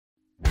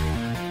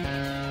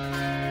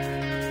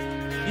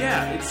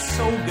Yeah, it's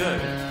so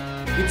good.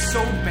 It's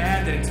so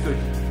bad that it's good.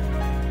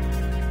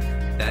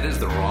 That is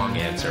the wrong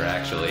answer,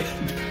 actually.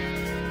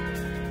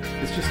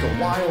 It's just a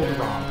wild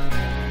romp.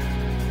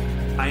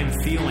 I am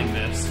feeling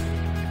this.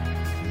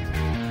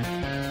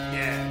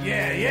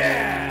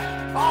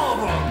 Yeah! All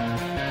of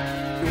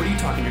them! What are you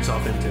talking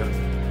yourself into?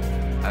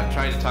 I'm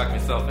trying to talk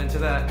myself into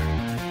that.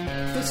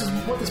 This is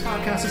what this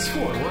podcast is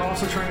for. We're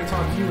also trying to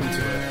talk you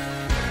into it.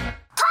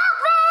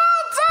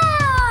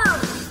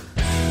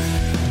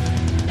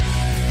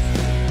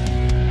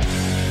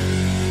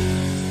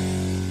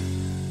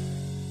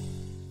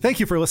 Thank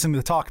you for listening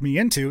to Talk Me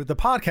Into, the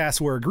podcast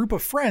where a group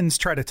of friends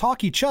try to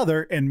talk each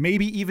other and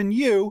maybe even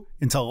you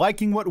into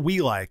liking what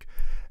we like.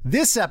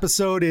 This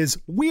episode is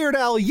Weird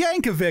Al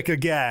Yankovic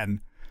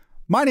again.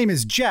 My name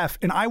is Jeff,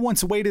 and I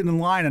once waited in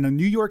line on a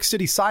New York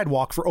City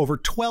sidewalk for over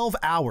 12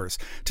 hours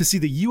to see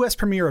the U.S.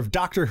 premiere of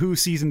Doctor Who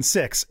Season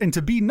 6, and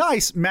to be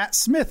nice, Matt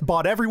Smith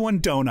bought everyone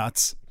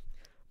donuts.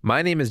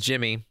 My name is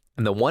Jimmy,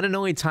 and the one and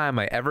only time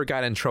I ever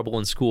got in trouble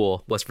in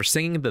school was for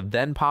singing the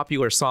then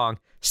popular song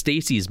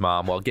Stacy's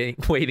Mom while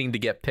waiting to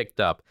get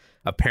picked up.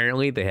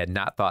 Apparently, they had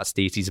not thought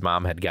Stacy's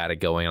mom had got it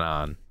going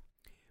on.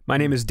 My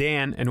name is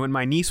Dan, and when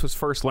my niece was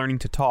first learning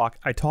to talk,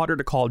 I taught her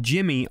to call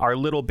Jimmy our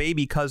little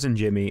baby cousin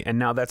Jimmy, and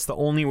now that's the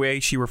only way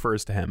she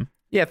refers to him.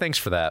 Yeah, thanks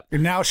for that.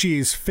 And now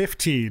she's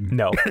 15.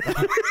 No.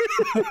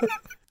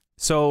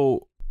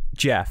 So,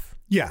 Jeff.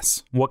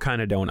 Yes. What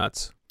kind of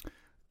donuts?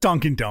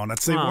 Dunkin'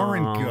 Donuts. They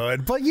weren't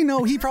good. But, you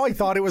know, he probably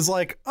thought it was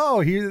like, oh,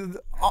 I'm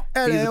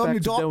your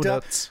doctor.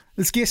 Donuts.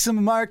 Let's get some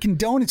American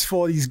donuts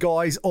for these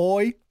guys.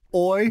 Oi.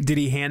 Did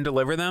he hand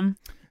deliver them?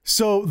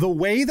 So the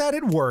way that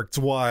it worked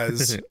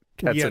was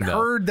we had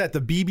heard that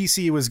the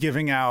BBC was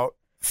giving out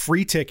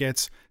free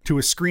tickets to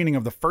a screening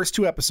of the first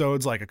two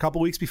episodes like a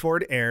couple weeks before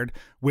it aired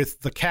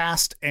with the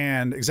cast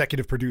and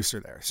executive producer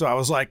there. So I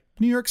was like,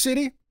 New York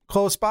City,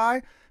 close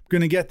by.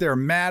 Going to get there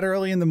mad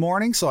early in the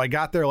morning. So I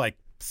got there like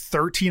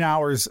 13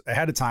 hours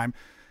ahead of time.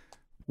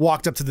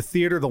 Walked up to the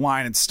theater. The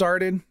line had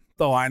started.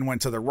 The line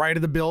went to the right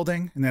of the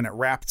building, and then it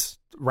wrapped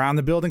around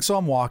the building. So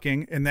I'm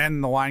walking, and then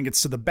the line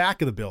gets to the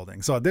back of the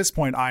building. So at this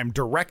point, I'm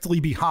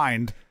directly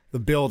behind the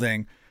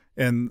building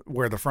and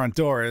where the front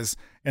door is,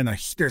 and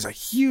there's a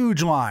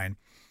huge line.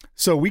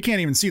 So we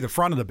can't even see the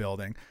front of the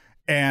building.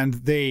 And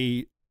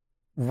they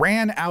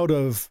ran out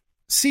of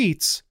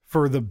seats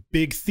for the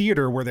big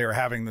theater where they were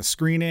having the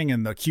screening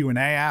and the Q&A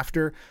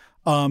after.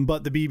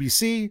 But the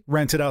BBC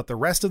rented out the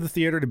rest of the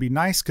theater to be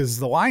nice because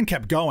the line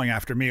kept going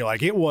after me.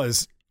 Like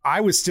I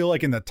was still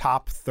like in the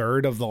top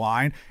third of the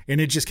line,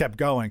 and it just kept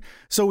going.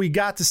 So we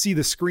got to see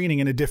the screening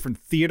in a different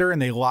theater, and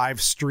they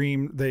live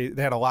streamed. They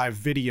had a live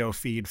video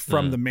feed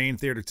from the main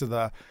theater to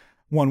the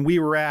one we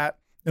were at.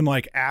 And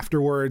like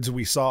afterwards,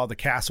 we saw the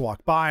cast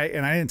walk by,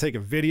 and I didn't take a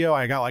video.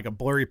 I got like a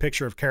blurry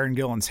picture of Karen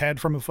Gillan's head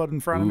from a foot in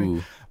front of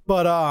me.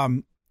 But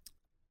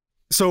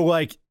so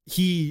like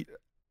he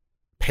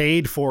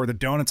paid for the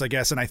donuts, I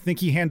guess, and I think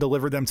he hand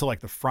delivered them to like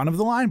the front of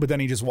the line, but then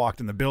he just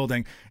walked in the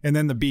building, and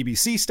then the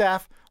BBC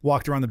staff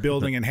walked around the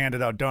building and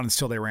handed out donuts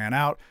till they ran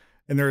out.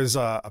 And there's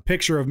a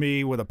picture of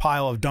me with a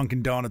pile of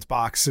Dunkin' Donuts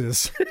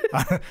boxes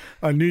on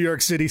a New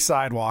York City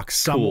sidewalk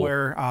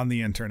somewhere on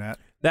the internet.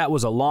 That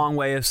was a long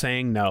way of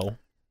saying no.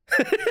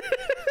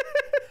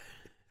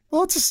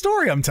 Well, it's a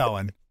story I'm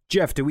telling.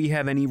 Jeff, do we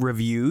have any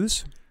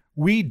reviews?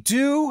 We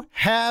do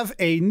have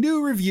a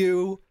new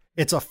review.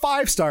 It's a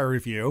 5-star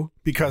review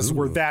because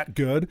we're that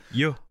good.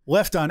 Yeah.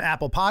 Left on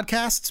Apple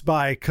Podcasts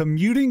by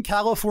Commuting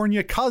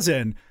California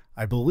Cousin.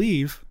 I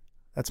believe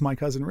that's my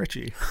cousin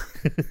Richie.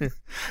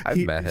 I've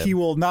met him. He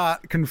will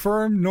not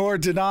confirm nor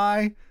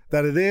deny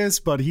that it is,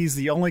 but he's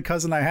the only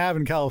cousin I have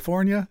in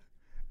California.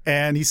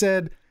 And he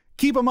said,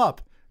 keep him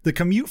up. The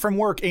commute from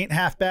work ain't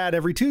half bad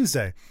every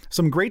Tuesday.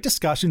 Some great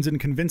discussions and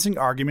convincing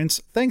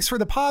arguments. Thanks for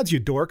the pods, you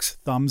dorks.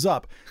 Thumbs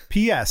up.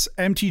 P.S.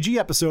 MTG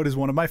episode is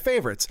one of my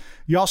favorites.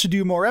 Y'all should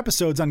do more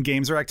episodes on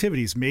games or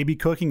activities. Maybe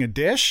cooking a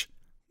dish?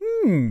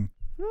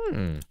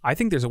 I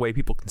think there's a way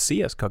people can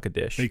see us cook a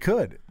dish. They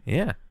could.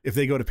 Yeah. If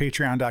they go to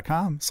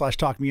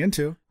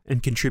patreon.com/talkmeinto.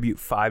 And contribute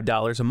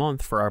 $5 a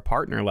month for our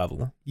partner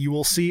level. You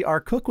will see our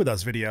Cook With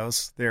Us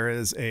videos. There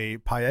is a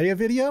paella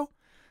video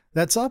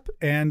that's up,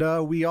 and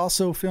we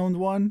also filmed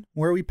one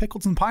where we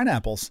pickled some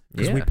pineapples.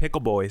 Because we pickle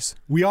boys.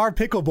 We are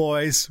pickle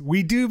boys.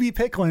 We do be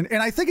pickling.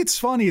 And I think it's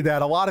funny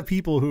that a lot of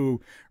people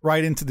who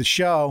write into the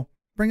show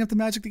bring up the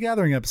Magic the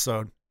Gathering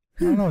episode.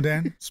 I don't know,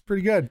 Dan. It's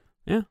pretty good.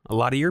 Yeah, a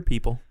lot of your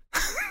people.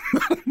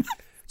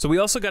 So we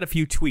also got a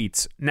few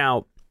tweets.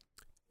 Now,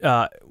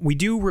 we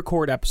do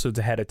record episodes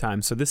ahead of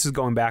time, so this is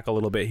going back a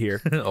little bit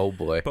here. Oh,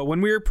 boy. But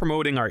when we were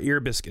promoting our Ear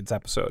Biscuits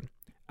episode,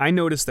 I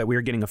noticed that we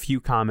were getting a few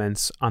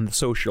comments on the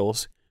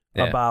socials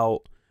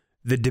about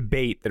the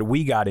debate that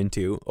we got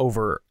into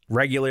over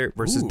regular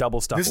versus double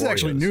stuffed Oreos. This is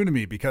actually new to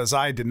me because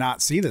I did not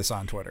see this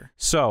on Twitter.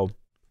 So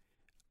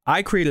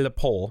I created a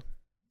poll.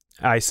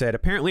 I said,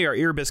 apparently our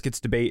Ear Biscuits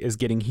debate is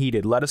getting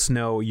heated. Let us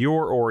know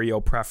your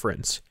Oreo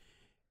preference.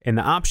 And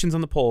the options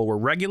on the poll were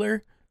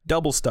regular,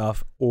 double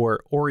stuff,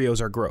 or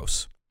Oreos are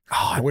gross.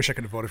 Oh, I wish I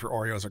could have voted for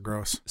Oreos are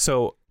gross.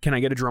 So can I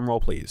get a drum roll,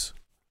 please?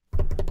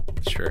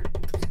 Sure.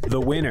 The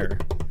winner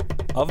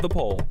of the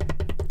poll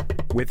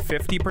with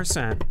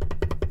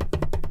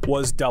 50%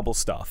 was Double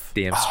Stuff.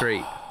 Damn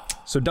straight.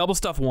 So Double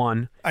Stuff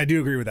won, I do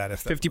agree with that.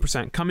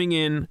 50%. Coming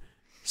in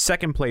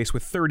second place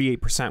with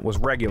 38% was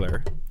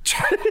regular.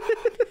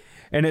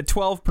 And at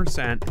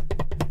 12%,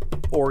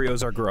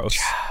 Oreos are gross.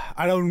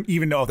 I don't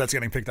even know if that's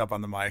getting picked up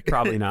on the mic.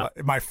 Probably not.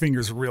 My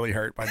fingers really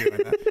hurt by doing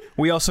that.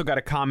 We also got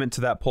a comment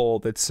to that poll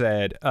that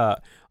said a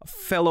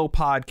fellow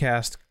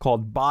podcast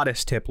called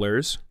Bodice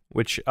Tipplers,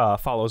 which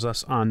follows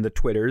us on the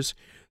Twitters,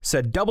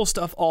 said Double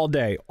Stuff all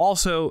day.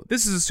 Also,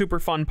 this is a super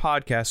fun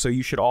podcast, so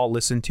you should all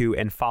listen to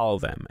and follow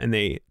them. And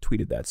they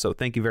tweeted that. So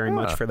thank you very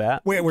much for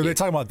that. Wait, were they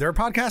talking about their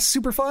podcast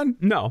super fun?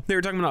 No, they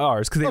were talking about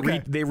ours because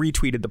they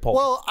retweeted the poll.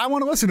 Well, I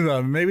want to listen to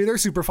them. Maybe they're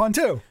super fun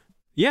too.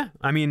 Yeah,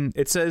 I mean,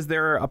 it says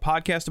they're a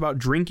podcast about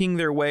drinking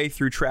their way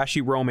through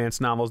trashy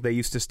romance novels they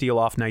used to steal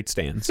off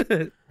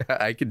nightstands.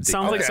 I could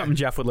Sounds like something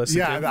Jeff would listen to.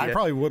 Yeah, I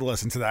probably would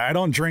listen to that. I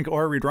don't drink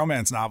or read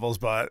romance novels,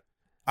 but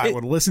I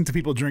would listen to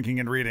people drinking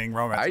and reading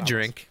romance novels. I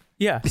drink.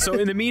 Yeah, so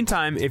in the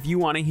meantime, if you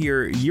want to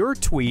hear your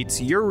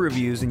tweets, your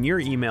reviews, and your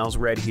emails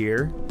read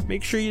here,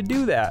 make sure you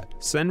do that.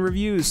 Send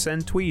reviews,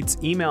 send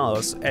tweets, email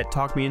us at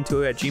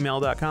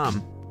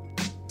talkmeintoit@gmail.com.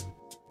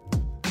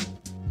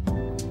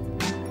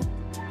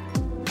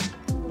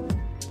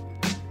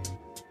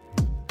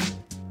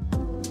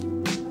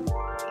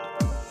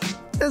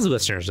 As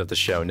listeners of the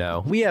show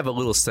know, we have a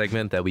little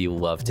segment that we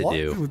love to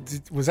do.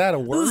 Was that a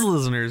word? As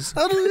listeners.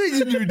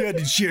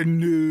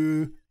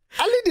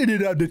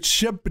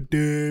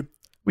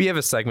 We have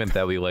a segment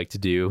that we like to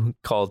do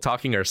called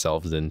Talking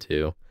Ourselves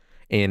Into.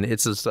 And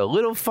it's just a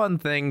little fun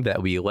thing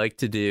that we like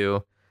to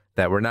do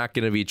that we're not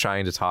going to be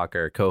trying to talk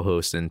our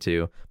co-hosts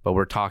into, but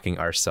we're talking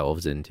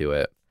ourselves into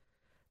it.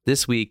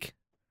 This week,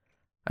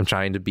 I'm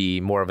trying to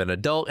be more of an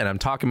adult, and I'm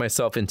talking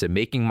myself into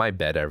making my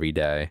bed every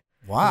day.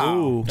 Wow.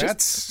 Ooh,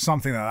 that's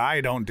something that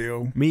I don't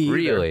do. Me either.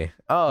 Really?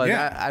 Oh,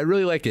 Yeah. yeah. I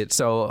really like it.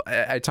 So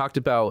I talked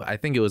about, I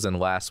think it was in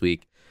last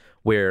week,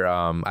 where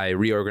I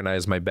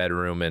reorganized my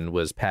bedroom and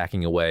was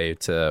packing away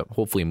to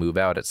hopefully move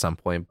out at some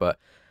point. But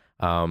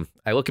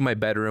I look at my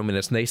bedroom and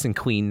it's nice and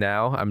clean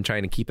now. I'm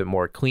trying to keep it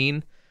more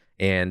clean.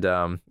 And,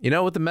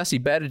 with the messy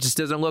bed, it just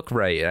doesn't look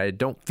right. I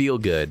don't feel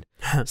good.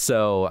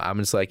 So I'm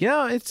just like,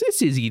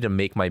 it's easy to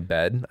make my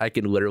bed. I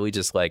can literally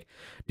just like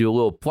do a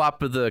little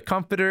plop of the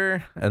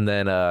comforter and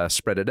then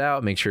spread it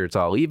out, make sure it's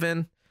all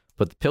even,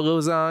 put the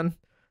pillows on,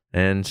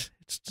 and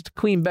it's just a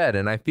clean bed.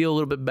 And I feel a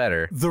little bit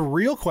better. The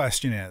real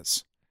question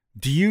is,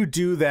 do you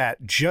do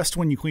that just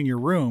when you clean your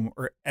room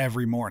or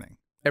every morning?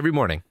 Every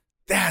morning.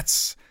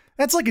 That's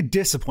like a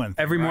discipline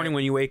thing, Every morning right?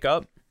 when you wake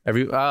up?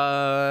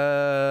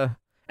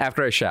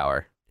 After I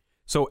shower.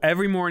 So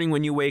every morning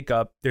when you wake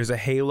up, there's a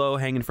halo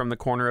hanging from the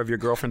corner of your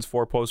girlfriend's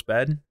four-post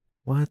bed?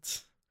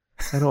 What?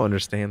 I don't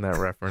understand that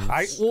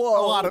reference. A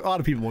lot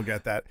of people will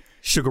get that.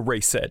 Sugar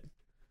Ray said.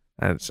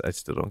 I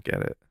still don't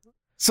get it.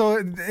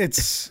 So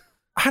it's,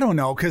 I don't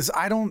know, because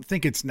I don't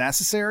think it's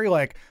necessary.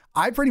 Like,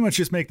 I pretty much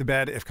just make the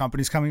bed if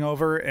company's coming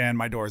over and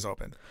my door's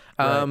open.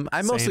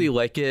 I mostly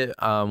like it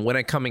when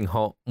I'm coming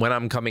home. When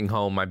I'm coming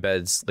home, my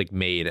bed's like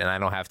made, and I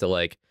don't have to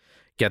like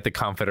get the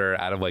comforter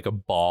out of like a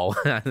ball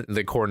in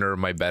the corner of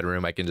my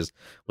bedroom. I can just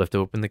lift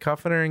open the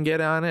comforter and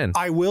get on in.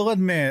 I will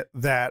admit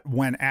that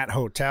when at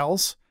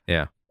hotels,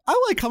 Yeah,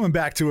 I like coming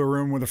back to a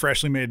room with a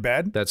freshly made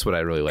bed. that's what I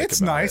really like.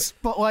 It's about nice,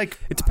 but like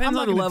It depends I'm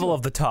not on the gonna level do-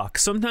 of the tuck.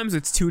 Sometimes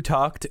it's too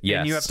tucked, Yes.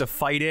 and you have to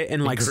fight it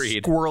and like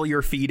Agreed. squirrel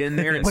your feet in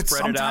there and But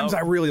spread it sometimes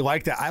out. I really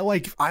like that. I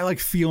like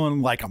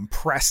feeling like I'm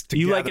pressed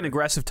together. You like an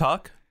aggressive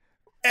tuck?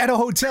 At a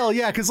hotel,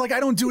 yeah, because like I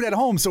don't do it at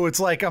home, so it's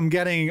like I'm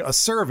getting a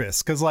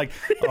service. Because like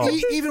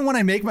even when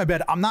I make my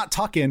bed, I'm not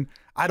tucking.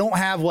 I don't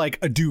have like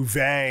a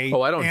duvet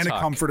Oh, I don't and tuck.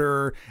 a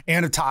comforter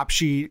and a top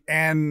sheet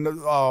and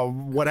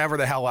whatever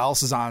the hell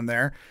else is on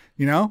there.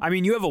 You know? I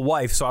mean, you have a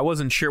wife, so I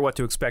wasn't sure what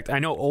to expect. I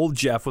know old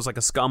Jeff was like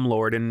a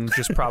scumlord and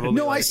just probably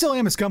No, I like, still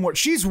am a scumwort.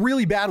 She's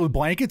really bad with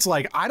blankets.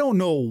 Like I don't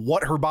know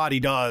what her body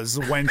does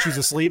when she's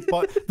asleep,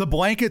 but the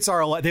blankets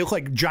are like they look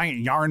like giant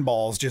yarn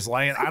balls just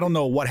laying. I don't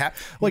know what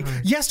happened. Like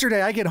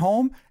yesterday, I get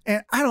home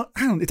and I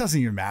don't. It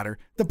doesn't even matter.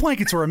 The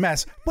blankets are a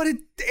mess, but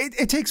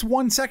it takes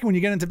 1 second when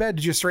you get into bed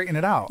to just straighten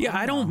it out. Yeah,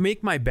 I don't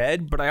make my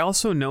bed, but I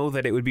also know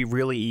that it would be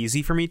really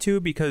easy for me to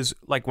because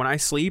like when I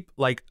sleep,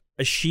 like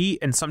a sheet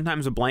and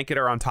sometimes a blanket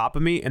are on top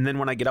of me, and then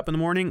when I get up in the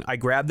morning, I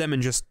grab them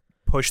and just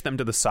push them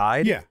to the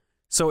side. Yeah.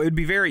 So it'd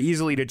be very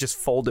easily to just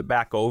fold it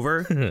back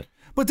over.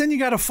 But then you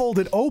got to fold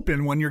it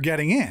open when you're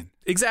getting in.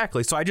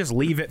 Exactly. So I just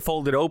leave it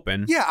folded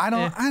open. Yeah, I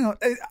don't.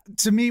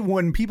 To me,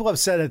 when people have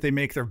said that they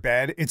make their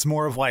bed, it's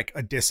more of like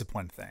a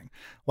discipline thing.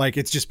 Like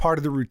it's just part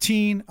of the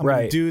routine. I'm going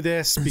Right. to do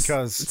this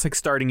because. It's like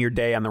starting your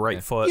day on the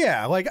right foot.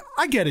 Yeah, like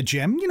I get it,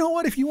 Jim. You know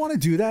what? If you want to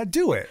do that,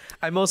 do it.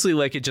 I mostly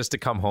like it just to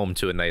come home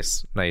to a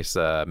nice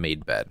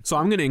made bed. So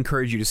I'm going to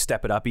encourage you to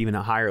step it up even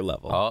a higher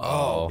level.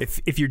 Oh,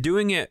 If you're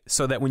doing it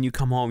so that when you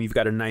come home, you've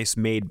got a nice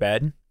made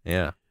bed,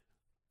 yeah.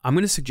 I'm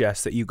going to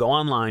suggest that you go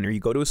online or you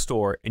go to a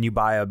store and you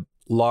buy a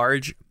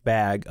large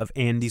bag of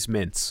Andes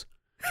mints.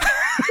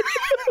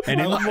 And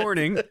in the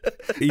morning,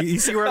 you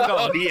see where I'm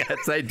going? Oh,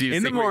 yes, I do.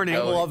 In the morning,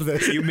 love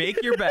this. You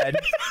make your bed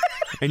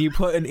and you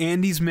put an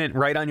Andes mint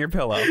right on your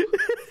pillow.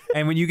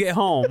 And when you get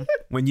home,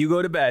 when you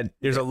go to bed,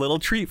 there's a little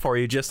treat for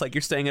you, just like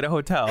you're staying at a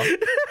hotel.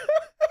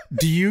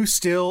 Do you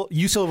still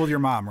live with your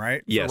mom,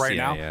 right? Yes, For right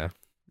yeah, now? yeah.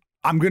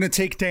 I'm going to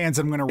take Dan's.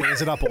 I'm going to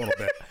raise it up a little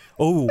bit.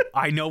 Oh,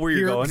 I know where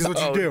you're going. Here's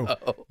what you do.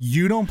 No.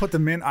 You don't put the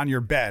mint on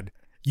your bed.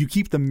 You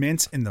keep the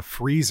mints in the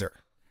freezer.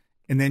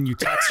 And then you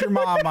text your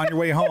mom on your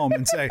way home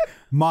and say,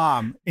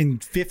 Mom, in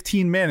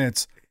 15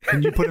 minutes,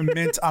 can you put a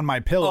mint on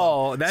my pillow?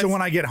 Oh, so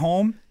when I get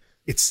home,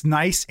 it's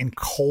nice and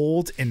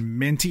cold and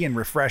minty and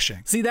refreshing.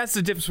 See, that's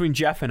the difference between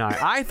Jeff and I.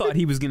 I thought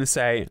he was going to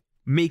say,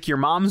 make your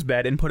mom's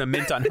bed and put a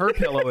mint on her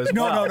pillow as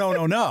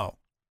well. No.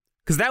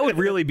 Because that would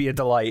really be a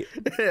delight.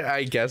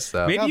 I guess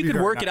so. Maybe That'd you be could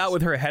very work it nice. out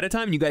with her ahead of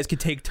time and you guys could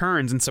take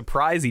turns and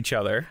surprise each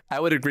other. I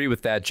would agree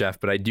with that,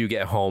 Jeff, but I do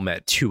get home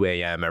at 2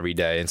 a.m. every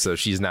day, and so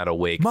she's not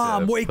awake.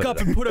 Mom, to wake put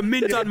up it and put a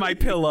mint on my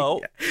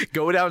pillow.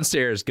 Go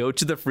downstairs, go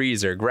to the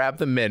freezer, grab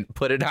the mint,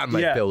 put it on my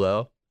Yeah.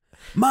 pillow.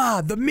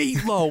 Ma, the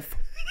meatloaf.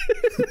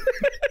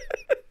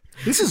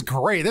 This is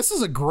great. This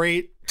is a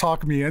great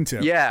talk me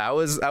into. Yeah, I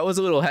was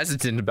a little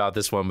hesitant about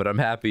this one, but I'm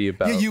happy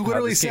about Yeah, you how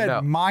literally this came said,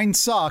 out. mine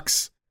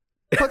sucks.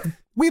 But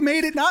we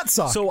made it not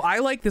suck. So I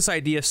like this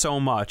idea so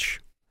much.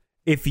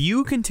 If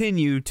you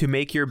continue to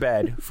make your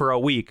bed for a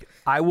week,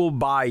 I will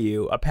buy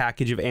you a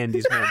package of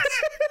Andes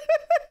mints.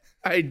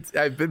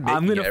 I've been making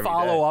I'm going it to every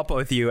follow day. up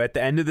with you at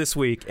the end of this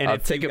week. And I'll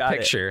if take you a got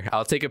picture.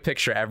 I'll take a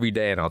picture every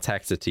day and I'll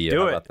text it to you. Do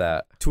How it. about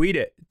that? Tweet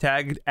it.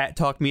 Tag at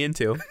Talk Me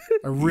Into.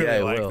 I really Yeah, I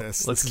like will.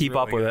 this. Let's This is keep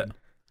up really with good.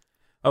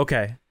 it.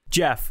 Okay.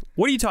 Jeff,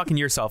 what are you talking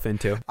yourself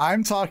into?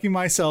 I'm talking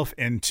myself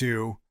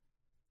into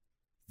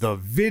the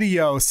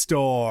video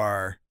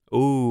store.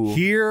 Ooh.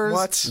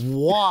 Here's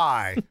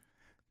why.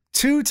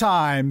 2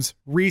 times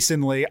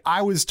recently,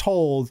 I was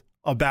told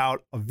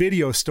about a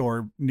video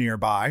store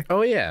nearby.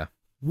 Oh yeah.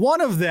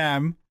 One of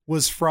them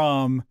was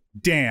from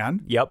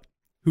Dan, Yep.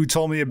 who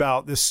told me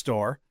about this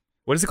store.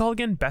 What is it called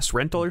again? Best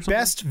Rental or something?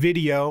 Best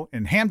Video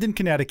in Hamden,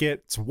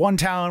 Connecticut. It's one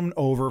town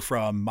over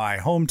from my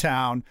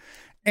hometown.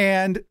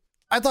 And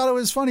I thought it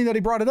was funny that he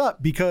brought it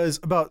up because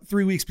about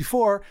 3 weeks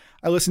before,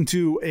 I listened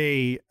to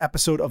a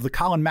episode of the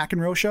Colin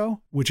McEnroe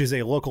Show, which is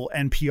a local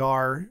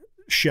NPR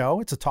show.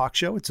 It's a talk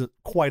show. It's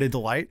quite a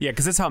delight. Yeah,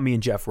 because that's how me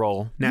and Jeff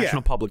roll.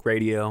 National Public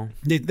Radio.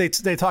 They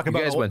talk You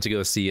about guys went to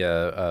go see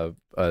a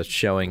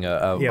showing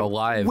a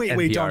live. Wait,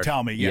 NPR. don't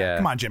tell me. Yeah,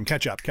 come on, Jim,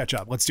 catch up.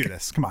 Let's do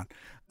this. Come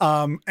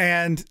on.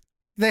 And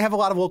they have a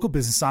lot of local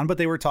business on, but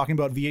they were talking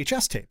about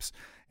VHS tapes,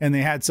 and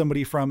they had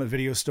somebody from a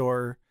video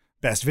store,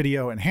 Best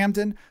Video in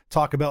Hamden,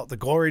 talk about the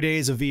glory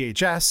days of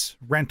VHS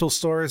rental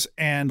stores.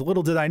 And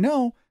little did I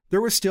know, there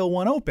was still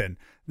one open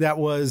that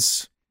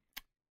was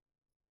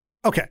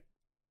okay.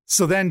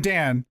 So then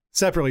Dan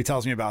separately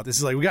tells me about this.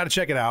 He's like, we got to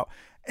check it out.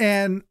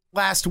 And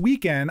last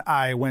weekend,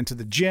 I went to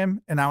the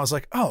gym and I was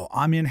like, oh,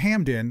 I'm in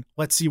Hamden.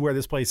 Let's see where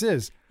this place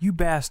is. You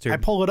bastard. I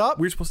pull it up.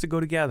 We're supposed to go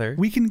together.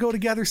 We can go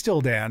together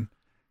still, Dan.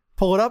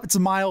 Pull it up. It's a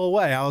mile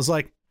away. I was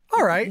like,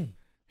 all right.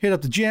 Hit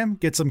up the gym,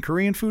 get some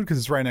Korean food because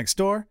it's right next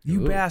door.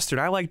 You bastard.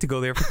 I like to go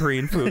there for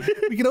Korean food.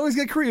 We can always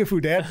get Korean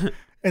food, Dan.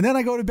 And then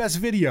I go to Best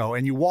Video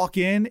and you walk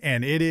in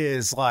and it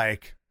is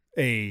like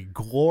a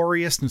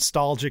glorious,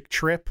 nostalgic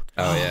trip.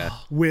 Oh yeah.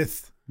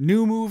 With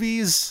new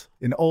movies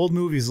and old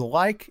movies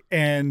alike.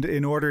 And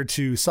in order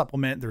to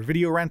supplement their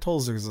video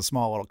rentals, there's a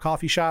small little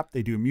coffee shop.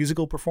 They do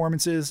musical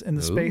performances in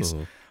the space.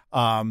 Ooh.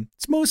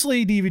 It's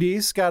mostly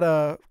DVDs, got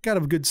a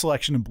good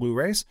selection of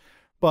Blu-rays.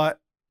 But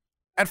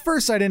at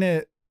first I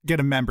didn't get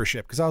a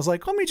membership because I was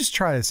like, let me just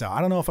try this out.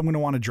 I don't know if I'm going to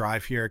want to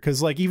drive here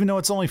because like, even though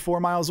it's only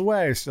 4 miles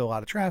away, there's still a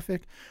lot of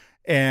traffic.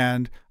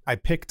 And I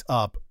picked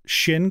up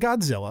Shin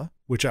Godzilla,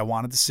 which I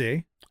wanted to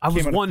see. I was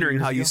Came out a few wondering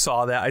years how you ago.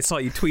 saw that. I saw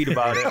you tweet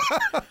about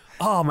it.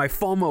 Oh, my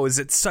FOMO is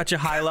at such a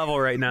high level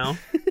right now.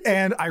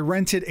 And I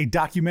rented a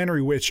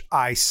documentary, which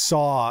I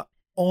saw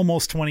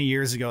almost 20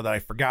 years ago that I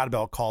forgot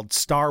about, called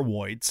Star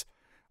Voids,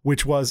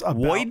 which was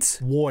about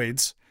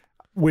Voids,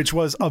 which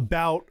was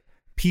about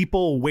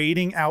people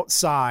waiting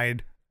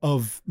outside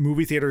of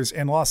movie theaters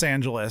in Los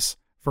Angeles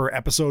for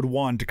episode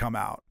 1 to come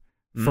out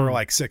for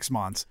like 6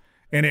 months.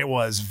 And it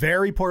was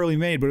very poorly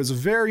made, but it was a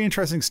very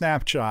interesting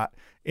snapshot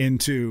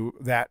into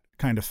that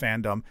kind of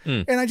fandom.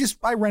 And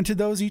I rented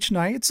those each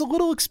night. It's a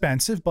little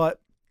expensive,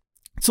 but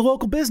it's a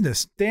local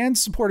business.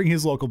 Dan's supporting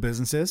his local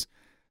businesses.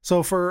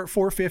 So for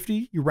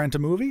 $4.50, you rent a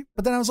movie.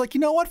 But then I was like, you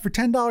know what? For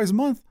 $10 a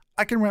month,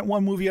 I can rent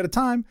one movie at a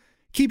time,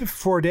 keep it for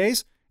 4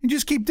 days, and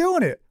just keep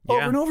doing it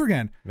over and over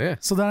again. Yeah.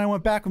 So then I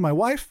went back with my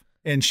wife,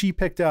 and she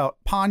picked out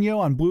Ponyo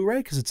on Blu-ray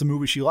because it's a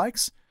movie she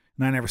likes,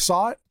 and I never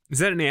saw it. Is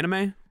that an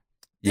anime?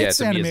 Yeah, It's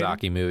it's a animated.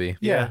 Miyazaki movie.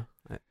 Yeah.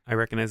 I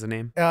recognize the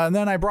name. And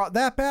then I brought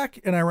that back,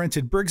 and I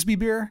rented Brigsby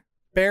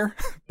Bear,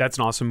 That's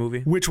an awesome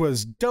movie. which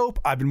was dope.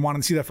 I've been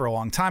wanting to see that for a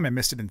long time. I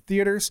missed it in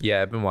theaters.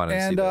 Yeah, I've been wanting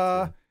to see And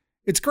that too.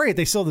 it's great.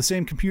 They still have the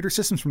same computer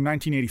systems from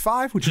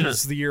 1985, which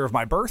is the year of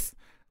my birth.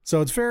 So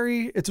it's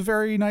a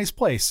very nice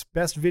place.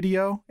 Best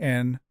Video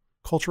and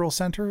Cultural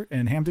Center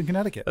in Hampton,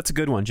 Connecticut. That's a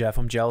good one, Jeff.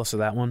 I'm jealous of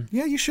that one.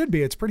 Yeah, you should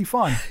be. It's pretty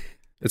fun.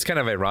 It's kind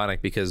of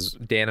ironic because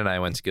Dan and I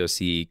went to go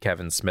see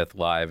Kevin Smith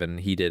live, and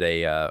he did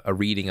a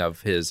reading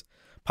of his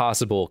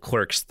possible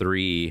Clerks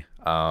 3.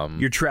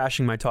 You're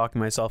trashing my talking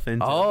myself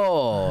into.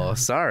 Oh,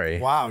 sorry.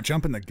 Wow,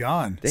 jumping the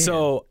gun. Dan,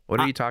 So what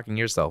are you talking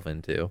yourself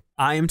into?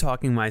 I am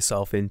talking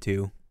myself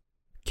into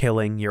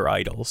killing your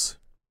idols.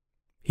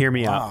 Hear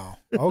me out. Wow.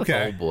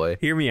 Okay. Oh boy.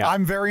 Hear me out.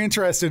 I'm very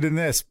interested in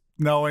this,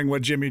 knowing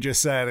what Jimmy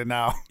just said, and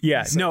now.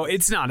 Yeah, no,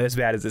 it's not as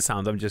bad as it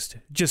sounds. I'm just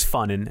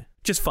funning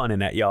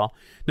at y'all.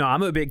 No,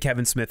 I'm a big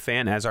Kevin Smith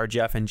fan, as are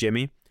Jeff and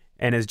Jimmy.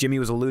 And as Jimmy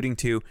was alluding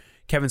to,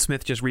 Kevin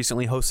Smith just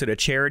recently hosted a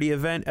charity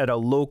event at a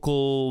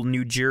local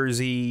New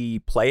Jersey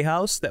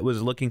playhouse that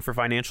was looking for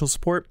financial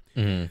support.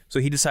 Mm-hmm. So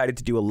he decided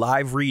to do a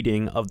live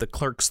reading of the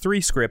Clerks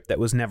 3 script that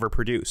was never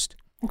produced.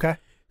 Okay.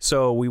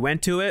 So we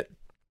went to it.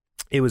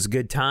 It was a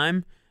good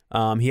time.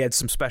 He had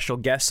some special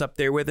guests up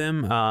there with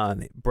him.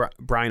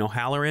 Brian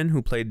O'Halloran,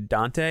 who played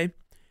Dante,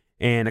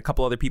 and a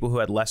couple other people who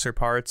had lesser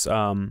parts.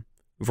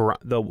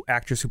 The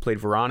actress who played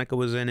Veronica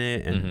was in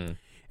it. And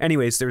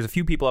anyways, there was a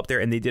few people up there,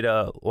 and they did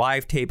a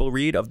live table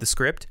read of the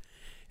script.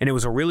 And it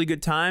was a really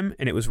good time,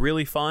 and it was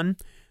really fun.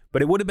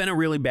 But it would have been a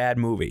really bad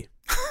movie.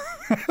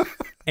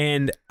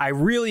 And I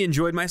really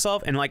enjoyed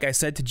myself. And like I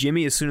said to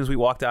Jimmy, as soon as we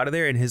walked out of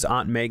there, and his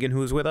Aunt Megan, who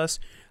was with us,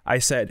 I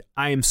said,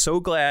 I am so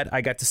glad I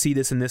got to see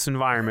this in this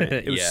environment.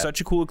 It was Yeah. such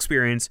a cool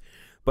experience.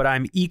 But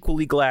I'm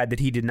equally glad that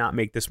he did not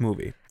make this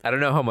movie. I don't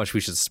know how much we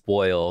should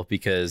spoil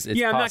because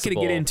it's I'm not going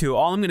to get into.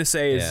 All I'm going to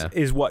say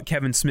is what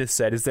Kevin Smith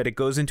said, is that it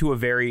goes into a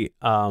very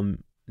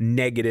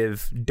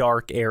negative,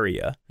 dark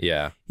area.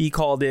 Yeah. He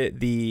called it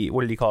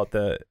what did he call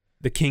it?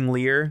 The King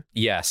Lear.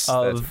 Yes.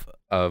 Of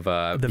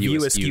the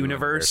View Askew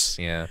universe.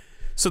 Yeah.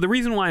 So the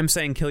reason why I'm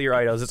saying kill your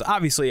idols is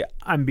obviously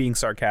I'm being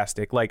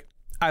sarcastic. Like,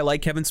 I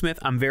like Kevin Smith.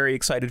 I'm very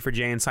excited for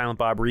Jay and Silent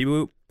Bob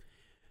reboot.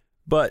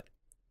 But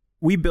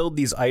we build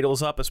these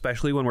idols up,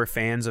 especially when we're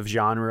fans of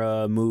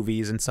genre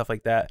movies and stuff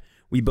like that.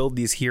 We build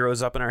these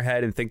heroes up in our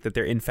head and think that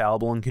they're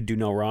infallible and could do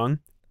no wrong.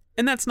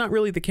 And that's not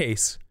really the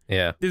case.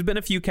 Yeah. There's been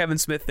a few Kevin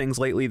Smith things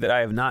lately that I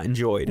have not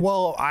enjoyed.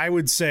 Well, I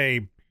would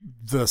say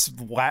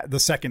the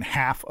second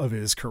half of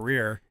his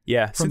career,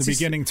 from the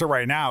beginning to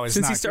right now, is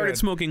since not he started good.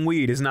 smoking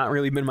weed, has not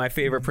really been my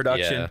favorite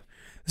production. Yeah.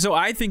 So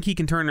I think he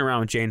can turn it around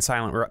with Jay and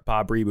Silent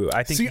Bob reboot.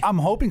 I think. See, I'm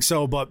hoping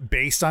so, but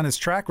based on his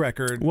track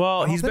record, Well,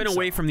 I don't he's been think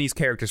away so. from these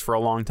characters for a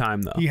long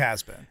time, though. He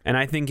has been. And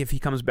I think if he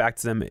comes back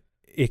to them,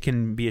 it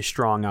can be a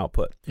strong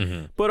output.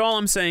 Mm-hmm. But all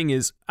I'm saying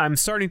is I'm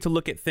starting to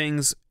look at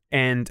things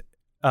and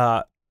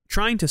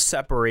trying to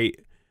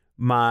separate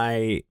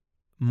my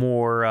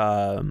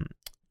more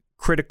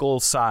critical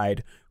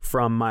side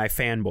from my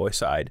fanboy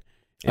side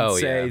and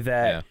say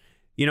that,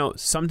 you know,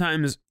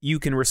 sometimes you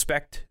can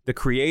respect the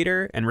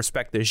creator and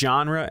respect the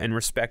genre and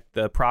respect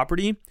the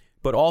property,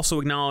 but also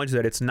acknowledge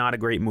that it's not a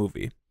great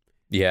movie.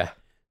 Yeah.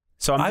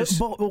 So I'm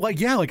just...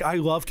 I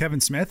love Kevin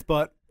Smith,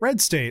 but Red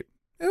State,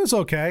 it was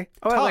okay.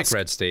 Oh, I like Tusk,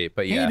 Red State,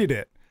 but yeah. hated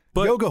it.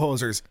 But- Yoga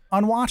Hosers,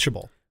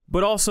 unwatchable.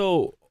 But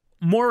also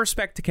more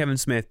respect to Kevin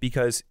Smith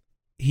because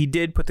he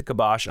did put the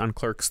kibosh on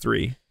Clerks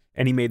 3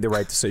 and he made the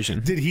right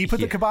decision. Did he put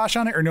the kibosh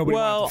on it, or nobody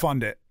wanted to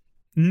fund it?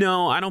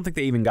 No, I don't think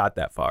they even got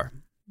that far.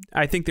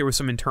 I think there was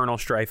some internal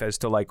strife as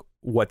to like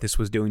what this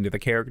was doing to the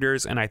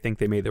characters, and I think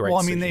they made the right decision.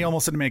 Well, I mean, they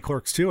almost didn't make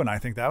Clerks 2, and I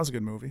think that was a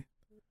good movie.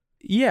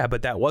 Yeah,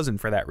 but that wasn't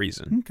for that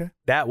reason. Okay.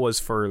 That was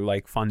for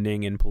like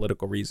funding and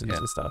political reasons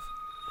and stuff.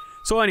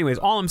 So anyways,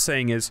 all I'm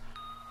saying is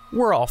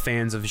we're all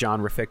fans of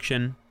genre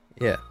fiction.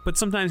 Yeah. But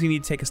sometimes you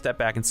need to take a step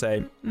back and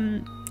say,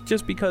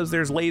 just because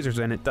there's lasers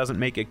in it doesn't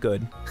make it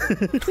good.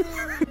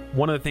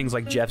 One of the things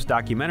like Jeff's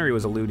documentary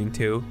was alluding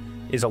to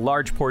is a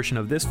large portion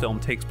of this film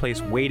takes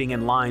place waiting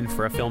in line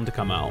for a film to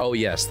come out. Oh,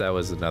 yes. That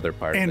was another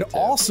part And of it, too.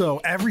 also,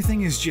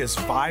 everything is just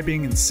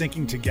vibing and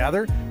syncing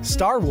together.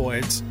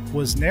 Starwoids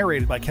was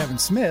narrated by Kevin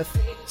Smith,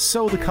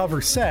 so the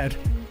cover said.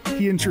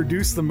 He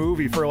introduced the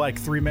movie for like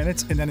 3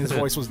 minutes, and then his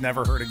voice was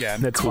never heard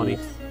again. That's funny.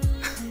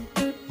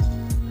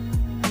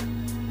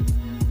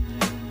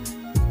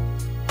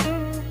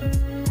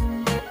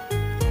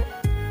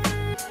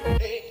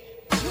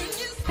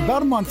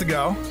 About a month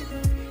ago,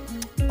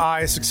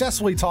 I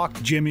successfully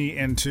talked Jimmy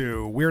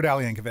into Weird Al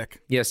Yankovic,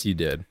 Yes, you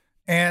did.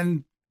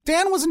 and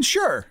Dan wasn't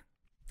sure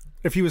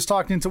if he was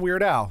talking into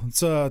Weird Al.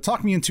 So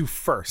talk me into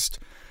first.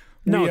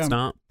 No, We, it's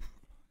not.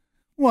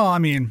 Well, I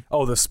mean,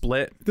 Oh, the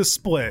split the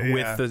split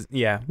with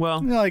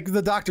well, like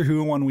the Doctor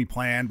Who one we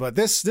planned, but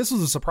this was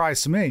a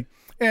surprise to me.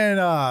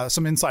 And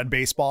some inside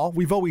baseball.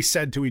 We've always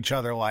said to each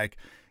other, like,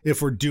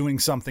 if we're doing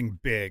something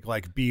big,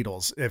 like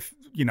Beatles, if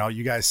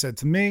you guys said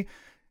to me,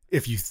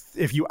 if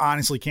you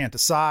honestly can't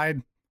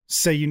decide,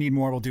 say you need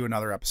more, we'll do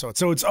another episode.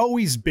 So it's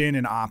always been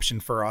an option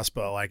for us,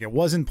 but like it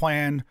wasn't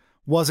planned,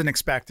 wasn't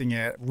expecting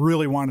it,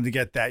 really wanted to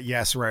get that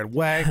yes right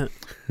away.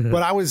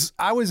 But I was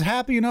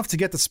happy enough to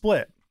get the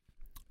split.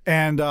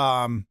 And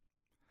Dan,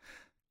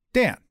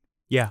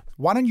 yeah.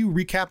 why don't you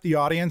recap the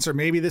audience, or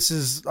maybe this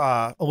is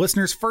a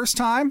listener's first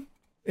time,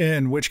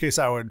 in which case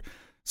I would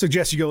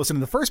suggest you go listen to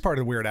the first part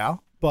of Weird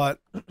Al. But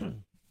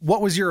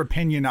what was your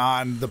opinion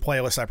on the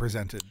playlist I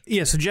presented?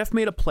 Yeah, so Jeff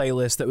made a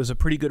playlist that was a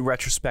pretty good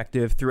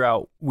retrospective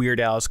throughout Weird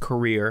Al's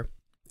career,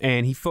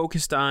 and he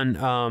focused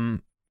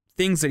on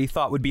things that he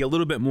thought would be a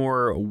little bit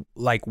more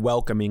like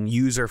welcoming,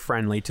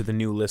 user-friendly to the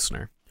new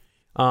listener.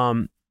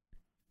 And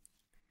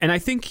I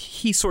think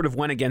he sort of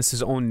went against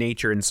his own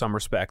nature in some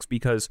respects,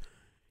 because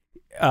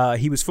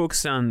he was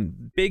focused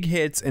on big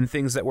hits and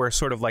things that were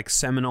sort of like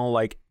seminal,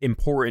 like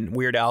important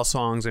Weird Al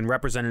songs and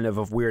representative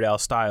of Weird Al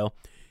style.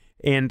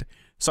 And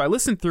so I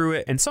listened through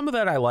it, and some of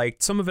that I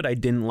liked, some of it I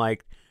didn't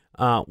like.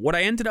 What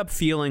I ended up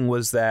feeling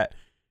was that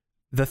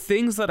the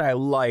things that I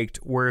liked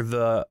were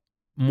the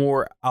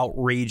more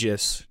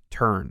outrageous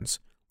turns,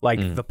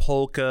 like the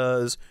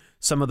polkas,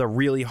 some of the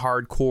really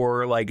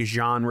hardcore like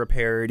genre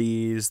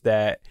parodies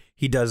that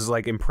he does,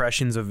 like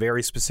impressions of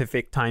very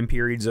specific time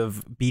periods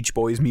of Beach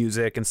Boys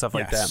music and stuff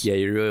like that. Yeah,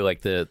 you really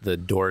like the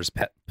Doors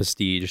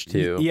pastiche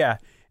too. Yeah.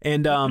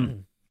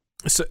 And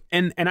so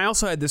and I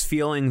also had this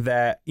feeling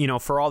that, you know,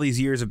 for all these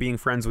years of being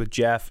friends with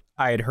Jeff,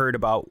 I had heard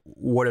about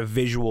what a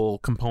visual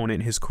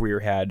component his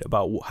career had,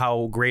 about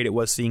how great it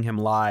was seeing him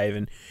live,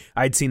 and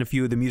I'd seen a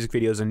few of the music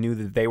videos and knew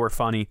that they were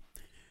funny.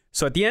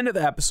 So at the end of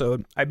the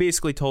episode, I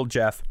basically told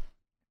Jeff,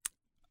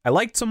 I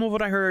liked some of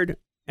what I heard,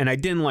 and I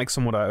didn't like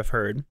some of what I've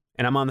heard,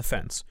 and I'm on the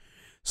fence.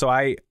 So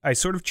I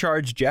sort of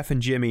charged Jeff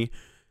and Jimmy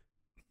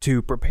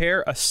to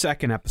prepare a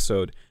second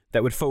episode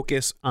that would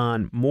focus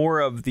on more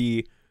of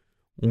the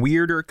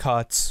weirder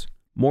cuts,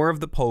 more of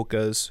the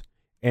polkas,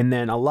 and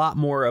then a lot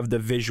more of the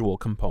visual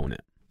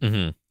component.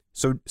 Mm-hmm.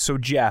 So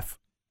Jeff,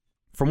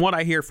 from what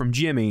I hear from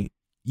Jimmy,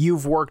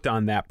 you've worked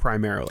on that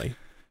primarily.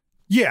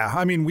 Yeah,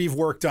 I mean, we've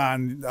worked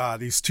on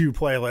these two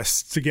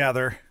playlists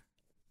together,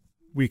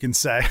 we can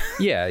say.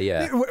 Yeah.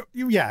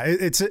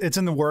 It's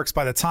in the works.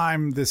 By the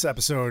time this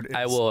episode is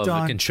I will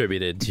done, have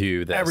contributed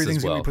to that.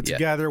 Everything's going to be put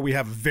together. We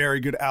have a very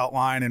good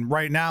outline. And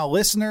right now,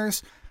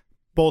 listeners,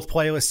 both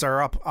playlists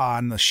are up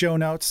on the show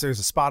notes. There's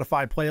a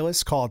Spotify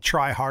playlist called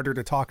Try Harder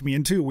to Talk Me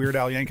Into, Weird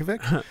Al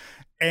Yankovic,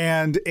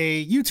 and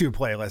a YouTube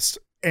playlist.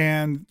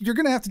 And you're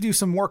going to have to do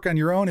some work on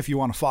your own if you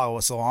want to follow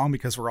us along,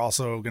 because we're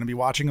also going to be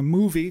watching a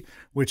movie,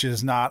 which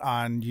is not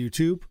on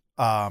YouTube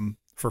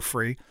for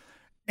free.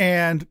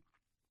 And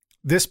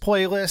this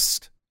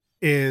playlist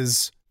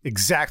is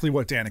exactly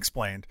what Dan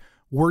explained.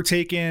 We're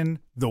taking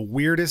the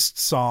weirdest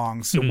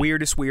songs, the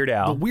weirdest Weird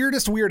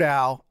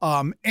Al,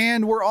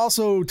 and we're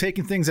also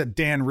taking things that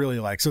Dan really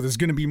likes. So there's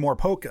going to be more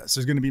polkas,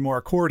 there's going to be more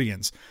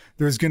accordions,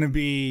 there's going to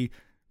be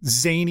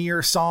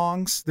zanier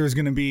songs, there's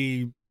going to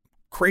be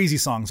crazy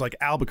songs like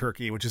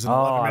Albuquerque, which is an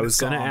 11-minute song. I was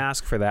going to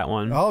ask for that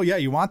one. Oh yeah,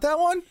 you want that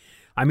one?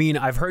 I mean,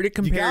 I've heard it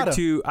compared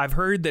to. I've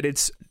heard that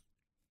it's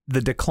the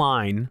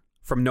Decline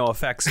from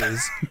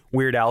NoFX's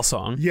Weird Al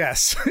song.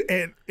 Yes,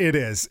 it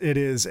is. It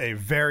is a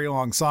very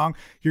long song.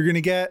 You're going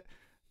to get,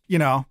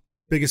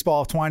 Biggest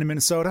Ball of Twine in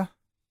Minnesota.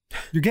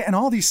 You're getting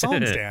all these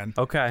songs, Dan.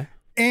 Okay.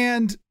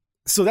 And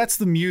so that's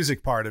the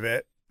music part of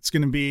it. It's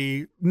going to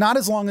be not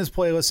as long as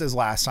playlist as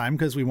last time,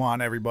 because we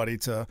want everybody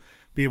to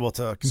be able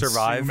to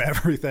survive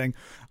everything.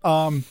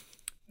 And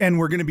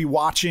we're going to be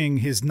watching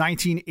his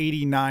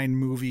 1989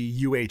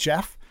 movie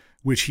UHF,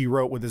 which he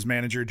wrote with his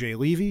manager, Jay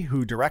Levy,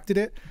 who directed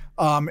it.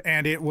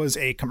 And it was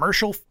a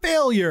commercial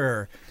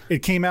failure. It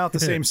came out the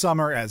same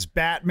summer as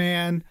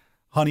Batman,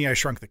 Honey, I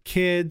Shrunk the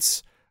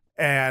Kids.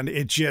 And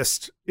it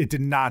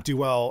did not do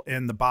well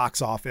in the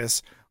box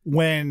office.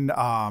 When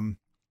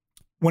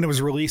it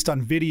was released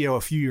on video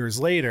a few years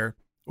later,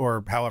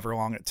 or however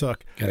long it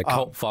took. Got a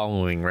cult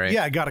following, right?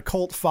 Yeah, it got a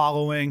cult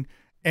following.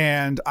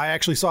 And I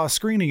actually saw a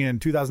screening in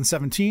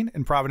 2017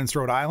 in Providence,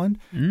 Rhode Island,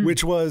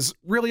 which was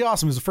really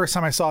awesome. It was the first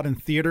time I saw it in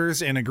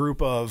theaters in a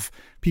group of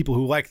people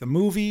who liked the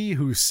movie,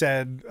 who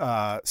said,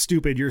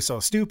 stupid, you're so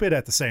stupid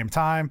at the same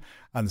time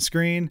on the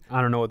screen. I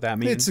don't know what that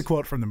means. It's a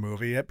quote from the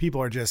movie.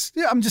 People are just,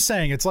 I'm just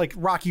saying, it's like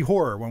Rocky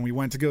Horror. When we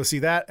went to go see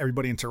that,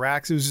 everybody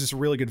interacts. It was just a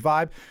really good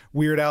vibe.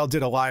 Weird Al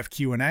did a live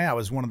Q&A. I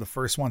was one of the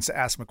first ones to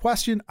ask him a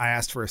question. I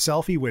asked for a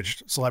selfie,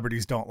 which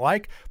celebrities don't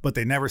like, but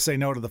they never say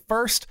no to the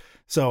first.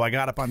 So I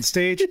got up on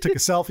stage, took a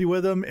selfie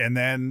with him, and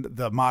then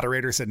the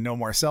moderator said no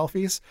more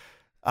selfies.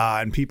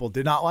 And people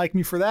did not like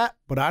me for that,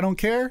 but I don't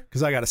care,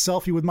 because I got a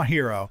selfie with my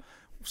hero.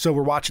 So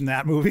we're watching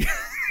that movie,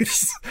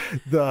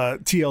 the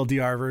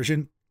TLDR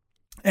version.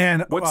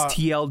 And what's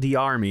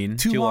TLDR mean?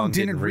 Too long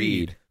didn't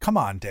read. Come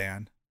on,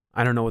 Dan.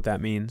 I don't know what that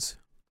means.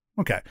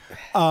 Okay.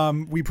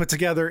 We put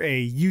together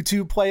a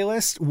YouTube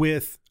playlist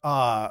with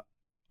a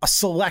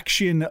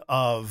selection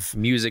of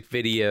music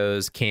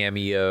videos,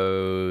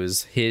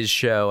 cameos, his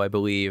show, I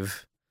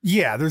believe.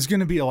 Yeah, there's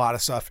going to be a lot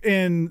of stuff.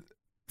 And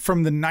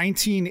from the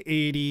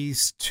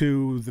 1980s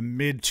to the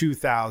mid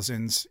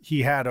 2000s,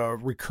 he had a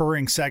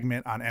recurring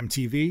segment on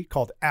MTV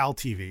called Al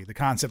TV. The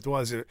concept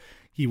was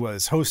he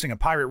was hosting a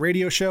pirate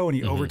radio show, and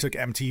he overtook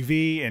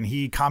MTV, and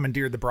he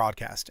commandeered the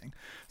broadcasting.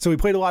 So we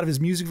played a lot of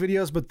his music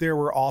videos, but there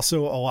were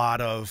also a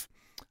lot of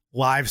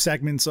live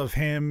segments of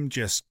him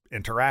just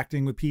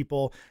interacting with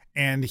people.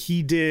 And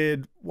he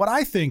did what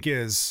I think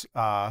was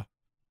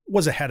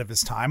ahead of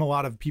his time. A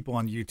lot of people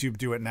on YouTube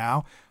do it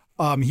now.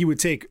 He would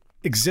take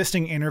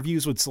existing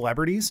interviews with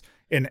celebrities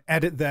and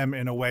edit them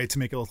in a way to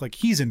make it look like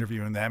he's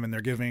interviewing them, and they're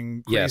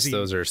giving crazy,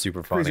 those are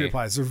super crazy funny.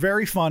 replies. They're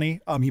very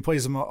funny. He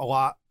plays them a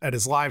lot at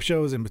his live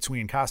shows in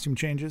between costume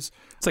changes.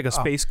 It's like a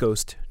Space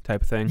Ghost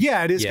type of thing.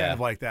 Yeah, it is Yeah. kind of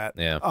like that.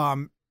 Yeah.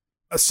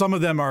 Some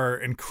of them are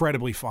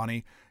incredibly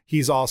funny.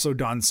 He's also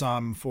done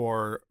some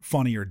for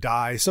Funny or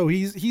Die. So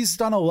he's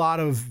done a lot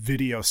of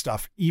video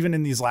stuff, even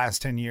in these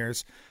last 10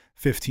 years,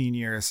 15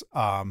 years.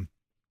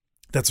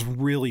 That's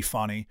really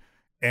funny.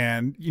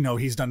 And, you know,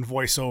 he's done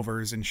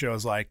voiceovers in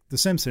shows like The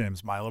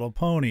Simpsons, My Little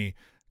Pony,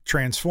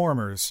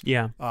 Transformers.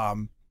 Yeah.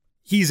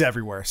 He's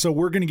everywhere. So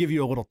we're going to give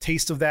you a little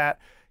taste of that.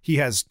 He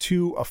has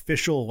 2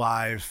 official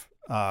live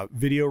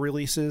video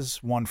releases,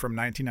 one from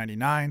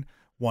 1999,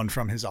 one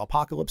from his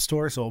Alpocalypse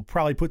tour. So we'll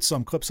probably put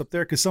some clips up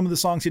there because some of the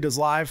songs he does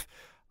live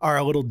are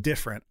a little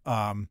different,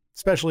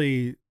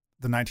 especially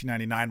the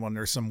 1999 one.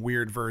 There's some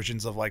weird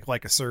versions of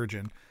like a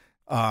Surgeon.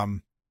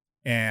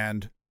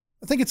 And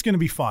I think it's going to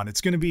be fun.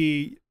 It's going to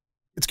be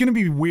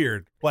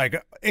weird.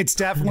 Like, it's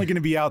definitely going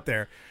to be out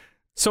there.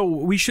 So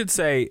we should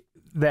say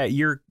that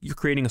you're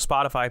creating a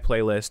Spotify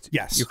playlist.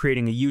 Yes. You're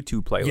creating a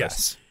YouTube playlist.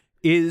 Yes.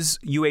 Is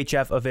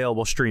UHF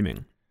available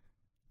streaming?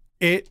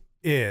 It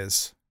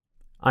is.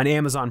 On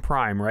Amazon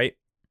Prime, right?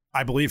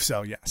 I believe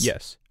so, yes.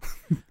 Yes.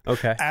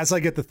 Okay. As I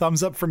get the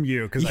thumbs up from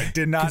you, because I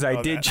did not Because I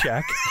know did that.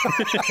 check.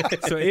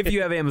 So if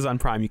you have Amazon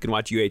Prime, you can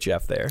watch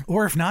UHF there.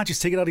 Or if not,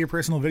 just take it out of your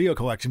personal video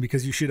collection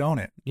because you should own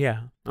it.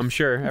 Yeah, I'm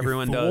sure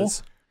everyone fool.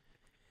 does.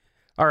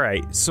 All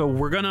right, so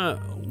we're going to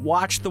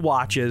watch the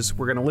watches.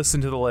 We're going to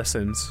listen to the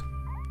listens.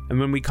 And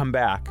when we come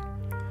back,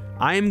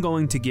 I am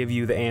going to give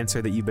you the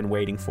answer that you've been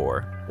waiting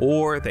for,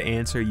 or the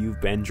answer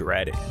you've been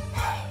dreading.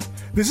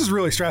 This is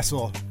really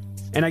stressful.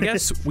 And I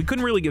guess we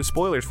couldn't really give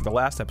spoilers for the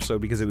last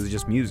episode because it was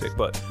just music,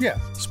 but Yeah.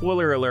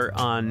 spoiler alert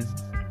on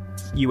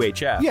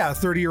UHF. Yeah, a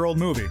 30-year-old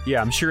movie.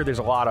 Yeah, I'm sure there's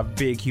a lot of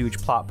big, huge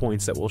plot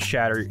points that will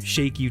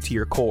shake you to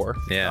your core.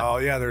 Yeah. Oh,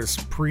 yeah, there's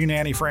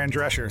pre-Nanny Fran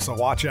Drescher, so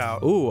watch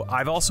out. Ooh,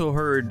 I've also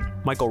heard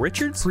Michael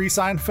Richards.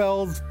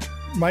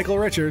 Pre-Seinfeld, Michael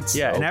Richards.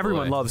 Yeah, and Oh,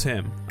 everyone boy. loves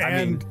him.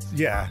 And,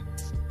 yeah,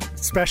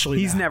 especially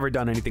He's now. never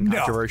done anything No.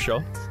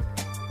 controversial.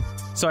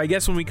 So I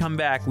guess when we come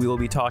back, we will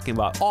be talking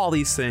about all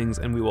these things,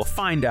 and we will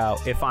find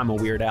out if I'm a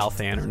Weird Al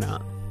fan or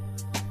not.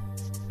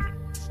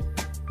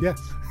 Yeah.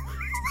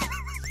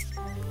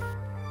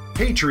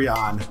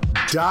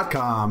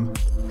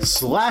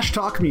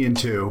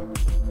 Patreon.com/talkmeinto.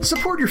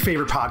 Support your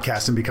favorite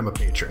podcast and become a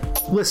patron.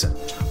 Listen,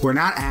 we're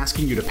not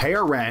asking you to pay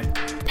our rent,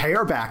 pay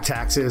our back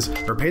taxes,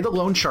 or pay the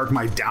loan shark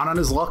my down on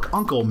his luck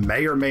uncle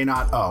may or may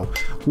not owe.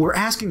 We're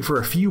asking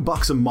for a few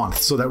bucks a month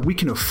so that we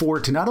can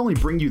afford to not only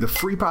bring you the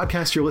free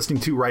podcast you're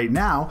listening to right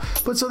now,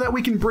 but so that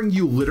we can bring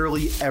you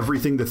literally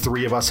everything the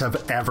three of us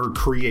have ever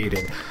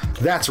created.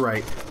 That's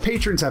right,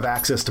 patrons have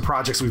access to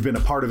projects we've been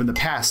a part of in the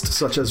past,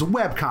 such as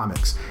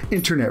webcomics,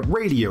 internet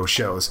radio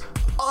shows,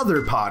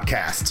 other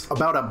podcasts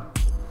about a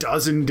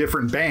dozen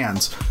different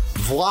bands,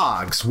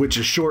 vlogs, which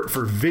is short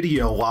for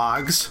video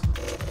logs,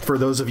 for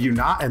those of you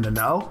not in the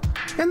know,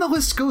 and the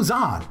list goes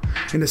on.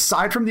 And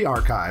aside from the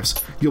archives,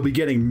 you'll be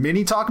getting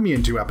mini Talk Me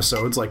Into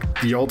episodes like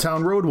the Old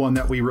Town Road one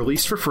that we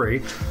released for free,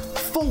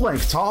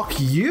 full-length Talk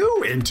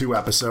You Into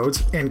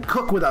episodes, and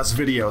Cook With Us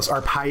videos.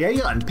 Our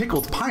paella and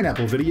pickled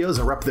pineapple videos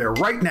are up there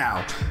right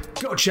now.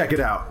 Go check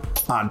it out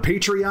on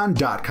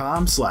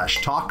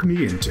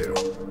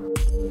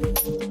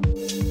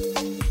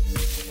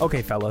patreon.com/talkmeinto.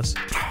 Okay, fellas.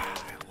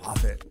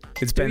 Love it.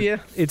 It's ya?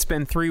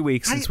 been 3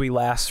 weeks since we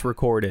last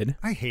recorded.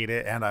 I hate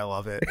it and I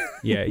love it.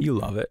 Yeah, you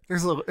love it.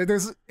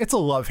 It's a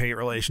love-hate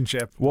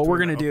relationship. What we're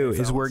between gonna do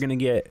OK is we're Fellas. gonna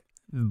get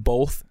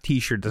both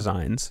T-shirt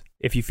designs,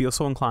 if you feel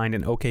so inclined,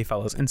 and OK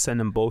Fellas, and send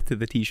them both to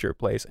the T-shirt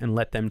place and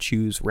let them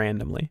choose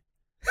randomly.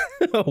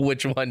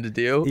 Which one to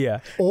do? Yeah.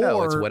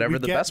 No, it's whatever we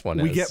the get- best one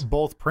We is. get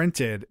both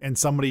printed, and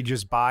somebody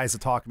just buys a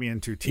Talk Me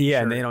Into t-shirt.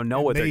 Yeah, and they don't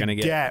know what they're gonna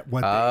get. Get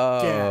what they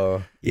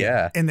Oh, get.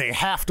 yeah. And they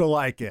have to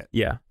like it.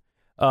 Yeah.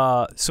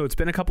 So it's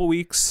been a couple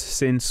weeks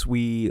since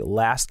we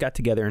last got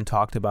together and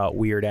talked about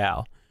Weird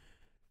Al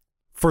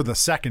For the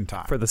second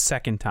time. for the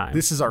second time.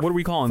 This is our what are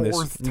we calling this?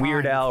 fourth time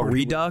Weird Al recording.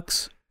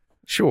 Redux?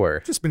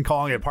 Sure. Just been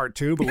calling it part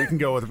 2, but we can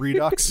go with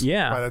Redux.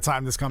 Yeah. By the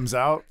time this comes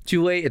out.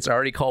 Too late. It's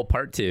already called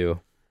part 2.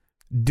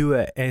 Do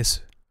it as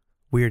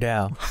Weird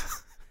Al.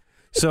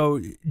 So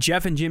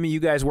Jeff and Jimmy, you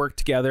guys work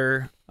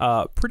together.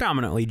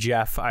 Predominantly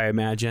Jeff, I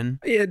imagine,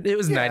 It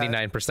was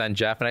 99%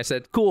 Jeff, and I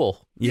said,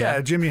 cool. Yeah.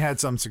 Jimmy had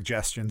some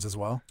suggestions as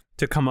well.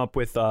 to come up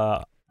with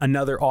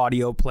another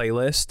audio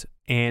playlist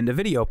and a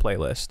video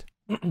playlist.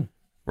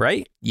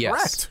 Right? Yes.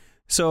 Correct.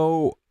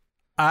 So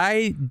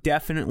I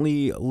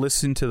definitely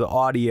listen to the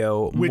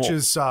audio, Which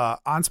is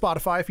on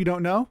Spotify, if you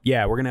don't know.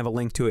 yeah, we're gonna have a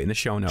link to it in the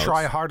show notes.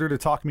 Try harder to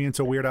talk me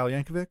into Weird Al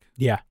Yankovic.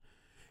 Yeah.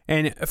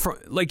 And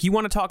you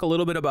want to talk a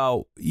little bit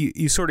about,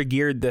 you sort of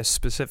geared this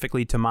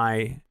specifically to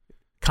my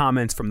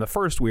comments from the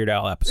first Weird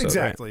Al episode.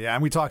 Exactly, yeah.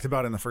 And we talked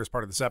about it in the first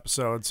part of this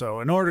episode.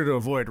 So in order to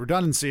avoid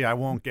redundancy, I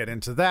won't get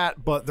into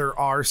that. But there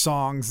are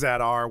songs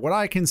that are what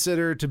I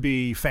consider to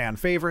be fan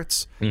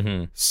favorites.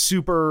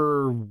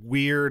 Super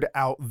weird,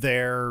 out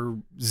there,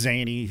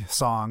 zany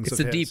songs. It's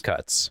the deep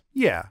cuts.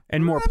 Yeah.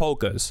 And more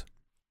polkas.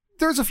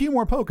 There's a few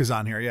more polkas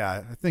on here.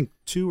 Yeah. I think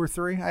 2 or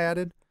 3 I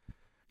added.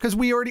 Because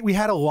we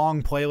had a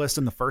long playlist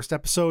in the first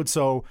episode,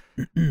 so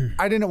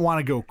I didn't want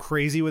to go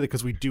crazy with it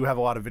because we do have a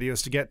lot of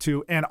videos to get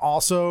to. And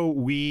also,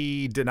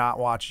 we did not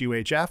watch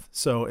UHF,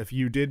 so if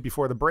you did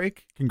before the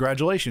break,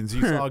 congratulations.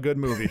 You saw a good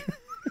movie.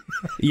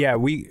 Yeah,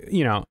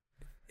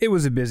 it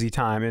was a busy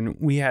time, and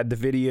we had the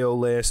video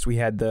list, we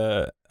had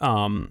the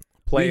playlist.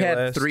 We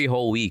had 3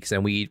 whole weeks,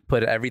 and we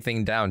put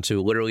everything down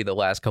to literally the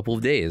last couple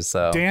of days.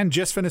 So Dan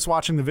just finished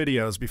watching the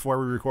videos before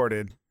we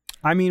recorded.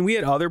 I mean, we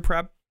had other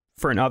prep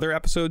for another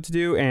episode to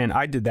do, and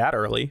I did that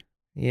early.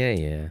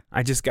 Yeah.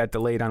 I just got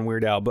delayed on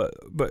Weird Al, but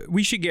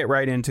we should get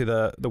right into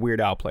the Weird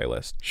Al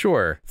playlist.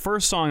 Sure.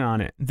 First song on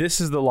it,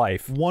 This Is the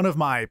Life. One of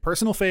my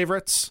personal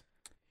favorites.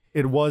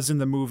 It was in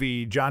the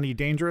movie Johnny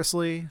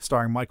Dangerously,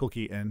 starring Michael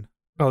Keaton.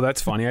 Oh,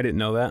 that's funny. I didn't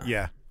know that.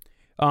 Yeah.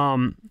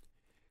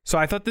 So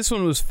I thought this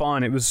one was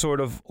fun. It was sort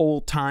of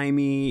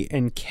old-timey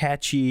and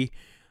catchy.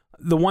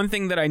 The one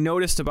thing that I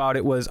noticed about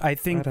it was I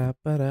think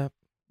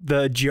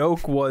the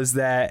joke was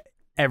that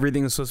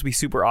everything was supposed to be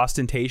super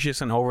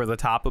ostentatious and over the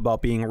top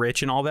about being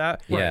rich and all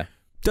that. Yeah.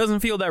 Doesn't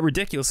feel that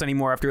ridiculous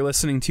anymore after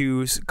listening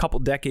to a couple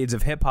decades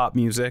of hip hop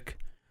music.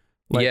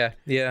 Like,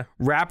 yeah.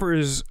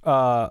 Rappers,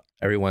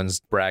 Everyone's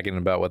bragging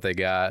about what they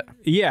got.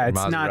 Yeah, it's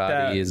not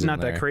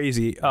Maseratis that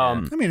crazy. I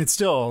mean, it's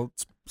still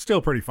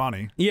pretty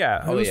funny.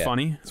 Yeah, it was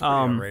funny. It's pretty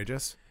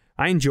outrageous.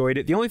 I enjoyed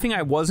it. The only thing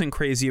I wasn't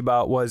crazy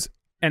about was,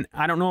 and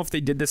I don't know if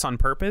they did this on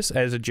purpose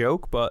as a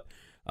joke, but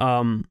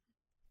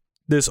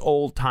this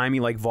old timey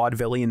like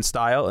vaudevillian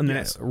style, and then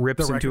it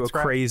rips into a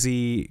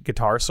crazy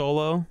guitar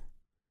solo,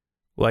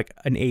 like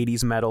an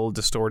 80s metal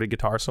distorted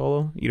guitar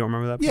solo. You don't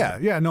remember that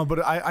part? Yeah, no,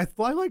 but I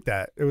like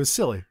that. It was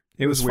silly.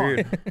 It was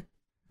weird.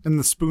 And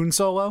the spoon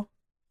solo?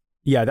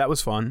 Yeah, that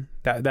was fun.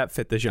 That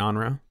fit the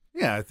genre.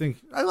 Yeah, I think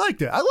I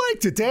liked it. I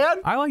liked it, Dan.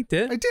 I liked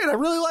it. I did. I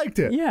really liked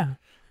it. Yeah.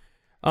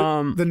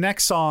 The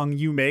next song,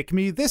 You Make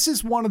Me, this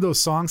is one of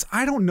those songs,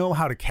 I don't know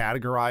how to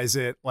categorize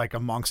it like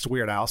amongst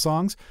Weird Al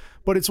songs,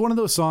 but it's one of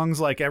those songs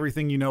like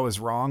Everything You Know Is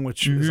Wrong,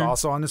 which is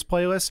also on this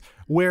playlist,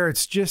 where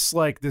it's just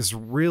like this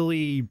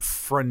really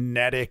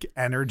frenetic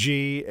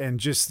energy and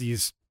just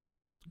these,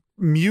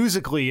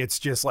 musically, it's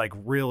just like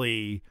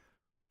really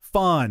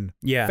fun,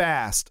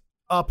 fast,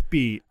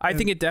 upbeat. I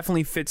think it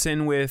definitely fits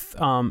in with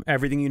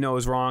Everything You Know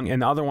Is Wrong,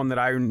 and the other one that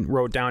I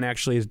wrote down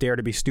actually is Dare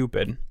to Be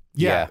Stupid.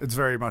 Yeah. It's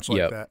very much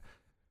like that.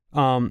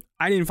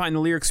 I didn't find the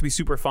lyrics to be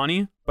super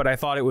funny, but I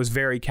thought it was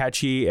very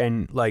catchy,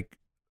 and like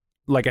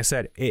I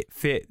said, it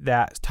fit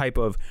that type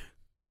of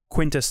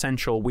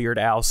quintessential Weird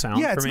Al sound.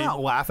 Yeah, it's for me. not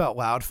laugh out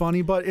loud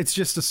funny, but it's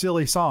just a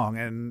silly song,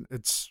 and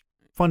it's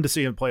fun to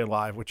see him play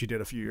live, which he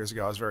did a few years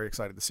ago. I was very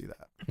excited to see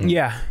that.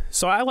 Yeah,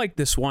 so I like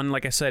this one.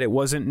 Like I said, it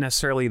wasn't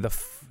necessarily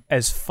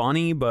as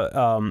funny, but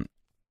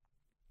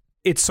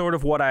it's sort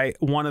of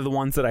one of the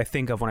ones that I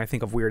think of when I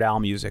think of Weird Al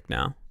music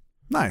now.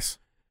 Nice.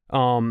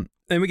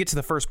 Then we get to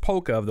the first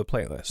polka of the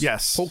playlist.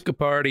 Yes. Polka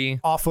Party.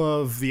 Off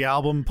of the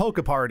album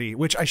Polka Party,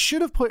 which I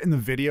should have put in the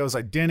videos.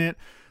 I didn't.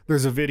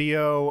 There's a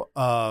video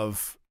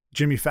of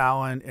Jimmy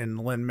Fallon and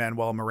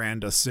Lin-Manuel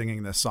Miranda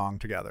singing this song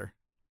together.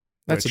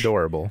 That's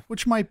adorable.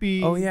 Which might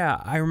be... Oh, yeah.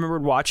 I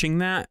remembered watching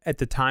that at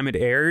the time it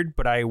aired,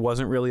 but I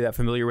wasn't really that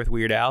familiar with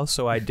Weird Al,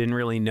 so I didn't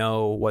really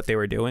know what they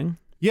were doing.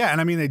 Yeah,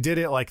 and I mean, they did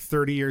it like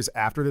 30 years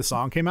after the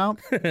song came out,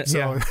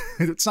 so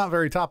it's not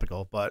very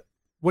topical, but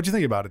what'd you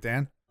think about it,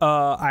 Dan?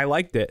 I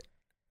liked it.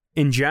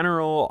 In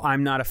general,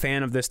 I'm not a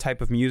fan of this type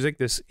of music,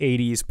 this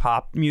 80s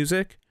pop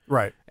music.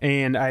 Right.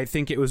 And I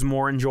think it was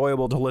more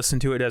enjoyable to listen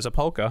to it as a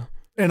polka.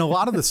 And a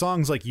lot of the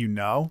songs, like,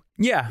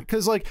 Yeah.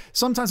 Because, like,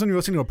 sometimes when you're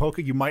listening to a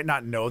polka, you might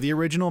not know the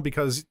original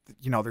because,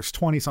 there's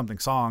 20-something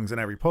songs in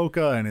every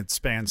polka and it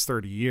spans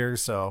 30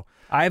 years, so...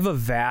 I have a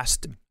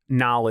vast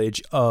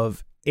knowledge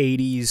of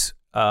 80s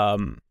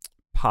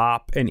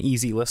pop and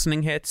easy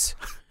listening hits,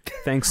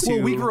 thanks to...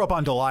 Well, we grew up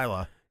on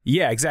Delilah.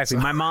 Yeah, exactly.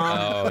 My mom...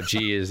 Oh,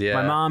 geez, yeah.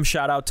 My mom,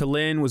 shout out to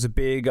Lynn, was a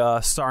big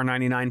Star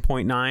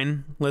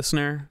 99.9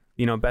 listener.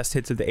 Best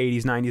hits of the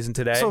 80s, 90s, and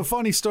today. So,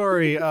 funny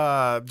story,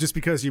 just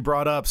because you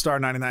brought up Star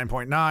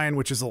 99.9,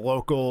 which is a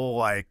local,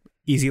 like...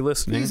 Easy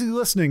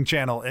listening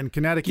channel in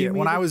Connecticut.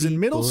 When I was in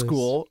middle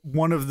school,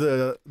 one of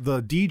the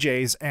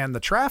DJs and the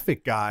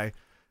traffic guy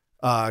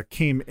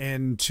came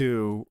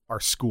into our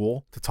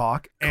school to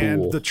talk,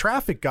 and the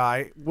traffic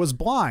guy was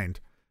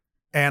blind.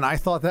 And I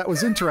thought that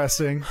was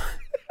interesting.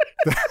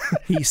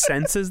 He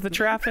senses the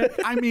traffic?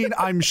 I mean,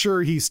 I'm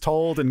sure he's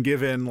told and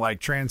given like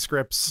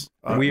transcripts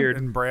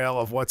in Braille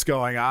of what's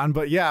going on.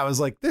 But yeah, I was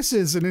like, this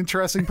is an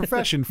interesting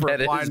profession for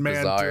a blind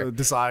man to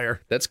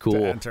desire. That's cool.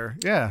 To enter.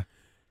 Yeah.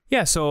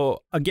 Yeah.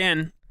 So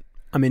again,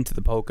 I'm into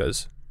the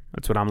polkas.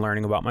 That's what I'm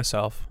learning about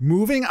myself.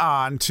 Moving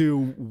on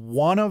to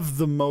one of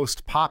the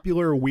most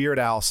popular Weird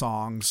Al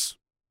songs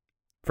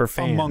for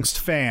fans. amongst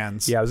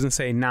fans. Yeah, I was gonna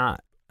say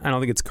not. I don't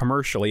think it's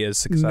commercially as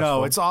successful.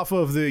 No, it's off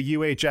of the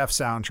UHF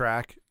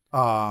soundtrack.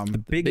 The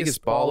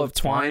biggest ball of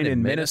twine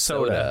in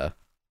Minnesota.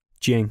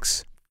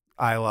 Jinx.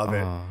 I love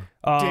it.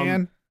 Oh.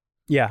 Dan,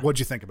 Yeah, what'd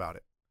you think about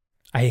it?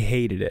 I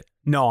hated it.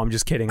 No, I'm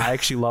just kidding. I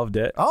actually loved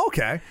it. Oh,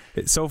 okay.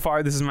 So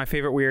far, this is my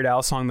favorite Weird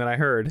Al song that I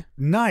heard.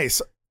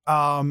 Nice.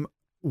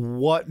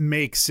 What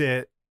makes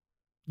it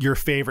your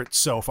favorite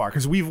so far?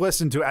 Because we've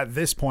listened to, at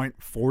this point,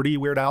 40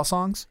 Weird Al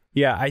songs.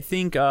 Yeah, I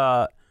think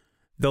the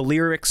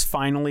lyrics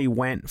finally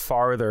went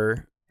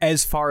farther,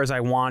 as far as I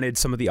wanted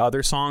some of the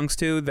other songs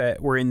to,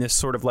 that were in this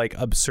sort of like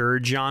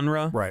absurd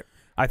genre. Right.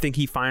 I think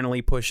he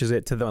finally pushes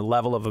it to the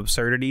level of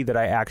absurdity that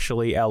I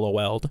actually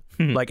LOL'd.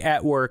 Like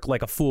at work,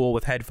 like a fool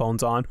with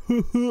headphones on.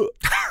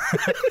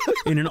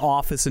 In an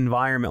office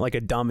environment, like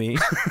a dummy.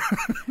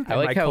 I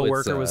like my how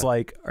coworker was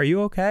like, "Are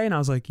you okay?" And I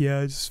was like,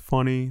 "Yeah, it's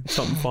funny,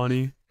 something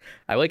funny."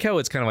 I like how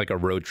it's kind of like a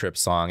road trip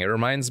song. It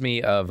reminds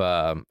me of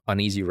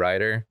Uneasy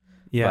Rider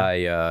Yeah,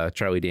 by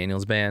Charlie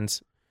Daniels Band.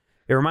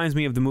 it reminds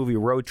me of the movie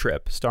Road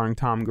Trip, starring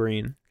Tom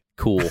Green.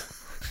 Cool.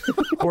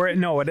 Or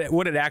no,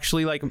 what it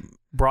actually like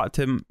brought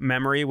to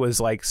memory was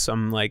like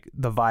some like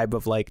the vibe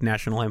of like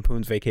National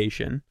Lampoon's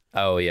Vacation.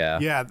 Oh, yeah.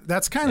 Yeah,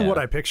 that's kind of what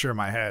I picture in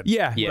my head.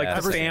 Yeah, Yeah.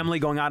 like a family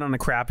going out on a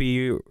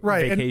crappy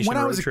Right. vacation And when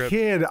I road was a trip.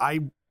 kid, I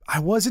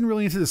wasn't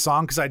really into the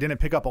song because I didn't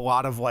pick up a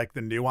lot of like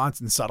the nuance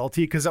and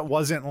subtlety, because it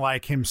wasn't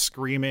like him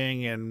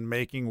screaming and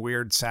making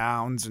weird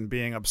sounds and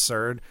being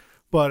absurd.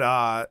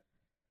 But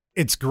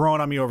it's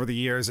grown on me over the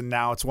years, and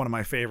now it's one of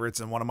my favorites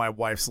and one of my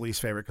wife's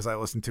least favorite because I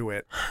listen to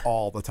it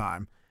all the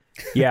time.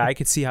 Yeah, I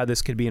could see how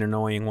this could be an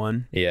annoying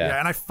one. Yeah.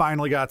 And I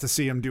finally got to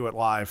see him do it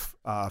live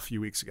a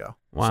few weeks ago.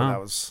 Wow.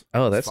 So that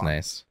was That's fun.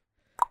 nice.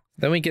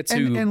 Then we get to...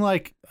 And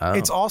like, Oh.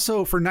 it's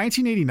also for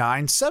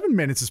 1989, 7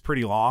 minutes is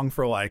pretty long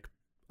for like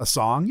a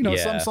song. You know,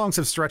 Yeah. some songs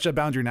have stretched that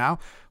boundary now,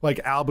 like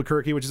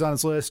Albuquerque, which is on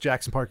his list,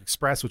 Jackson Park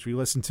Express, which we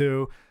listened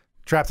to,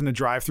 Trapped in a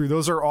Drive-Thru.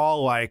 Those are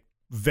all like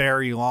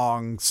very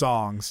long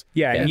songs.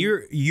 Yeah, and Yeah.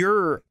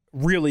 you're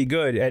really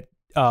good at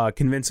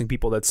convincing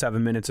people that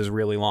 7 minutes is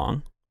really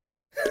long.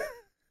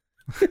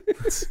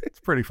 It's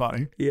pretty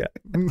funny. Yeah.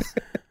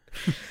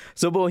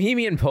 So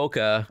Bohemian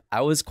Polka,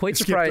 I was quite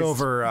Skipped surprised.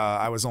 over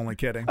I Was Only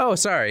Kidding. Oh,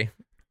 sorry.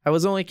 I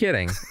was only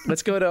kidding.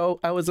 Let's go to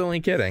I was only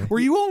kidding. Were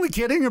you only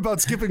kidding about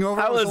skipping over?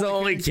 I was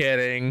only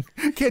kidding.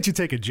 Can't you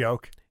take a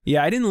joke?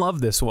 Yeah, I didn't love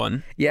this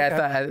one.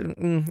 Yeah,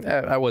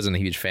 I wasn't a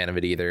huge fan of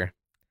it either.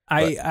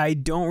 I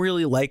don't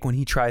really like when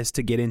he tries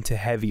to get into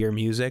heavier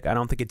music. I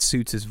don't think it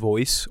suits his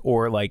voice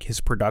or like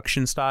his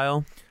production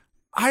style.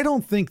 I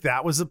don't think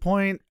that was the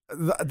point.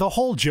 The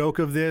whole joke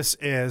of this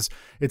is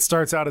it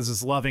starts out as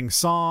this loving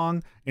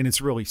song, and it's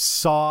really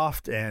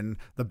soft, and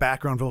the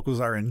background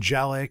vocals are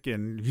angelic,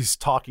 and he's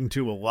talking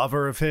to a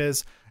lover of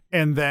his.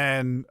 And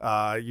then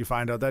you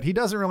find out that he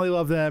doesn't really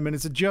love them, and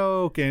it's a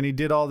joke, and he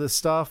did all this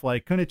stuff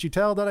like, couldn't you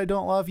tell that I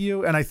don't love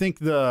you? And I think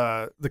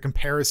the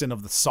comparison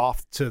of the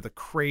soft to the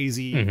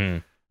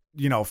crazy,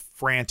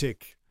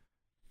 frantic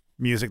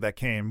music that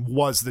came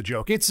was the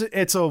joke.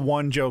 It's a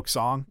one joke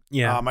song.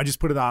 Yeah. I just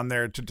put it on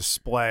there to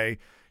display.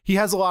 He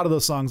has a lot of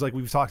those songs like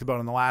we've talked about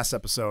in the last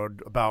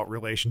episode about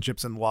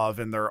relationships and love,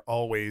 and they're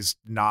always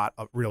not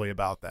really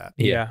about that.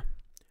 Yeah.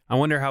 I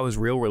wonder how his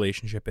real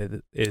relationship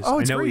is. Oh,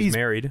 it's I know great. he's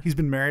married. He's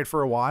been married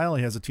for a while.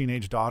 He has a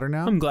teenage daughter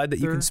now. I'm glad that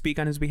you They're- can speak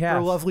on his They're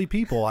behalf. lovely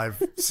people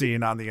I've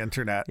seen on the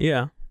internet.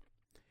 Yeah.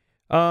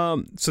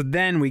 So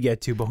then we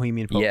get to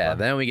Bohemian Polka. Yeah,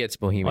 then we get to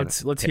Bohemian.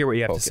 Let's hear what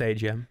you have Polka. to say,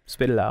 Jim.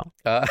 Spit it out.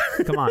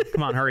 Come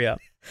on, hurry up.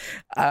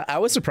 I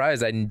was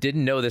surprised. I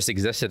didn't know this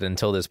existed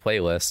until this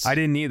playlist. I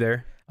didn't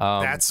either.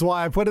 That's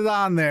why I put it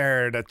on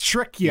there to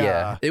trick you.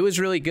 Yeah, it was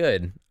really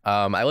good.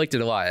 I liked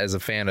it a lot as a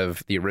fan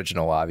of the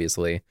original,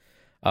 obviously.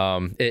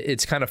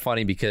 It's kind of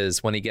funny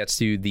because when he gets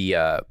to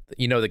the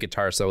the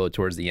guitar solo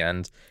towards the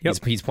end,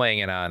 he's playing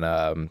it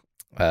on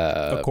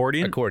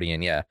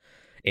accordion, yeah.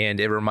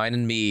 And it reminded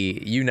me,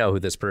 you know who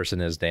this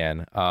person is,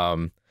 Dan.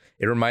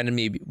 It reminded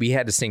me we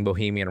had to sing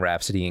Bohemian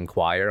Rhapsody in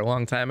choir a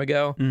long time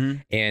ago,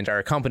 and our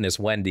accompanist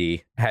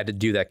Wendy had to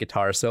do that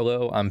guitar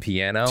solo on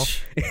piano,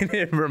 and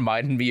it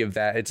reminded me of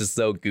that. It's just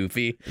so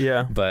goofy.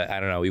 Yeah. But I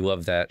don't know. We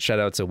love that. Shout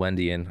out to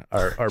Wendy and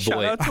our Shout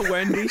boy. out to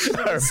Wendy. She's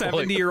a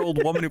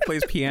 70-year-old woman who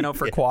plays piano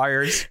for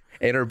choirs.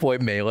 And her boy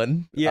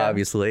Malin,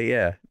 obviously,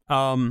 yeah.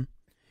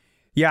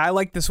 Yeah, I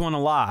like this one a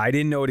lot. I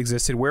didn't know it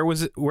existed. Where's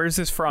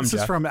this from, This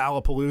Jeff? is from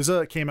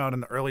Alapalooza. It came out in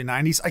the early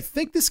 90s. I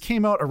think this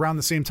came out around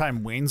the same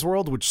time Wayne's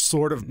World, which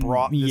sort of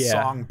brought this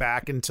song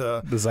back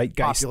into The zeitgeist.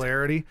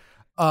 popularity.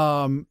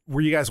 Were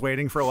you guys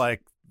waiting for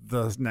like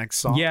the next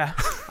song? Yeah.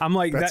 I'm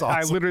like, That's I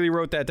awesome. literally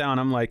wrote that down.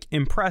 I'm like,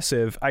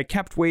 impressive. I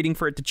kept waiting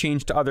for it to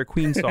change to other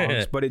Queen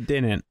songs, but it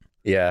didn't.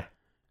 Yeah.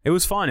 It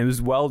was fun. It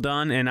was well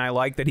done, and I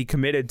like that he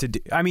committed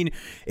to I mean,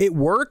 it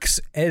works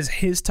as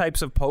his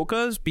types of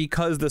polkas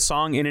because the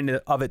song in and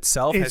of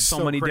itself It's has so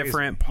so many crazy.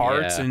 different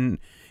parts, Yeah. and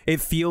it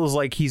feels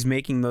like he's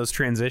making those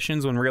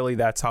transitions when really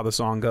that's how the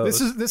song goes.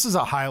 This is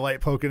a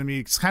highlight polka to me.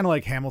 It's kind of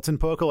like Hamilton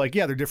polka. Like,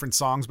 yeah, they're different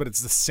songs, but it's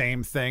the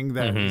same thing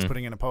that he's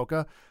putting in a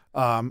polka.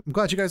 I'm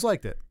glad you guys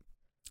liked it.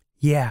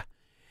 Yeah.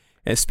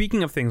 And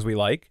speaking of things we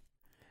like,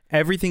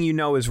 Everything You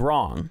Know Is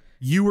Wrong.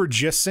 You were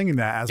just singing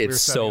that as we were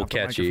It's setting so up the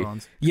catchy.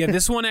 microphones. Yeah,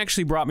 this one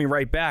actually brought me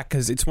right back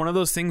because it's one of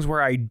those things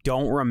where I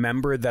don't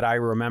remember that I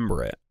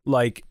remember it.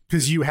 Like,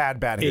 Because you had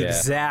bad hair.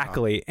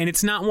 exactly. And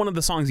it's not one of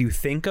the songs you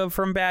think of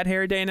from Bad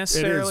Hair Day It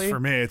necessarily. is for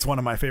me. It's one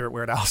of my favorite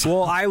Weird Al songs.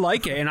 Well, I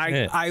like it, and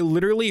I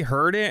literally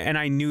heard it, and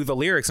I knew the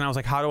lyrics, and I was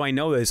like, how do I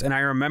know this? And I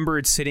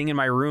remembered sitting in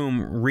my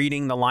room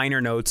reading the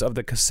liner notes of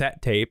the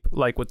cassette tape,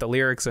 like with the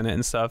lyrics in it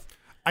and stuff.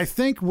 I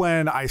think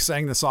when I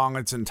sang the song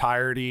in its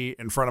entirety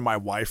in front of my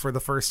wife for the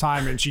first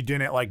time and she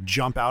didn't like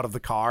jump out of the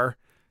car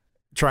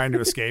trying to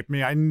escape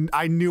me, I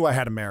knew I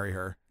had to marry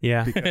her.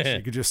 Yeah. Because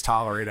she could just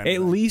tolerate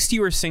anything. At least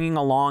you were singing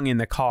along in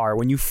the car.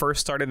 When you first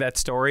started that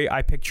story,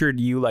 I pictured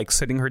you like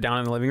sitting her down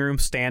in the living room,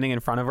 standing in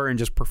front of her and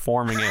just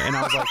performing it. And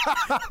I was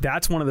like,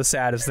 that's one of the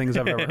saddest things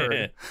I've ever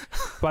heard.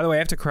 By the way, I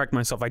have to correct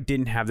myself. I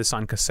didn't have this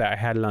on cassette. I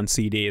had it on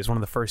CD. It's one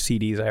of the first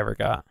CDs I ever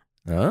got.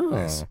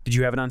 Oh. Did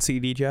you have it on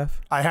CD,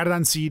 Jeff? I had it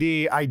on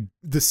CD.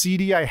 The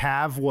CD I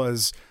have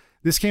was,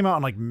 this came out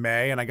in like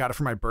May and I got it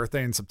for my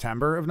birthday in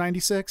September of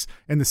 96.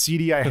 And the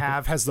CD I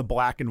have has the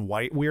black and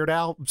white Weird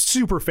Al.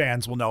 Super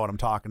fans will know what I'm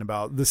talking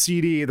about. The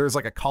CD, there's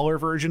like a color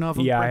version of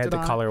them. Yeah, I had printed the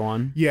on it. color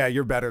one. Yeah,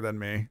 you're better than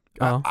me.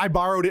 Oh. I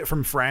borrowed it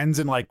from friends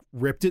and like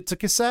ripped it to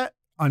cassette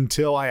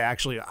until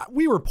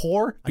we were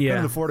poor. I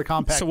couldn't afford a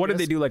compact So what did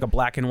they disc. do, like a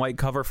black and white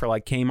cover for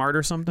like Kmart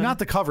or something? Not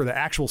the cover, the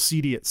actual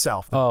CD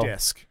itself, the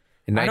disc.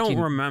 I don't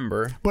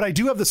remember. But I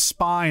do have the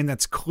spine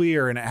that's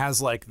clear and it has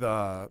like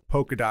the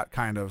polka dot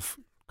kind of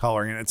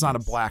coloring and it's not a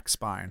black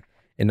spine.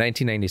 In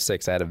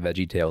 1996, I had a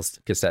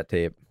VeggieTales cassette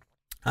tape.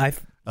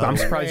 I'm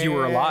surprised you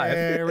were alive.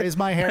 Where is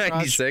my hairbrush?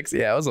 96?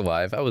 Yeah, I was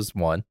alive. I was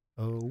one.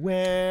 Oh,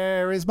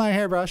 where is my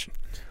hairbrush?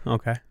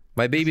 Okay.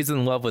 My baby's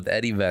in love with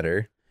Eddie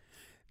Vedder.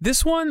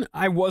 This one,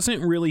 I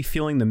wasn't really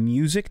feeling the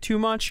music too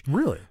much.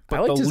 Really? But I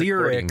liked the his accordion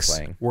lyrics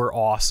playing. were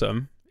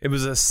awesome. It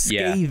was a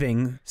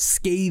scathing,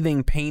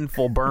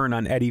 painful burn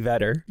on Eddie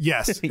Vedder.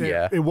 Yes.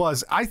 Yeah. It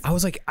was. I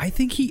was like, I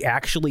think he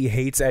actually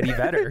hates Eddie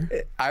Vedder.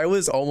 I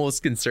was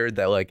almost concerned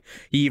that like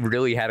he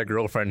really had a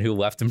girlfriend who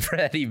left him for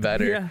Eddie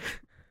Vedder. Yeah.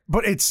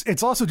 But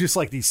it's also just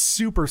like these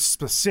super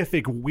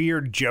specific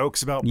weird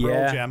jokes about Pearl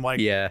Yeah. Jam. Like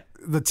Yeah.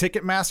 the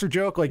Ticketmaster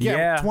joke. Like,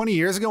 Yeah. 20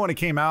 years ago when it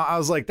came out, I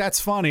was like, that's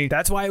funny.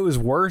 That's why it was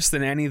worse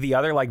than any of the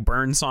other like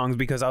Burn songs,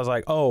 because I was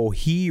like, oh,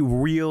 he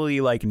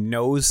really like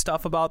knows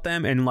stuff about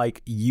them and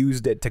like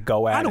used it to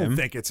go at I don't him.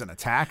 think it's an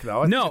attack though.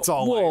 I think No, it's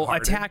all well,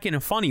 lighthearted. attack in a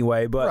funny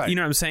way, but Right. you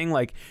know what I'm saying?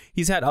 Like,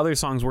 he's had other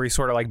songs where he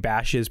sort of like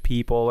bashes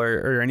people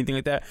or anything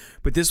like that,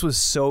 but this was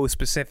so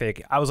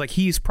specific. I was like,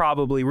 he's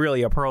probably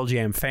really a Pearl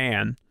Jam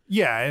fan.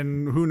 Yeah,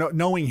 and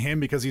knowing him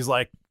because he's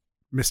like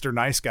Mr.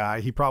 Nice Guy,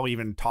 he probably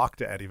even talked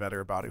to Eddie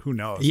Vedder about it. Who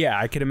knows? Yeah,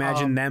 I could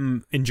imagine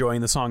them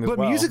enjoying the song as But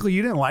well. musically,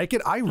 you didn't like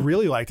it. I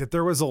really liked it.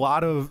 There was a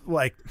lot of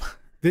like,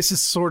 this is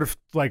sort of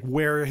like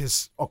where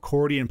his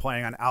accordion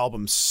playing on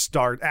albums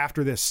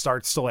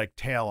starts to like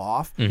tail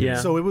off. Yeah.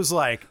 So it was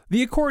like,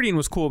 The accordion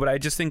was cool, but I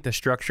just think the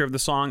structure of the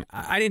song,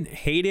 I didn't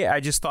hate it. I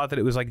just thought that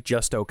it was like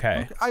just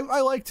okay.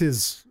 I liked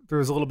there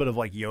was a little bit of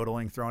like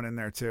yodeling thrown in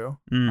there too.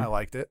 I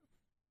liked it.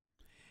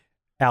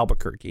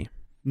 Albuquerque.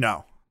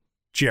 No,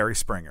 Jerry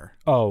Springer.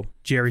 Oh,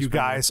 Jerry You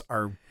Springer. guys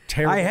are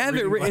terrible. I have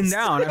it written lists.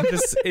 down.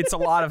 it's a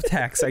lot of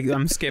text.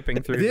 I'm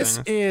skipping through This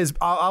things. is,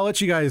 I'll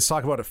let you guys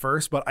talk about it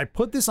first, but I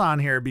put this on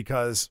here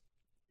because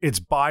it's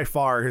by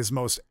far his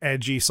most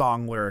edgy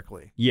song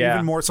lyrically. Yeah.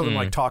 Even more so than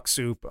like Talk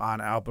Soup on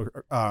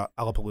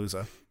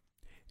Alapalooza.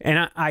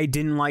 And I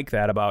didn't like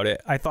that about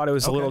it. I thought it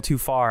was a little too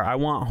far. I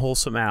want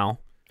Wholesome Al.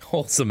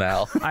 Wholesome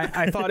Al.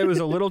 I thought it was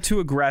a little too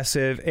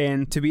aggressive.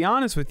 And to be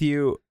honest with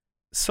you,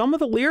 some of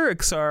the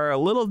lyrics are a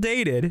little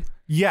dated.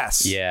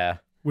 Yes. Yeah.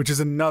 Which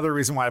is another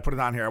reason why I put it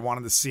on here. I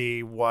wanted to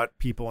see what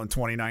people in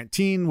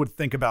 2019 would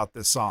think about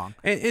this song.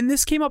 And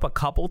this came up a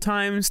couple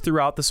times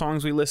throughout the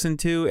songs we listened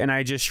to, and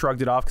I just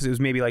shrugged it off because it was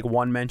maybe like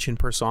one mention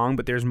per song,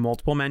 but there's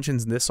multiple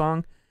mentions in this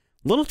song.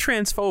 Little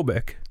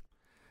transphobic.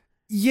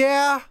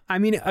 Yeah. I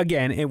mean,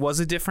 again, it was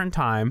a different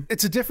time.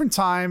 It's a different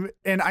time.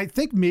 And I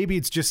think maybe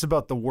it's just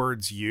about the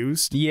words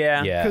used.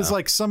 Yeah. Yeah. Because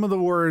like some of the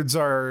words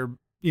are,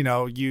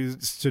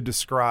 used to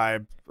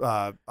describe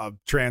a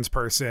trans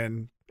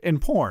person in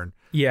porn.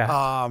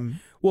 Yeah.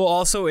 Well,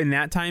 also in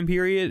that time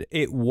period,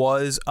 it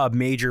was a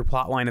major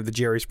plot line of the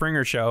Jerry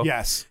Springer show.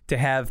 Yes. To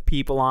have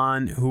people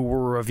on who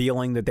were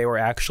revealing that they were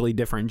actually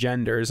different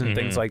genders and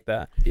things like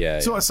that.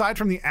 Yeah. So aside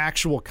from the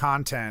actual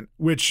content,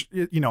 which,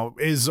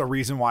 is a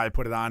reason why I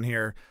put it on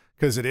here,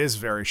 because it is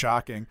very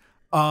shocking.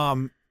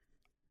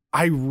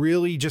 I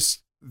really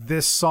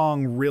this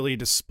song really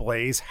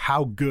displays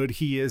how good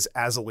he is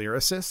as a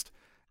lyricist.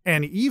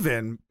 And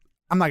even,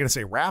 I'm not going to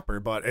say rapper,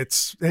 but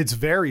it's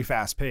very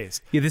fast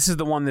paced. Yeah, this is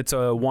the one that's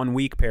a 1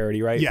 week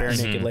parody, right? Yes.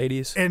 Bare Naked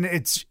Ladies. And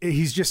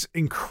he's just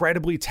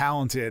incredibly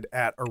talented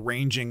at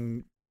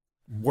arranging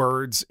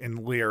words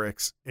and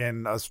lyrics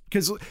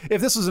because if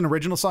this was an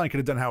original song, he could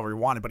have done however he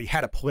wanted, but he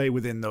had to play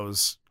within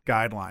those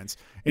guidelines,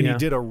 and he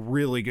did a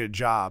really good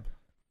job.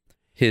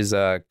 His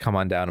come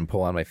on down and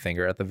pull on my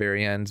finger at the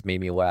very end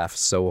made me laugh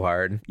so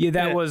hard. Yeah,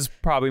 that was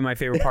probably my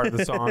favorite part of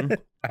the song.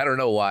 I don't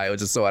know why. It was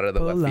just so out of the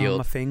Pull left on field.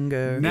 my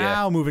finger.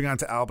 Now moving on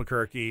to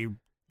Albuquerque,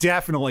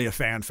 definitely a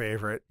fan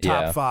favorite.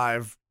 Top Yeah.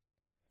 5.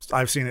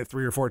 I've seen it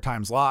 3 or 4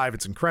 times live.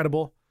 It's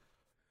incredible.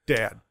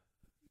 Dad.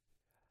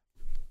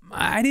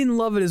 I didn't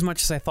love it as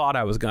much as I thought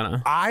I was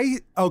gonna.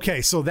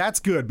 Okay, so that's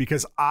good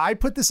because I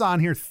put this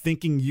on here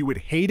thinking you would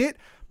hate it,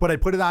 but I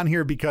put it on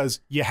here because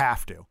you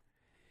have to.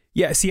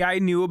 Yeah, see, I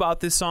knew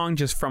about this song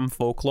just from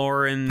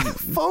folklore and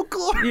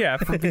Folklore. yeah,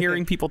 from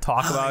hearing people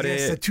talk about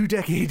Yes, a it.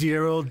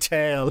 2-decade-year-old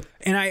tale.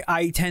 And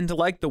I tend to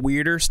like the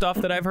weirder stuff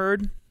that I've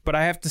heard, but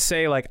I have to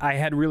say, like, I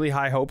had really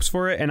high hopes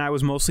for it, and I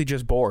was mostly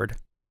just bored.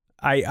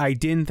 I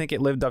didn't think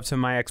it lived up to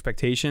my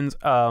expectations.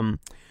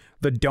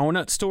 The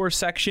donut store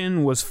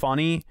section was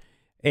funny,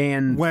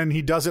 and When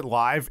he does it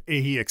live,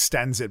 he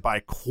extends it by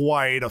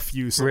quite a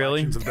few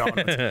selections of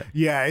donuts.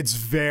 Yeah, it's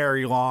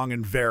very long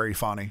and very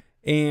funny.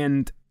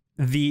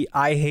 the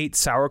I hate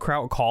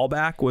sauerkraut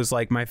callback was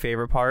like my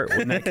favorite part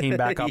when that came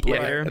back up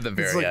later. At the It's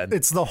very like end.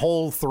 it's the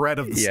whole thread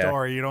of the Yeah.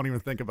 story. You don't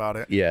even think about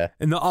it. Yeah.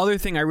 And the other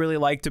thing I really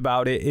liked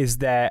about it is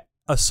that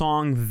a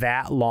song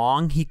that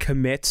long, he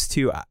commits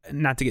to,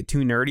 not to get too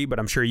nerdy, but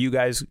I'm sure you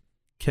guys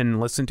can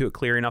listen to it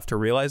clear enough to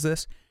realize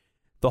this.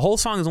 The whole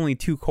song is only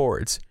 2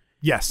 chords.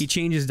 Yes. He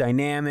changes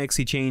dynamics,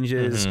 he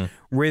changes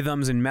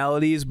rhythms and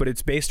melodies, but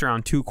it's based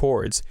around 2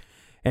 chords.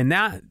 And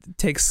that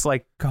takes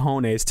like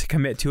cojones to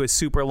commit to a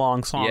super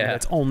long song Yeah.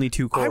 that's only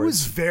 2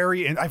 chords.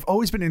 I've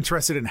always been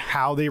interested in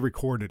how they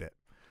recorded it.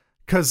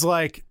 Cause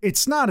like,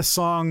 it's not a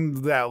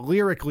song that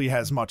lyrically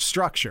has much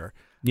structure.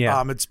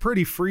 Yeah. It's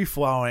pretty free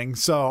flowing.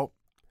 So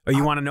Oh,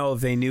 you want to know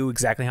if they knew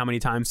exactly how many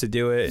times to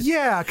do it?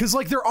 yeah, cause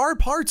like there are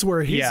parts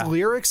where his Yeah.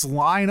 lyrics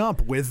line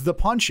up with the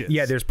punches.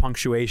 Yeah, there's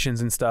punctuations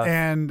and stuff.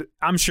 and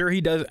I'm sure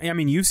he does. I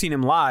mean, you've seen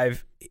him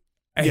live.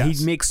 Yes.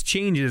 He makes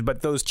changes,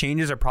 but those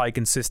changes are probably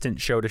consistent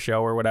show to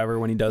show or whatever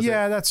when he does it.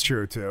 yeah, that's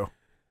true too.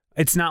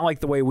 It's not like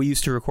the way we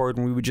used to record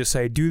when we would just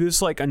say, do this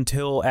like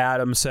until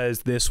Adam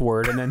says this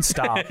word and then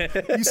stop.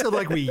 You said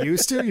like we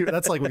used to.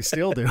 That's like we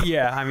still do.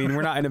 Yeah, I mean,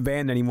 we're not in a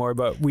band anymore,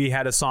 but we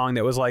had a song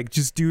that was like,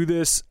 just do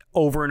this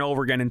over and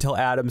over again until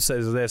Adam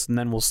says this and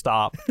then we'll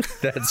stop.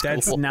 That's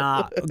cool.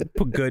 not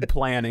good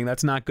planning.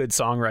 That's not good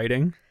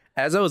songwriting.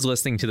 As I was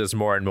listening to this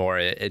more and more,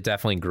 it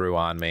definitely grew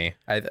on me.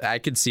 I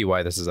could see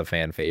why this is a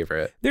fan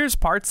favorite. There's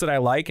parts that I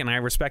like and I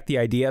respect the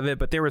idea of it,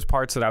 but there was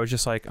parts that I was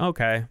just like,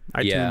 okay,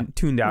 I Yeah.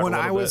 tuned out When a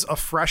little I was bit. a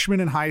freshman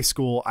in high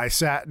school, I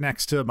sat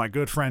next to my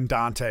good friend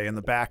Dante in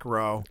the back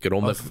row Good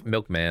old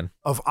milkman.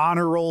 of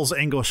honor rolls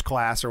English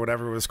class or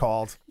whatever it was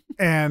called.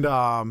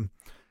 And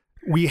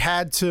we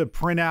had to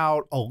print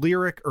out a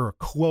lyric or a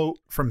quote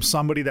from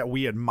somebody that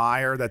we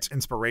admire that's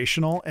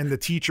inspirational. And the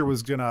teacher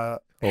was going to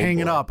hang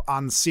it boy. up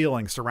on the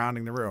ceiling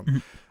surrounding the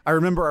room. I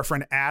remember our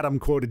friend Adam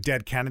quoted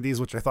Dead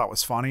Kennedys, which I thought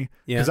was funny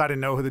because Yeah. I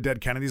didn't know who the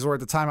Dead Kennedys were at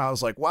the time. I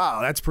was like,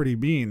 wow, that's pretty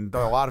mean.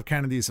 A lot of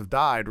Kennedys have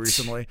died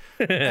recently.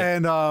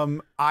 And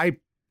I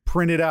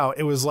printed out,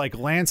 it was like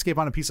landscape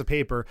on a piece of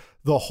paper,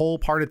 the whole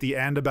part at the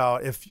end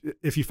about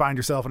if you find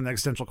yourself in an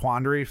existential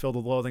quandary filled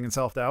with loathing and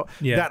self-doubt,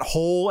 Yeah. that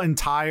whole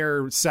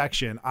entire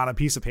section on a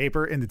piece of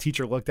paper, and the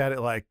teacher looked at it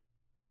like,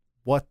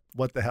 what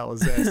the hell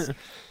is this?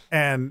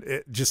 And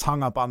it just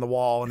hung up on the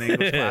wall in the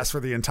English class for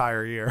the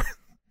entire year.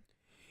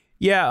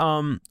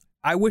 Yeah,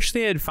 I wish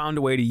they had found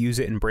a way to use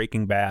it in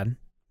Breaking Bad.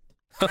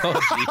 Oh,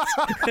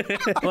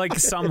 jeez. Like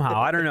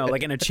somehow, I don't know,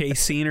 like in a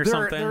chase scene or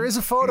something. There is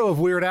a photo of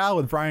Weird Al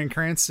with Bryan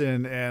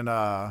Cranston and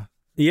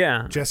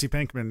Yeah, Jesse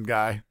Pinkman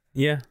guy.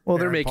 yeah. Well,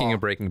 they're Aaron making Paul. a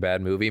Breaking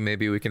Bad movie.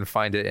 Maybe we can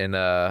find it in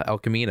El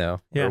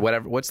Camino Yeah. or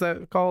whatever. What's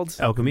that called?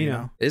 El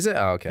Camino. Is it?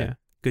 Oh, okay. Yeah.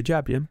 Good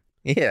job, Jim.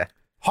 Yeah.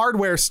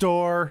 Hardware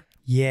store.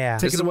 Yeah.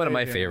 This is it one of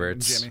away, my Jimmy.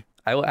 favorites. Jimmy.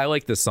 I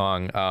like this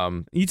song.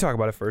 You talk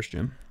about it first,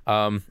 Jim.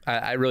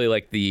 I really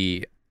like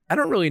I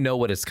don't really know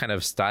what it's kind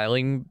of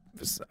styling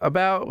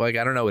about. Like,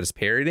 I don't know what it's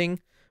parodying,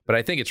 but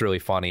I think it's really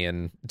funny.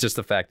 And just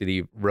the fact that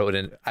he wrote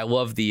in, I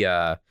love the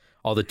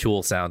all the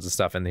tool sounds and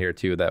stuff in here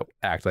too that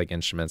act like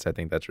instruments. I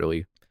think that's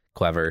really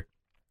clever.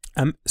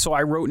 So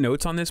I wrote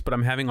notes on this, but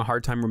I'm having a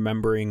hard time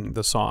remembering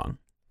the song,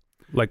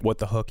 like what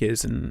the hook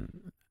is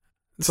and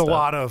It's a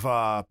lot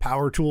of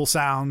power tool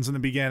sounds in the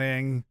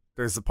beginning.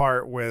 There's the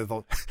part with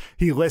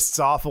he lists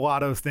off a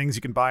lot of things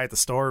you can buy at the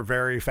store,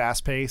 very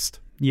fast paced.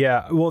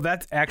 Yeah, well,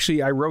 that's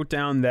actually, I wrote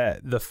down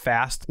that the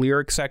fast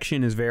lyric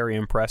section is very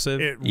impressive.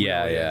 It really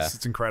Yeah, yeah. is.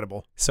 It's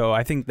incredible. So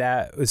I think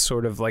that was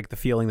sort of like the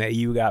feeling that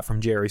you got from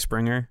Jerry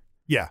Springer,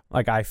 Yeah.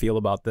 like I feel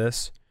about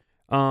this.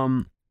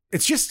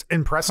 It's just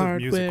impressive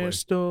musically.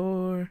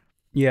 store.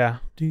 Yeah,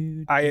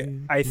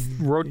 I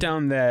wrote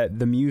down that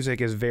the music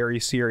is very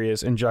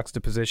serious in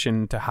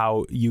juxtaposition to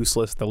how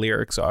useless the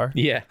lyrics are,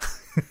 Yeah.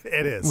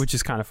 It is. which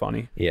is kind of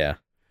funny. Yeah.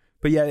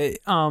 But yeah,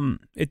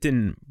 it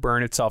didn't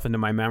burn itself into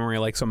my memory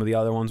like some of the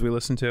other ones we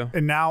listened to.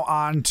 And now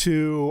on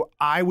to,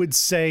 I would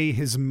say,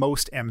 his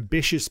most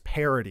ambitious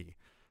parody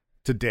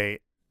to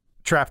date,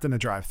 Trapped in a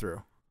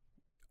Drive-Thru.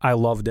 I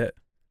loved it.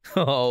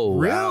 Oh, wow.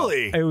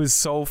 Really? It was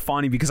so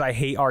funny because I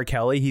hate R.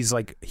 Kelly. He's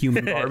like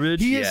human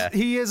garbage. He Yeah.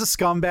 is a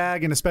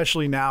scumbag, and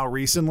especially now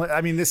recently.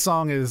 I mean, this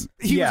song is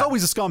he was Yeah.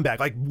 always a scumbag.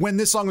 Like when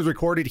this song was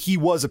recorded, he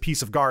was a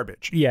piece of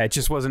garbage. Yeah, it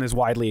just wasn't as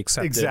widely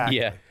accepted. Exactly.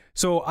 Yeah.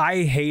 So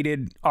I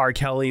hated R.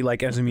 Kelly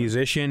like as a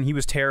musician. He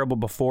was terrible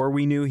before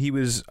we knew he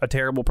was a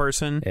terrible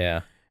person.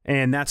 Yeah.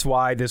 And that's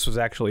why this was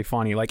actually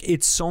funny. Like,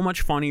 it's so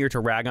much funnier to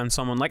rag on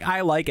someone. Like,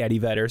 I like Eddie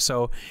Vedder,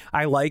 so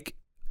I like,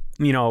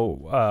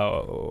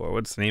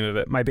 what's the name of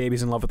it? My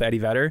Baby's in Love with Eddie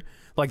Vedder.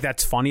 Like,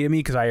 that's funny to me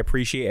because I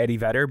appreciate Eddie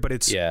Vedder, but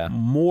it's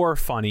more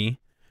funny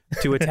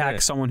to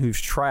attack someone who's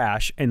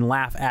trash and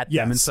laugh at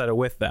them instead of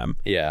with them.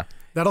 Yeah.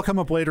 That'll come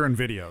up later in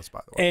videos,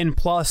 by the way. And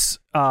plus,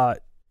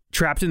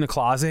 Trapped in the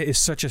Closet is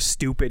such a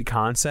stupid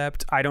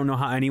concept. I don't know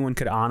how anyone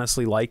could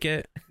honestly like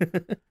it.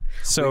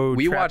 So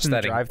we Trapped watched in the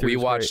that. Drive-Thru We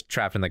was watched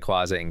Trapped in the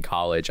Closet in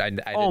college. I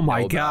didn't Oh my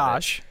know about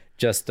gosh. it.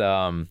 Just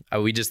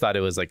we just thought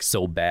it was like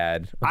so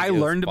bad. I It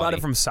was learned about funny.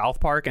 it from South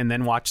Park and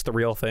then watched the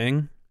real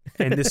thing.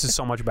 And this is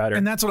so much better.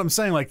 And that's what I'm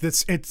saying. Like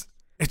this, it's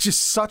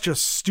just such a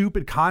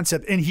stupid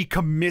concept, and he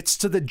commits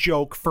to the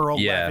joke for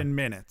 11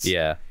 minutes.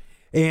 Yeah.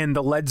 And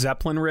the Led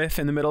Zeppelin riff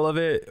in the middle of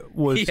it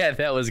was Yeah,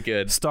 that was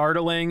good.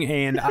 startling.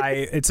 And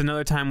it's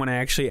another time when I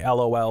actually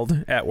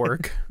LOL'd at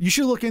work. You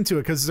should look into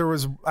it because there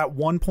was at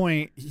one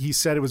point he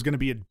said it was going to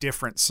be a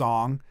different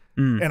song,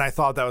 and I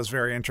thought that was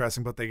very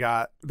interesting. But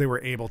they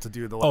were able to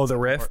do the Led The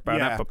riff.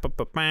 Yeah.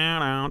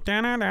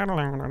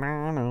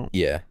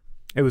 Yeah.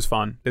 It was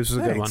fun. This was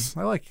a good one. Thanks.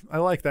 I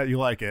like that you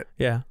like it.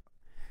 Yeah.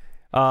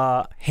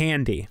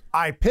 Handy.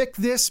 I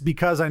picked this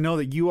because I know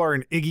that you are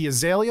an Iggy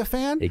Azalea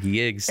fan. Iggy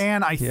Iggs.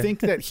 And I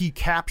think that he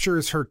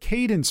captures her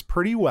cadence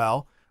pretty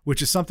well,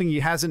 which is something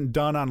he hasn't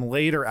done on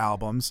later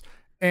albums.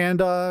 And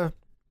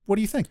what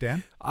do you think,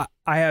 Dan?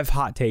 I have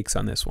hot takes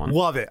on this one.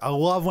 Love it. I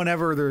love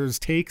whenever there's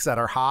takes that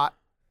are hot,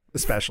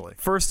 especially.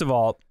 First of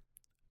all,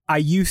 I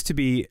used to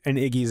be an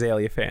Iggy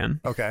Azalea fan.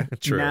 Okay.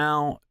 True.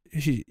 Now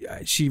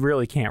she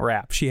really can't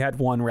rap. She had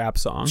one rap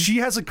song. She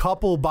has a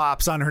couple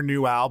bops on her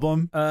new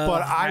album,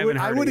 but I I would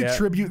haven't heard it yet.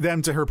 attribute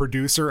them to her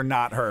producer and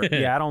not her.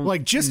 Yeah, I don't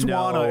Like Just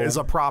know. Wanna is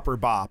a proper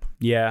bop.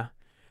 Yeah,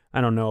 I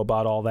don't know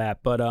about all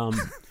that, but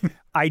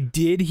I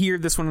did hear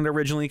this when it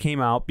originally came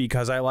out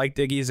because I liked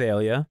Iggy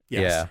Azalea.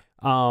 Yes.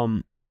 Yeah.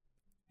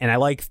 And I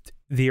liked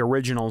the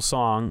original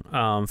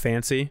song,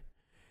 Fancy.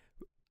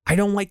 I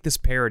don't like this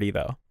parody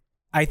though.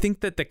 I think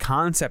that the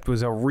concept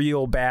was a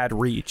real bad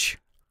reach.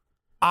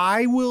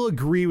 I will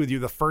agree with you.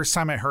 The first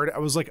time I heard it, I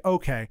was like,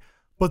 okay.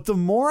 But the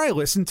more I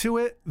listen to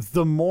it,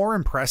 the more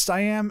impressed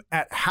I am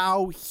at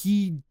how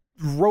he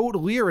wrote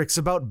lyrics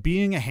about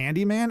being a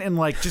handyman and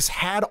like just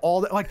had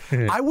all that. Like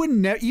I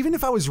wouldn't even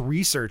if I was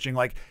researching,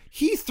 like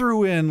he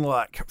threw in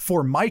like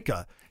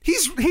Formica.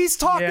 He's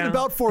talking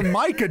about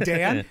Formica,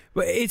 Dan.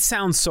 But it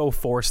sounds so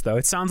forced though.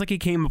 It sounds like he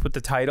came up with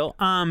the title,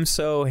 I'm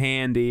so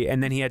handy,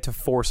 and then he had to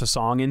force a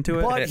song into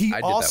it. But he I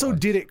did that also one.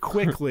 did it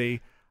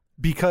quickly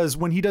because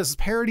when he does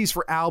parodies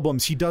for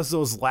albums, he does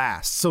those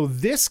last. So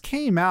this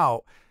came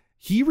out.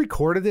 He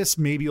recorded this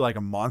maybe like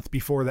a month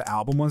before the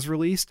album was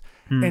released,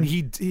 and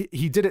he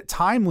did it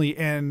timely.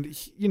 And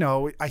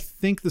I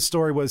think the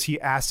story was he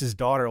asked his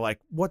daughter like,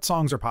 "What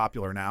songs are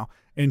popular now?"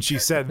 And she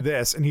said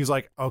this, and he was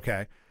like,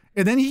 "Okay."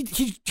 And then he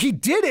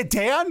did it,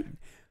 Dan.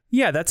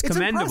 Yeah, that's It's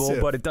commendable,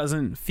 impressive. but it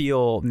doesn't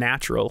feel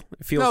natural.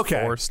 It feels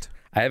Okay. forced.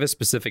 I have a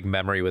specific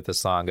memory with the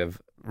song of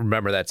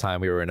remember that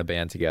time we were in a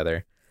band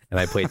together and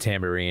I played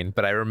tambourine,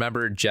 but I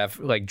remember Jeff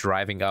like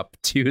driving up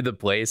to the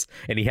place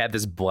and he had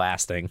this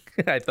blasting.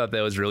 I thought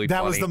that was really That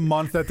funny. was the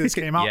month that this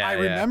came out. Yeah, I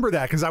yeah. remember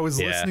that because I was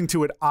listening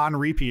to it on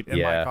repeat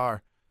in my Yeah.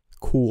 car.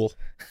 Cool.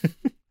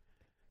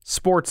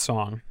 Sports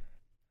song.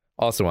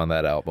 Also on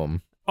that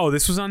album. Oh,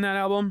 this was on that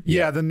album?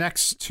 Yeah, the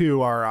next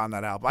two are on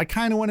that album. I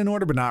kind of went in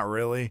order, but not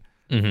really.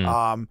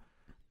 Mhm.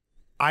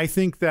 I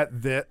think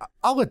that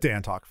I'll let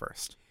Dan talk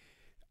first.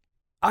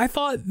 I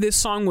thought this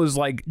song was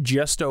like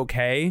just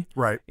okay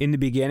Right. in the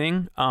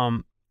beginning.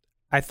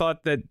 I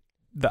thought that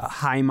the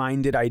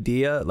high-minded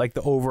idea, like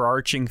the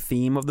overarching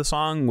theme of the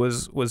song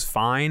was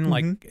fine.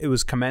 Like it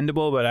was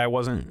commendable, but it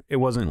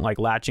wasn't like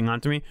latching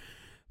onto me.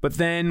 But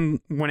then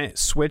when it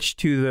switched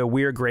to the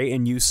 "We're Great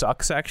and You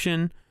Suck"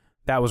 section,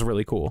 that was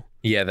really cool.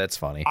 Yeah, that's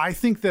funny. I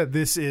think that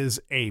this is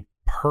a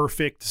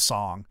perfect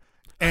song.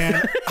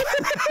 And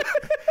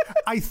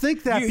I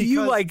think that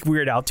You like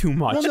Weird Al too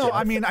much. Well, no, Jeff.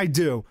 I mean, I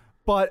do.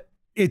 But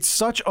it's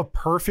such a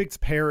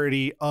perfect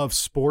parody of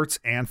sports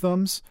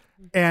anthems.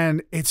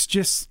 And it's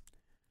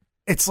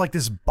like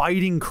this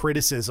biting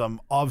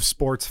criticism of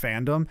sports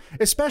fandom,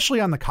 especially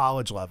on the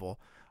college level.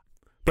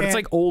 But it's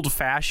And- like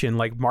old-fashioned,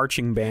 like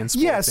marching band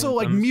sports yeah, so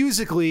like anthems.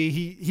 musically,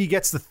 he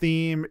gets the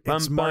theme.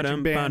 It's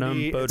marching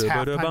bandy, it's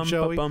halftime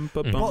showy.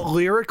 But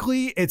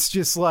lyrically, it's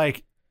just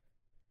like,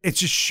 it's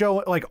just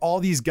showing like all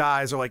these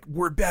guys are like,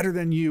 we're better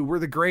than you, we're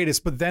the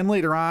greatest. But then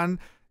later on,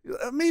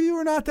 maybe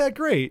we're not that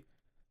great.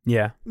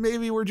 Yeah.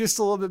 Maybe we're just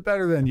a little bit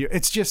better than you.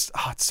 It's just,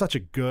 it's such a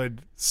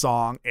good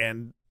song,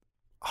 and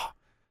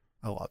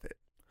I love it.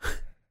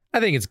 I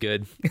think it's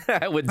good.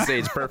 I wouldn't say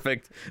it's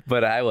perfect,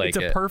 but I like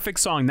it. It's a perfect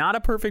song, not a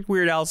perfect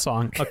Weird Al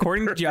song.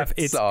 According to Jeff,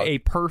 it's a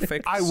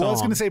perfect I song. was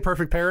going to say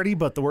perfect parody,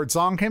 but the word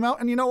song came out,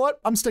 and you know what?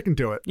 I'm sticking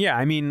to it. Yeah,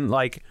 I mean,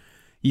 like,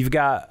 you've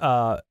got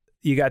the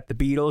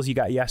Beatles, you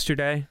got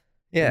Yesterday,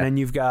 Yeah. and then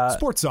you've got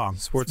Sports song.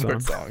 Sports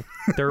song.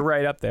 They're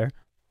right up there.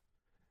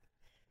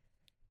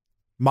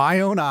 My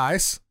Own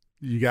Eyes.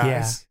 You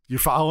guys, you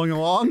following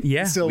along?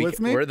 Yeah. Still with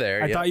me? We're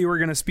there. I yeah. thought you were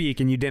going to speak,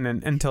 and you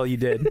didn't until you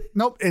did.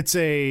 Nope. It's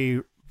a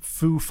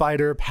Foo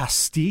Fighter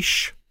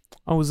pastiche.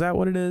 Oh, is that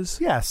what it is?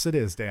 Yes, it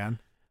is, Dan.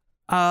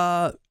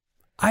 I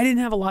didn't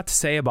have a lot to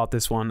say about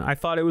this one. I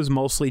thought it was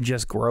mostly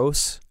just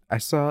gross. I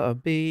saw a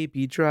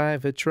baby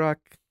drive a truck.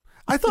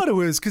 I thought it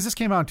was, because this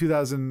came out in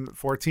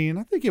 2014,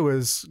 I think it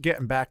was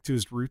getting back to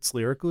his roots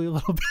lyrically a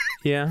little bit.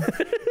 Yeah.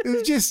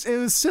 It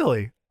was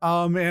silly.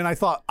 And I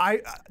thought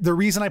the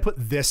reason I put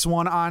this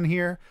one on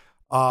here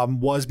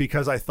was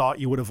because I thought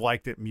you would have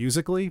liked it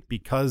musically,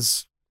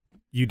 because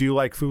you do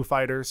like Foo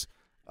Fighters,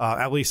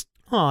 at least.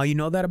 Oh, you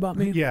know that about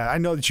me? Yeah, I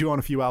know that you own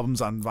a few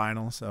albums on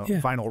vinyl, so Yeah.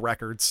 vinyl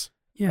records,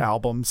 Yeah.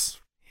 albums,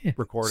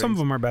 recordings. Some of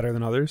them are better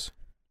than others.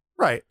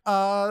 Right.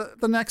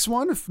 The next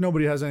one, if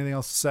nobody has anything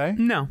else to say.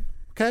 No.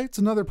 Okay, it's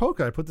another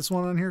polka. I put this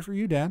one on here for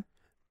you, Dan.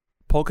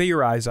 Polka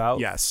Your Eyes Out.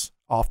 Yes,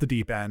 off the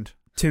deep end.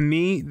 To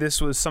me,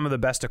 this was some of the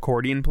best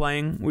accordion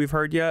playing we've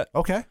heard yet.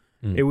 Okay.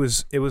 It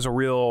was a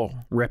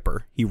real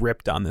ripper. He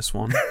ripped on this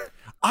one.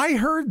 I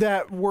heard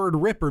that word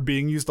ripper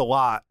being used a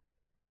lot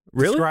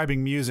Really?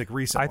 describing music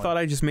recently. I thought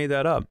I just made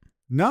that up.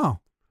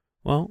 No.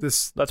 Well,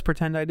 This let's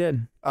pretend I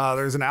did.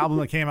 there's an album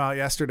that came out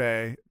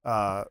yesterday,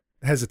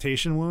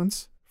 Hesitation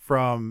Wounds,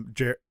 from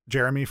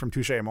Jeremy from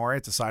Touche Amore.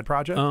 It's a side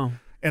project. Oh.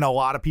 And a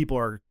lot of people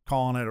are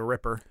calling it a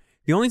ripper.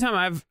 The only time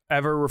I've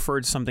ever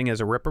referred to something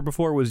as a ripper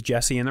before was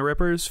Jesse and the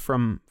Rippers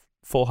from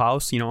Full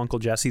House, Uncle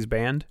Jesse's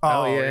band.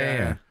 Oh,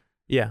 yeah.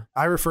 Yeah.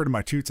 I refer to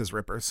my toots as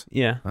rippers.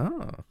 Yeah.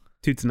 Oh.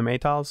 Toots and the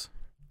Maytals.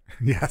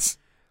 Yes.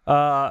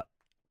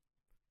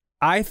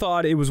 I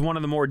thought it was one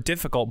of the more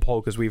difficult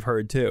polkas we've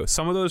heard, too.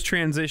 Some of those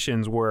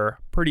transitions were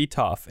pretty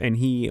tough, and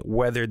he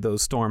weathered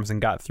those storms and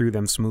got through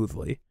them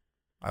smoothly.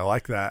 I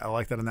like that. I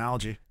like that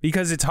analogy.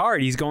 Because it's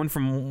hard. He's going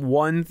from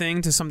one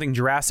thing to something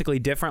drastically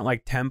different,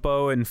 like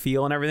tempo and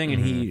feel and everything,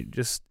 and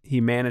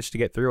he managed to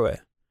get through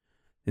it.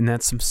 And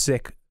that's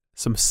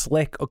some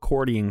slick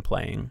accordion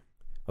playing.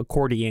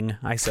 Accordion,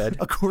 I said.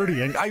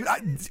 Accordion.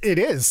 It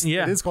is.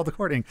 Yeah. It is called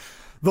accordion.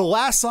 The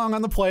last song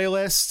on the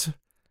playlist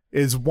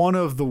is one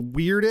of the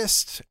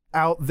weirdest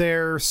out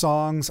there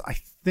songs, I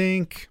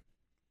think.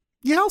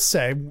 Yeah, I'll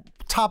say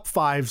top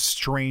 5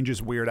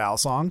 strangest Weird Al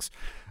songs.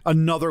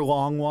 Another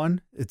long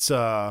one. It's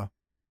a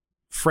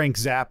Frank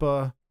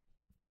Zappa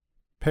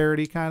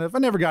parody, kind of. I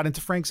never got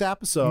into Frank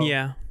Zappa, so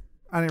Yeah.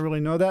 I didn't really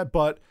know that.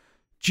 But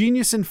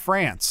Genius in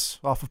France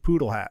off of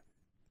Poodle Hat.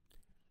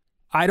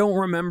 I don't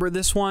remember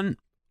this one.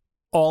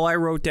 All I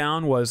wrote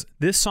down was,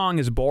 this song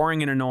is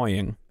boring and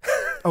annoying.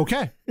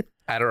 Okay.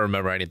 I don't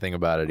remember anything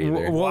about it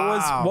either.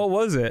 What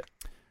was it?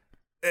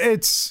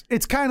 It's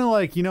kind of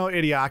like,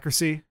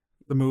 Idiocracy,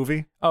 the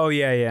movie. Oh,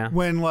 yeah.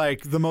 When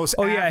like the most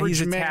Oh, yeah, average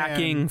he's man,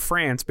 attacking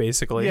France,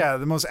 basically. yeah,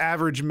 the most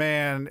average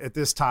man at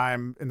this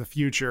time in the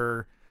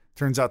future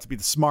turns out to be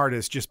the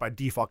smartest just by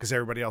default because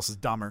everybody else is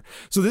dumber.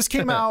 So this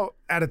came out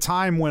at a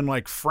time when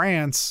like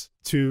France,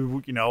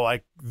 to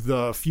like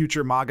the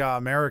future MAGA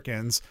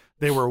Americans,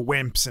 they were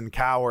wimps and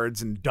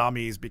cowards and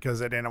dummies because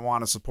they didn't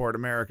want to support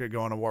America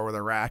going to war with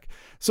Iraq.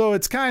 So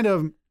it's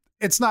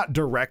not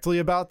directly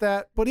about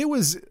that, but it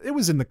was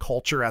in the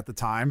culture at the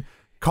time.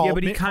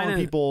 But he Calling kinda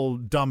people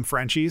dumb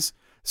Frenchies.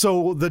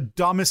 So the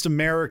dumbest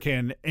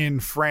American in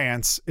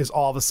France is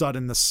all of a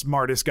sudden the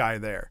smartest guy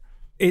there.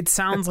 It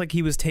sounds like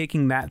he was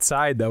taking that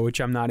side, though, which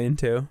I'm not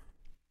into.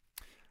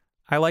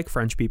 I like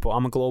French people.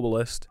 I'm a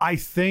globalist. I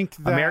think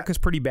that America's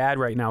pretty bad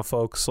right now,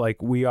 folks.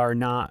 Like, we are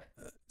not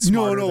no,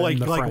 smarter than like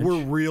the French.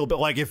 we're real, but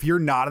like if you're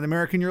not an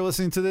American, you're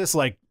listening to this,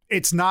 like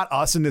it's not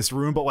us in this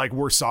room, but like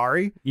we're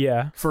sorry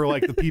Yeah. for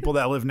like the people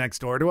that live next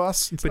door to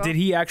us. But did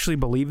he actually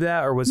believe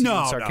that, or was he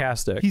being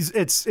sarcastic? No.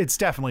 It's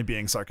definitely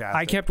being sarcastic.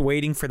 I kept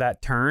waiting for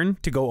that turn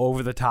to go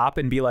over the top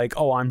and be like,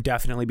 oh, I'm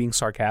definitely being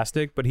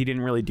sarcastic, but he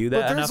didn't really do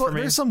that But enough for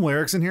me. there's some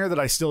lyrics in here that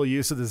I still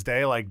use to this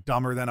day, like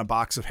dumber than a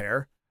box of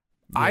hair.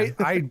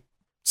 I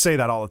say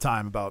that all the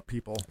time about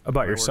people.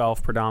 About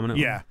yourself,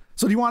 predominantly. Yeah.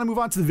 So do you want to move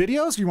on to the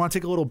videos? Do you want to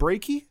take a little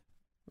breaky?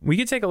 We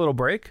could take a little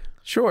break.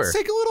 Sure. Let's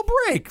take a little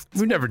break.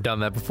 We've never done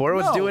that before.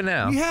 Let's No, do it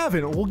now. We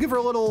haven't. We'll give our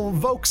little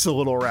Vokes a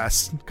little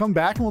rest. Come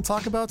back and we'll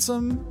talk about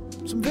some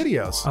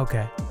videos.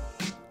 Okay.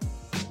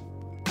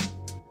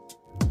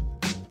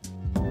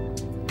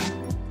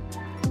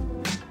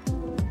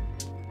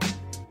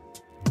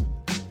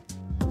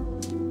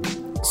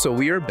 So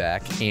we are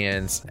back,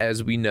 and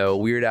as we know,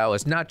 Weird Al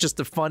is not just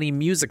a funny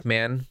music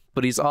man,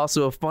 but he's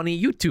also a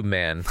funny YouTube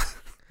man.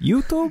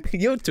 YouTube?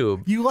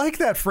 YouTube. You like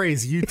that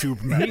phrase,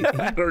 YouTube, man.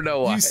 I don't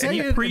know why. You say He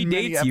it in many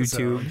predates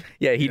episodes. YouTube.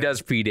 Yeah, he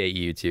does predate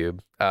YouTube.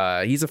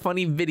 He's a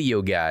funny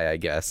video guy, I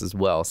guess, as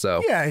well.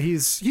 So Yeah,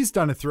 he's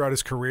done it throughout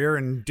his career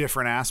in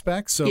different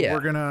aspects. So Yeah. we're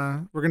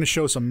gonna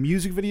show some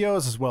music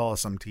videos as well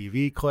as some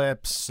TV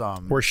clips.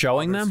 Some We're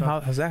showing other them?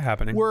 stuff. How's that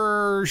happening?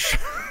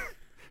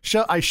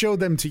 I showed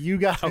them to you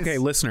guys. Okay,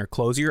 listener,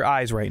 close your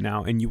eyes right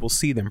now and you will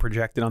see them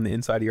projected on the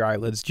inside of your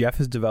eyelids. Jeff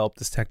has developed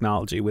this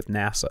technology with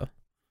NASA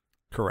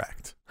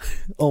Correct.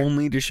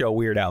 only to show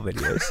Weird Al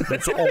videos.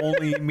 That's the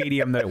only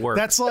medium that works.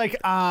 That's like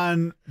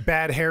on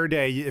Bad Hair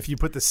Day. If you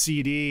put the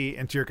CD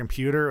into your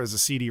computer, it was a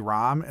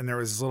CD-ROM, and there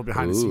was this little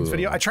behind-the-scenes Ooh.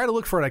 video. I tried to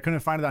look for it. I couldn't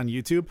find it on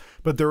YouTube,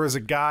 but there was a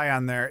guy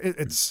on there.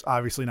 It's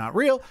obviously not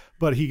real,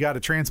 but he got a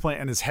transplant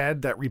in his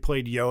head that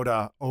replayed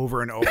Yoda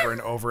over and over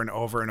and over and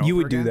over and over you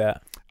would again. do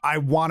that. I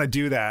want to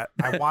do that.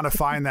 I want to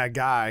find that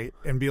guy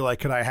and be like,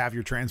 could I have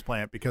your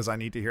transplant? Because I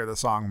need to hear the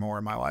song more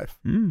in my life.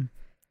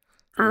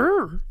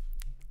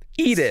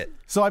 eat it.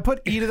 So I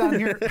put Eat It on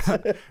here.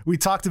 We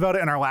talked about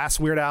it in our last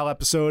Weird Al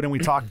episode, and we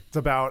talked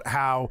about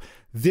how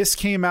this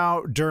came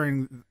out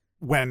during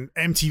when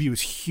MTV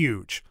was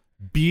huge.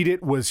 Beat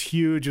It was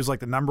huge. It was like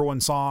the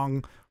 #1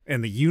 song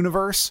in the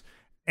universe,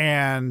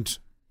 and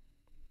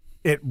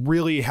it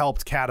really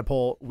helped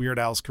catapult Weird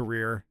Al's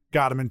career,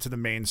 got him into the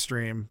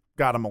mainstream,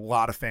 got him a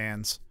lot of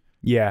fans.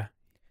 Yeah.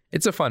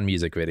 It's a fun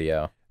music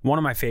video. One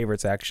of my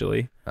favorites,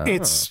 actually.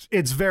 It's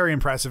very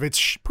impressive.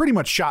 It's pretty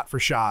much shot for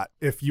shot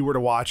if you were to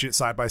watch it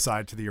side by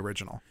side to the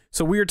original.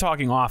 So we were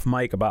talking off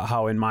mic about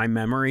how in my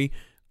memory,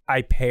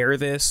 I pair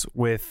this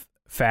with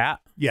Fat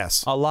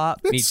Yes. a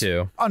lot. Me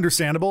too.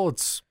 Understandable.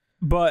 It's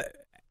But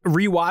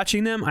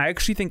rewatching them, I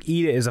actually think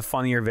Eat It is a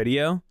funnier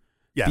video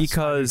yes. I do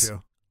because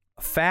too.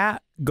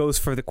 Fat goes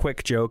for the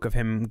quick joke of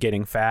him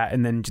getting fat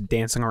and then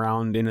dancing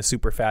around in a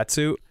super fat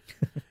suit.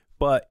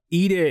 But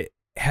Eat It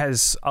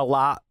has a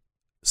lot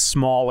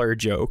smaller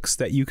jokes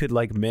that you could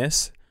like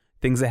miss,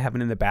 things that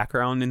happen in the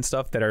background and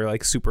stuff that are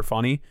like super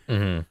funny.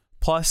 Mm-hmm.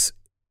 Plus,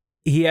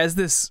 he has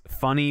this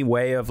funny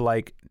way of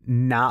like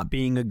not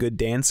being a good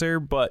dancer,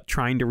 but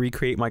trying to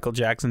recreate Michael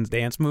Jackson's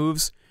dance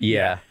moves.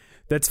 Yeah.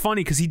 That's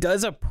funny because he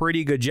does a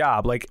pretty good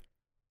job. Like,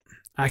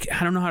 I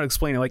don't know how to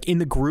explain it. Like in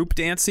the group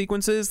dance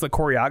sequences, the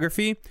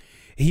choreography,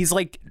 he's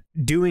like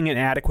doing an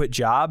adequate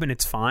job and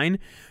it's fine.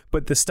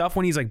 But the stuff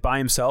when he's like by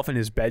himself in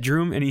his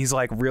bedroom and he's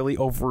like really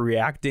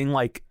overreacting,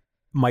 like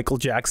Michael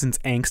Jackson's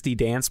angsty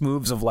dance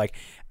moves of like,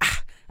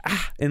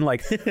 and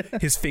like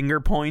his finger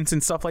points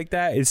and stuff like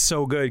that is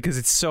so good because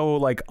it's so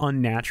like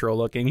unnatural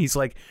looking. He's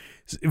like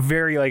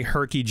very like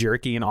herky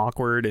jerky and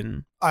awkward,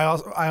 and I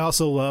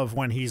also love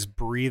when he's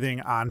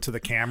breathing onto the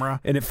camera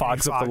it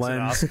fogs up the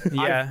fogs it lens. up.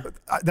 Yeah.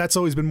 That's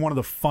always been one of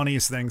the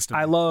funniest things to me.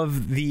 I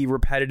love the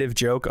repetitive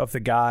joke of the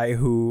guy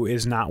who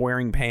is not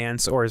wearing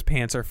pants or his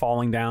pants are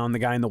falling down, the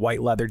guy in the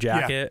white leather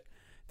jacket.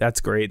 That's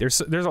great. There's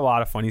a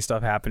lot of funny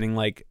stuff happening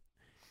like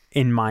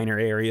in minor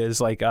areas,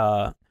 like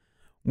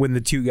when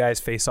the two guys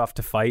face off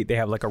to fight, they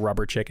have like a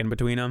rubber chicken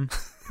between them.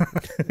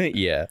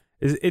 Yeah.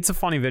 It's a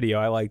funny video.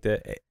 I liked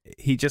it.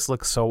 He just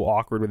looks so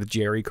awkward with a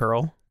Jerry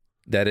curl.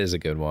 That is a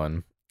good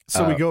one.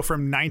 So we go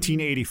from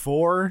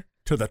 1984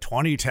 to the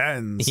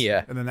 2010s.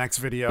 Yeah. In the next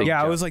video.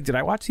 Yeah, I was like, did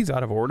I watch these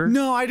out of order?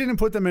 No, I didn't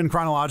put them in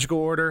chronological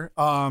order.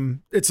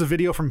 It's a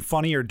video from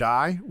Funny or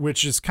Die,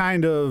 which is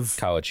kind of.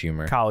 College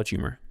humor. College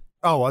humor.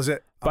 Oh, was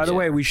it? By the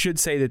way, we should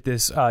say that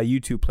this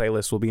YouTube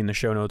playlist will be in the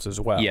show notes as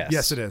well. Yes.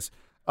 Yes, it is.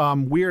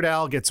 Weird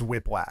Al gets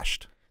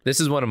whiplashed. This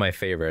is one of my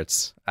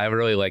favorites. I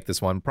really like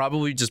this one,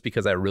 probably just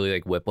because I really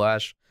like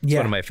Whiplash. It's Yeah.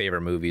 one of my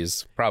favorite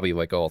movies, probably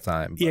like all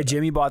time. Yeah,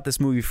 Jimmy bought this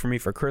movie for me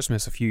for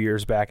Christmas a few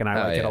years back, and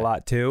I like it yeah. a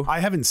lot too.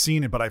 I haven't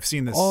seen it, but I've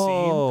seen this scene.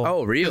 Oh,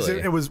 'Cause really?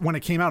 It was when it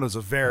came out. It was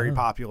a very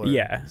popular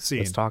Yeah. scene.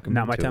 Let's talk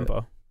Not my into it.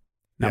 tempo.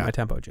 Not Yeah. my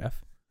tempo,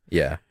 Jeff.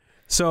 Yeah.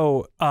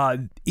 So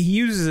he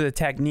uses a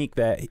technique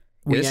that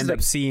we This is end up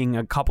like- seeing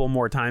a couple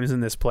more times in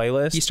this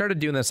playlist. He started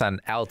doing this on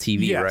Al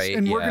TV, Yes, right?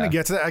 and we're gonna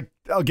get to that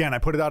again. I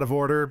put it out of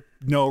order.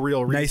 No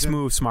real reason. Nice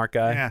move, smart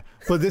guy. Yeah,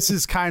 but this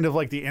is kind of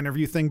like the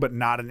interview thing, but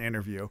not an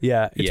interview.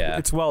 Yeah, Yeah.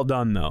 it's well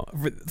done though.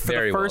 For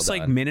Very the well first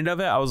like done. minute of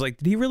it, I was like,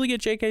 did he really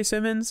get J.K.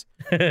 Simmons?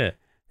 And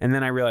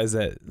then I realized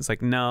that it's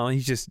like, no,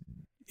 he's just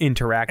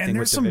interacting And with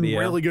there's the some video.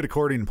 really good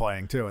accordion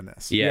playing too in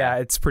this. Yeah.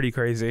 It's pretty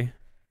crazy.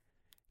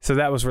 So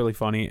that was really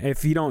funny.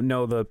 If you don't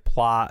know the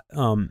plot,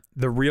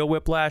 the real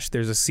Whiplash,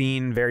 there's a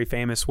scene very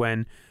famous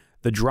when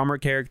the drummer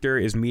character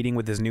is meeting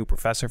with his new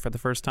professor for the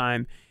first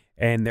time,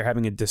 and they're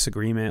having a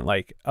disagreement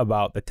like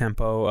about the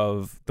tempo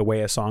of the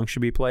way a song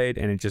should be played,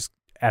 and it just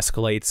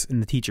escalates,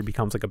 and the teacher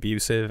becomes like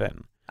abusive.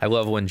 And I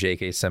love when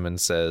J.K.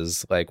 Simmons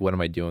says, like, what am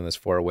I doing this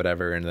for, or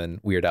whatever, and then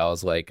Weird Al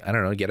is like, I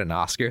don't know, get an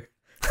Oscar.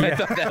 I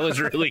thought that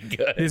was really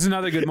good. there's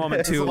another good moment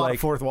There's a too, lot like of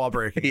fourth wall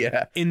breaking.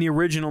 Yeah. in the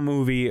original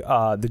movie,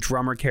 the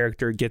drummer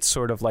character gets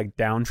sort of like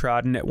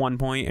downtrodden at one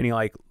point, and he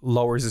like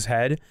lowers his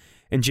head,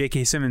 and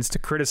J.K. Simmons, to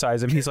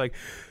criticize him, he's like,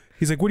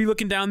 what are you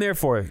looking down there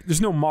for?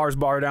 There's no Mars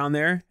bar down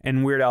there.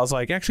 And Weird Al's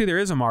like, actually, there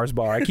is a Mars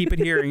bar. I keep it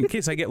here in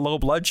case I get low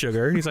blood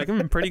sugar. He's like,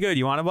 pretty good.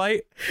 You want a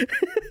bite?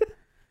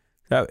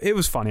 It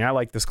was funny. I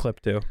like this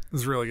clip too. It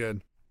was really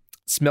good.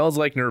 Smells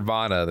Like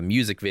Nirvana, the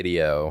music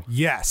video.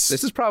 Yes.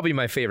 This is probably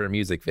my favorite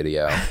music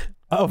video.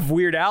 Of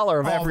Weird Al or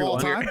of Of all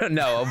everyone? time?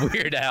 No, of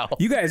Weird Al.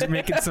 You guys are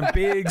making some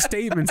big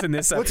statements in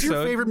this episode. What's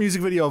your favorite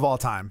music video of all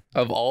time?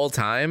 Of all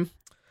time?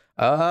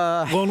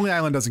 Lonely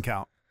Island doesn't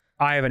count.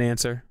 I have an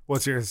answer.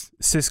 What's yours?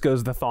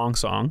 Cisco's The Thong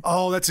Song.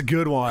 Oh, that's a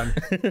good one.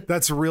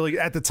 That's really,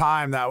 at the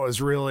time, that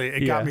was really,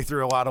 it got me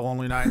through a lot of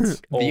lonely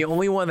nights. The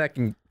only one that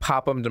can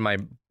pop up into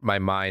my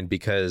mind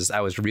because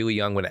I was really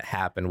young when it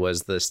happened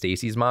was the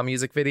Stacy's Mom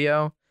music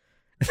video.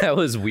 That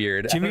was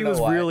weird. Jimmy was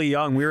really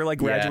young. We were like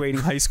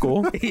graduating high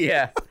school.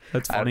 Yeah.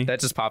 That's funny. That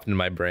just popped into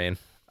my brain.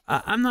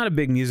 I'm not a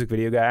big music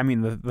video guy. I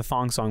mean, the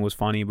Thong Song was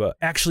funny, but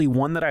actually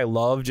one that I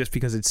love just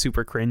because it's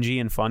super cringy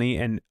and funny,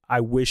 and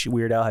I wish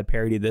Weird Al had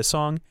parodied this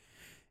song,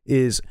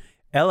 is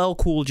LL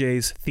Cool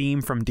J's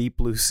theme from Deep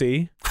Blue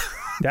Sea.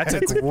 That's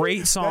a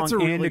great song That's a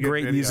really and a good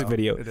great music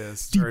video. It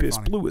is. It's very Deepest,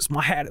 funny. bluest,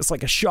 my hat is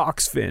like a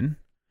shark's fin.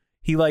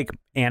 He like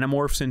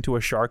anamorphs into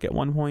a shark at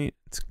one point.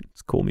 It's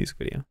a cool music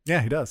video.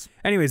 Yeah, he does.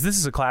 Anyways, this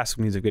is a classic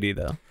music video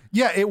though.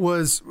 Yeah, it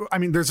was. I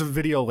mean, there's a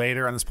video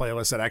later on this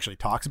playlist that actually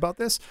talks about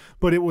this,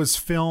 but it was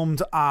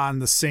filmed on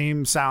the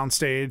same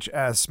soundstage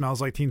as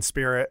Smells Like Teen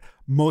Spirit,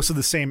 most of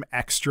the same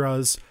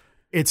extras.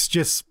 It's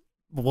just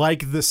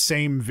like the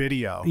same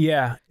video.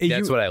 Yeah.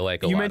 That's what I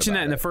like a lot You mentioned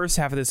that about in the it. first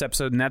half of this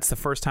episode, and that's the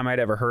first time I'd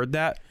ever heard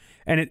that.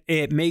 And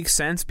it makes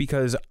sense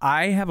because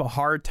I have a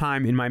hard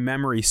time in my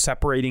memory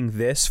separating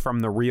this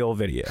from the real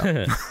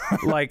video.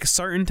 Like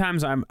certain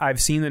times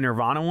I've seen the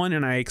Nirvana one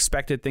and I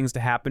expected things to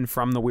happen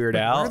from the Weird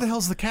Al. Where the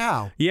hell's the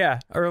cow? Yeah.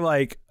 Or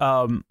like,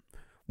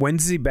 when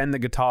does he bend the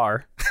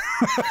guitar?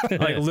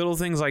 Like little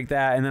things like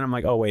that. And then I'm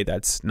like, oh wait,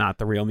 that's not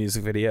the real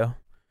music video.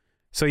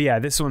 So yeah,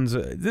 this one's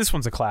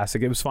a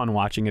classic. It was fun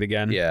watching it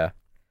again. Yeah.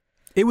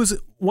 It was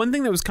one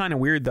thing that was kind of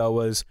weird though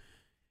was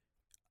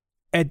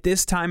at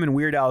this time in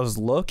Weird Al's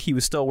look, he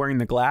was still wearing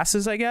the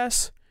glasses, I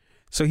guess.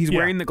 So he's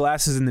wearing the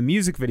glasses in the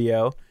music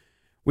video,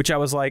 which I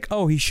was like,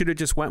 oh, he should have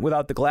just went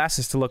without the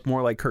glasses to look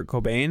more like Kurt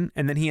Cobain.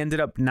 And then he ended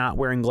up not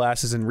wearing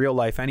glasses in real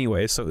life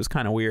anyway, so it was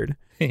kind of weird.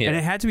 Yeah. And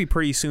it had to be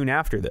pretty soon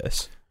after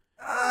this.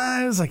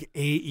 It was like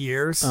 8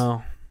 years.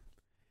 Oh.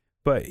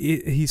 But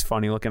he's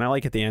funny looking. I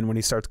like at the end when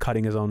he starts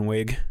cutting his own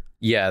wig.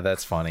 Yeah,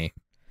 that's funny.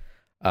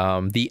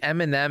 The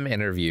Eminem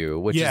interview,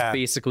 which is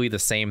basically the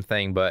same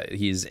thing, but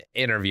he's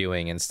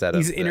interviewing instead of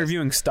He's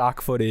interviewing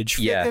stock footage.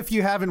 Yeah. If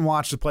you haven't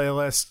watched the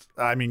playlist,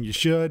 I mean, you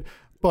should,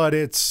 but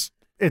it's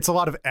a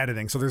lot of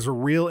editing. So there's a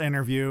real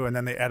interview, and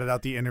then they edit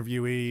out the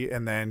interviewee,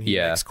 and then he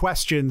makes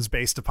questions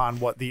based upon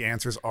what the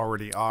answers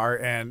already are,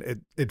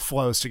 and it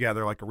flows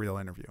together like a real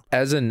interview.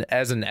 As an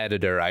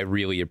editor, I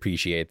really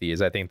appreciate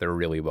these. I think they're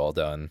really well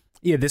done.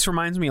 Yeah, this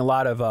reminds me a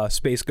lot of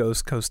Space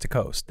Ghost Coast to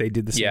Coast. They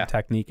did the same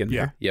technique in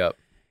there. Yep.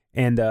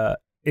 And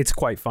it's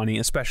quite funny,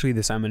 especially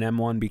this Eminem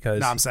one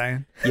because... Know what I'm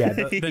saying? Yeah,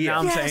 the Now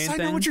I'm Yes, Saying I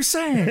thing. know what you're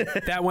saying.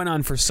 That went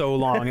on for so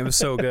long. It was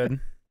so good.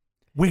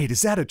 Wait,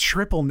 is that a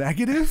triple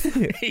negative?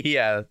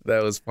 Yeah,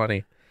 that was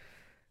funny.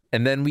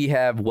 And then we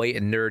have White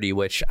and Nerdy,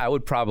 which I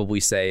would probably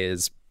say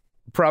is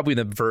probably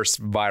the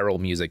first viral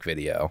music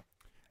video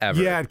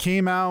ever. Yeah, it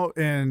came out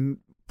in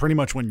pretty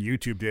much when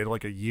YouTube did,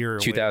 like a year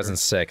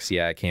 2006,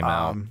 yeah, it came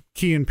out.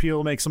 Key and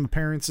Peele make some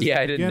appearances. Yeah,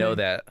 at I the didn't know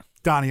beginning. that.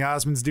 Donny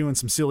Osmond's doing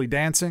some silly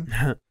dancing.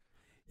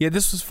 Yeah,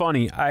 this was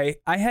funny. I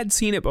had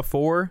seen it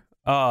before.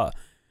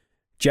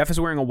 Jeff is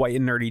wearing a White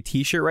and Nerdy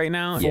t-shirt right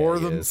now.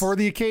 Yeah, for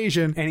the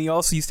occasion. And he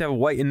also used to have a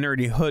White and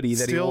Nerdy hoodie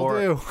that Still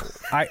he wore. do.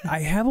 I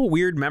have a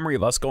weird memory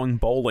of us going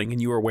bowling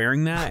and you were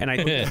wearing that. And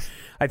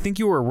I think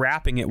you were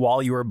rapping it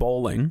while you were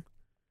bowling.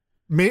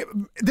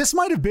 This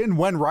might have been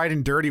when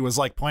Riding Dirty was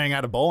like playing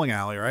at a bowling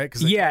alley, right?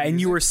 Yeah,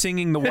 and you were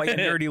singing the White and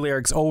Nerdy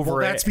lyrics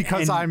over it. That's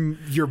because and I'm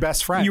your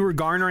best friend. You were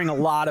garnering a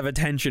lot of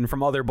attention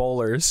from other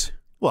bowlers.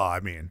 Well, I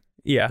mean,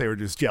 yeah, they were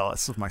just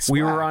jealous of my swag.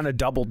 We were on a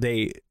double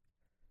date,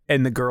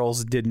 and the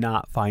girls did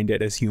not find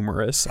it as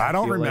humorous. I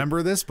don't feel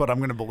remember this, but I'm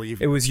going to believe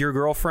it was your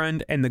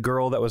girlfriend and the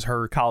girl that was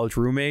her college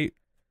roommate.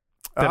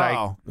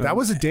 That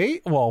was a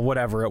date? Well,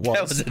 whatever it was.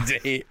 That was a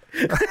date.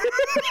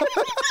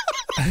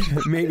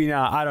 Maybe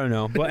not. I don't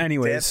know. But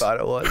anyways, Dan thought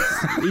it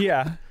was.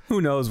 Yeah,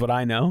 who knows what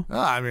I know?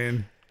 I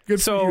mean, good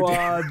so, for you,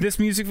 Dan. this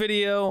music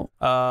video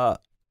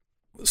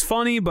was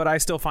funny, but I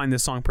still find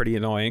this song pretty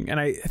annoying. And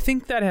I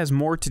think that has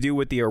more to do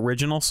with the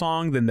original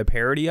song than the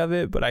parody of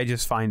it, but I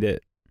just find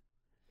it...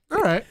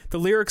 All right. The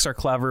lyrics are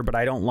clever, but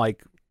I don't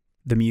like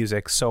the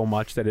music so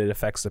much that it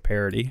affects the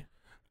parody.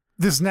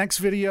 This next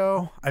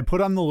video I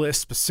put on the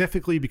list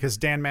specifically because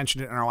Dan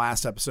mentioned it in our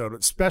last episode,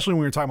 especially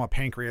when we were talking about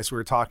Pancreas. We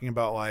were talking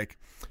about, like,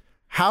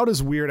 how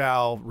does Weird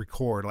Al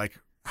record? Like,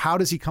 how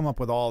does he come up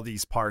with all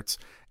these parts?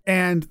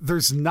 And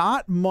there's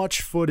not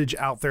much footage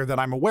out there that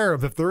I'm aware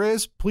of. If there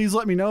is, please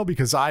let me know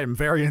because I am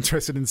very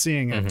interested in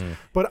seeing it. Mm-hmm.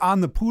 But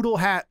on the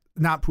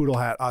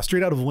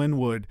Straight Out of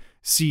Linwood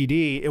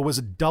CD, it was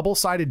a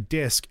double-sided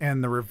disc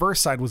and the reverse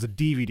side was a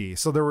DVD.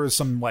 So there was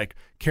some like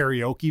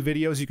karaoke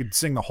videos. You could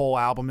sing the whole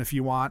album if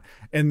you want.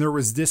 And there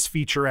was this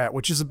featurette,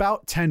 which is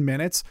about 10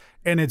 minutes.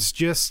 And it's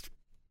just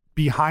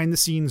behind the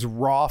scenes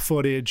raw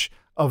footage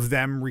of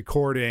them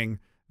recording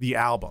the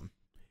album.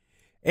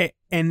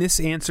 And this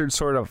answered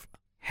sort of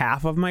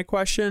half of my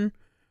question,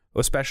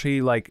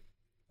 especially like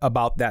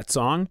about that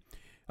song.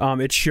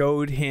 It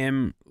showed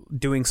him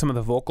doing some of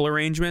the vocal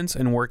arrangements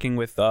and working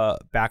with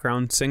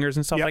background singers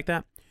and stuff like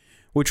that,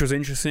 which was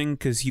interesting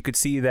because you could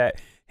see that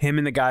him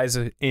and the guys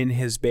in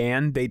his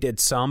band, they did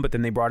some, but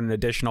then they brought an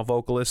additional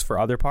vocalist for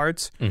other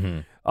parts.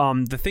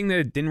 Mm-hmm. The thing that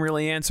it didn't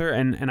really answer,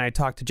 and I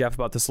talked to Jeff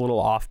about this a little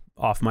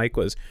off mic,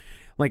 was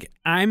like,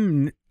 I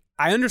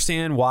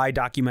understand why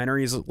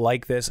documentaries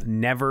like this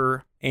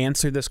never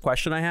answer this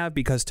question I have,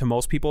 because to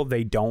most people,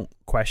 they don't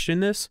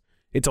question this.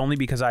 It's only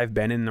because I've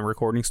been in the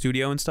recording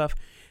studio and stuff.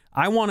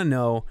 I want to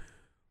know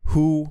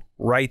who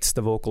writes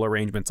the vocal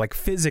arrangements, like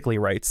physically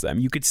writes them.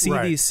 You could see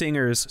these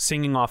singers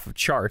singing off of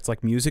charts,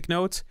 like music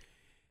notes.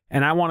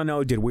 And I want to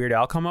know, did Weird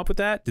Al come up with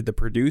that? Did the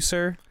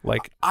producer?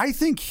 Like, I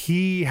think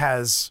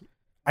he's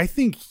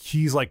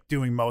like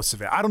doing most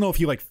of it. I don't know if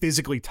he like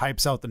physically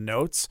types out the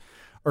notes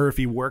or if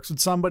he works with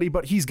somebody,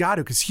 but he's got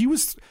to, because he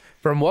was,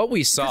 from what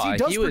we saw, he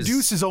does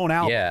produce his own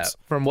albums. Yeah,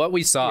 from what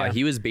we saw,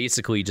 he was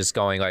basically just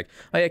going like,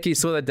 oh, yeah, can you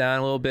slow that down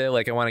a little bit?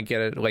 Like, I want to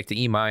get it like to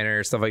E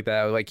minor, stuff like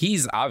that. Like,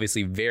 he's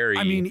obviously very,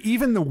 I mean,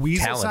 even the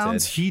Weasel talented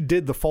sounds, he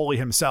did the Foley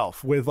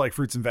himself with like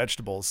Fruits and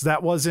Vegetables.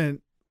 That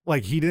wasn't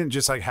like, he didn't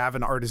just like have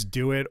an artist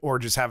do it or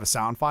just have a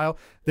sound file.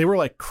 They were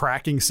like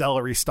cracking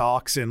celery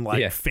stalks and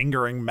like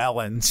fingering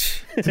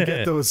melons to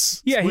get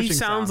those. Yeah, he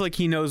sounds like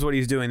he knows what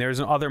he's doing. There's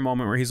another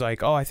moment where he's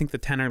like, oh, I think the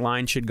tenor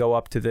line should go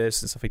up to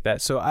this and stuff like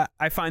that. So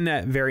I find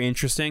that very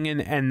interesting.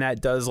 And that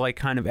does like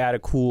kind of add a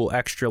cool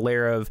extra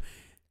layer of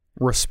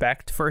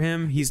respect for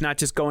him. He's not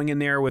just going in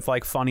there with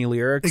like funny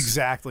lyrics.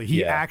 Exactly.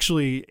 He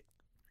actually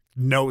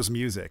knows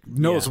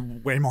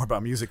way more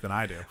about music than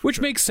I do.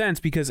 Which makes sense,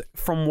 because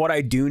from what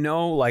I do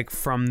know, like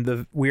from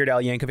the Weird Al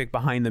Yankovic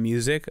Behind the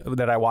Music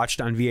that I watched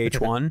on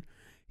VH1,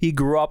 he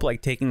grew up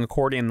like taking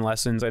accordion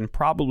lessons and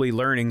probably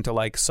learning to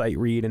like sight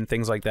read and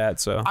things like that.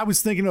 So I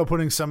was thinking about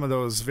putting some of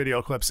those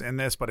video clips in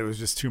this, but it was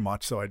just too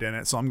much, so I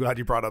didn't. So I'm glad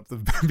you brought up the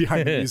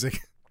Behind the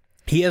Music.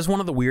 He has one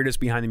of the weirdest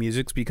behind the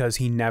musics because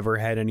he never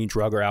had any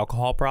drug or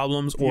alcohol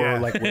problems or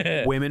like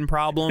women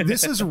problems.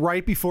 This is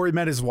right before he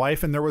met his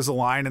wife, and there was a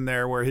line in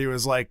there where he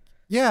was like,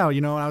 yeah,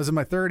 you know, when I was in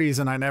my 30s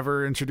and I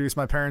never introduced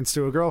my parents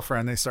to a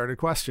girlfriend, they started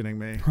questioning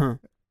me. Huh.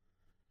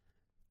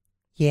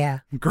 Yeah.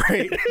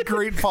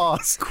 Great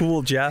pause.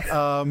 Cool, Jeff.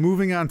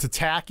 Moving on to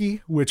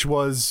Tacky, which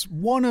was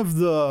one of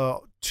the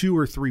 2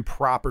 or 3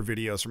 proper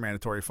videos for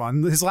Mandatory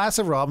Fun. His last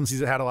several albums, he's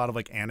had a lot of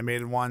like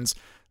animated ones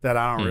that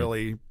I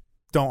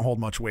don't hold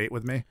much weight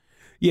with me.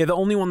 Yeah, the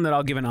only one that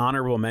I'll give an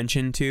honorable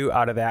mention to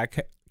out of that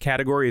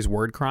category is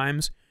Word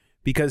Crimes,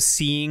 because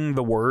seeing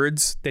the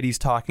words that he's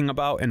talking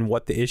about and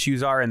what the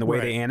issues are and the way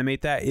they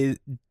animate that is,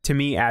 to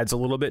me, adds a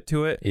little bit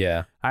to it.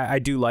 Yeah. I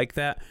do like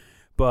that.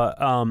 But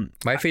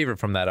my favorite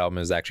from that album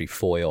is actually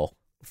Foil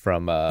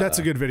from that's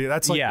a good video.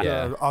 That's like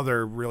the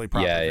other really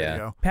proper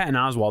video. Patton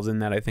Oswalt's in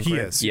that, I think. He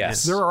is.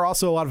 Yes. There are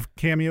also a lot of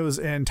cameos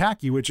in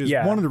Tacky, which is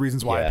one of the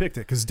reasons why I picked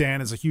it, because Dan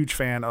is a huge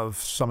fan of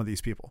some of these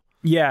people.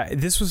 Yeah,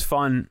 this was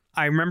fun.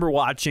 I remember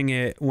watching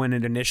it when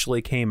it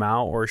initially came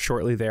out or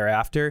shortly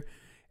thereafter,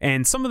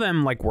 and some of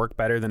them like work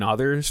better than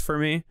others for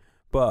me,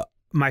 but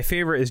my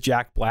favorite is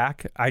Jack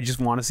Black. I just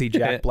want to see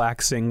Jack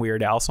Black sing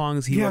Weird Al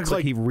songs. He looks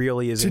like he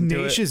really is into it.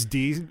 Tenacious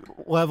D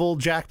level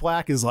Jack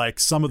Black is like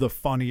some of the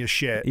funniest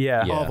shit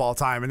of all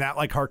time, and that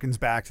like harkens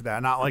back to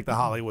that. Not like the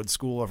Hollywood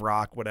School of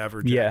Rock,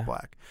 whatever. Jack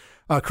Black.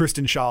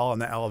 Kristen Schaal on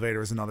the Elevator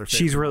is another favorite.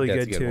 She's really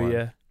good too.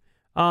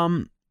 Yeah.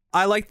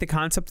 I like the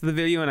concept of the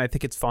video, and I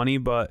think it's funny,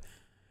 but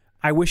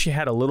I wish it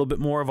had a little bit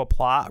more of a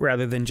plot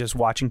rather than just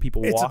watching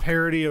people walk. It's a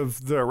parody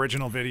of the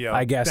original video.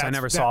 I guess I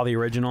never saw the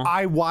original.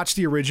 I watched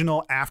the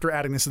original after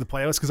adding this to the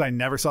playlist because I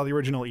never saw the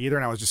original either,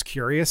 and I was just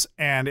curious.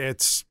 And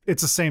it's the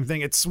same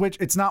thing. It's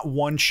switched. It's not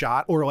one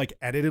shot or like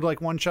edited like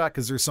one shot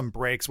because there's some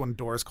breaks when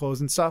doors close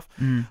and stuff.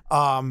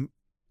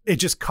 It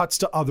just cuts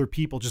to other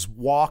people just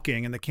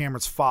walking, and the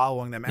camera's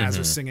following them as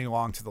they're singing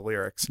along to the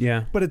lyrics.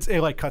 Yeah, but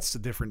it like cuts to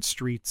different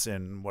streets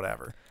and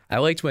whatever. I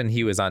liked when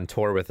he was on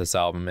tour with this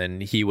album,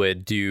 and he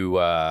would do.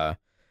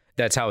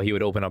 That's how he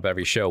would open up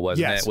every show,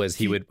 wasn't it? Was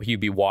he'd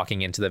be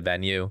walking into the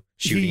venue,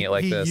 shooting it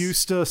like this. He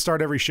used to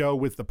start every show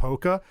with the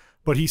polka,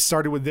 but he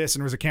started with this,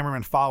 and there was a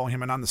cameraman following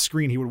him, and on the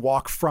screen he would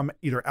walk from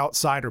either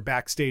outside or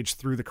backstage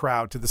through the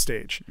crowd to the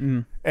stage,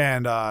 and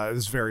it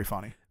was very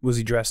funny. Was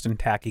he dressed in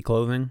tacky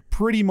clothing?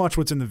 Pretty much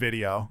what's in the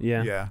video.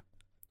 Yeah,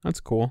 that's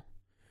cool.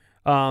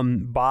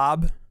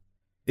 Bob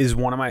is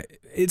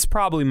it's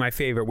probably my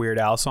favorite Weird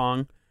Al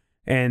song.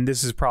 And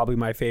this is probably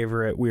my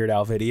favorite Weird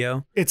Al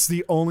video. It's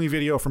the only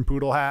video from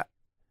Poodle Hat.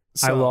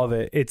 So. I love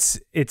it. It's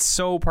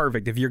so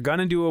perfect. If you're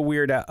gonna do a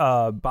Weird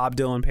Bob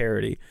Dylan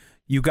parody,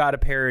 you got to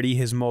parody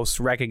his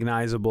most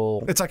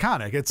recognizable. It's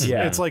iconic.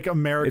 It's like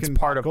American. It's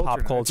part of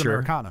pop culture. It's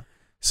Americana.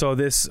 So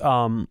this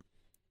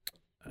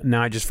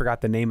now I just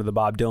forgot the name of the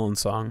Bob Dylan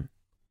song.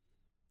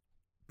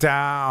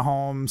 Down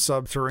home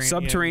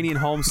Subterranean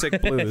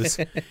Homesick Blues.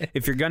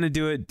 If you're gonna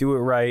do it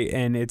right,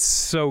 and it's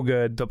so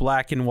good. The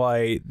black and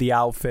white, the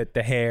outfit,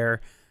 the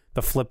hair,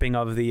 the flipping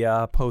of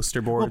the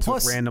poster boards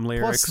with random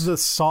lyrics. Plus, the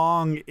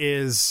song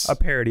is a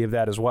parody of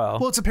that as well.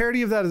 Well, it's a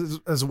parody of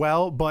that as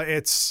well, but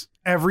it's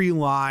every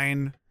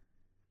line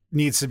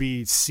needs to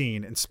be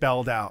seen and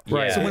spelled out.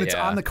 Right. So when it's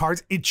on the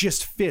cards, it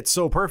just fits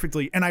so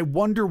perfectly. And I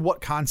wonder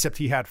what concept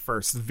he had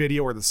first, the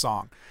video or the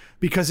song,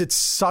 because it's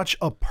such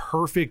a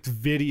perfect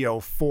video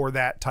for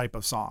that type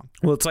of song.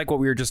 Well, it's like what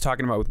we were just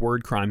talking about with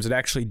Word Crimes. It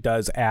actually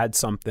does add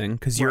something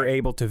because you're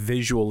able to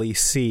visually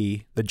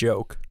see the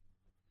joke.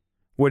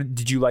 What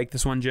did you like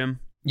this one,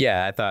 Jim?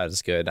 Yeah, I thought it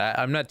was good.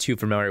 I'm not too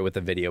familiar with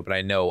the video, but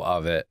I know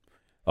of it.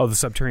 Oh, the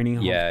Subterranean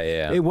Home?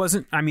 Yeah. It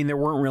wasn't, I mean, there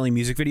weren't really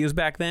music videos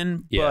back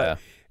then, Yeah. but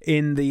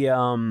in the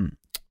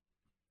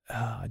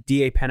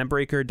D.A.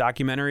 Pennebaker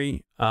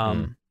documentary,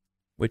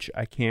 which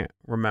I can't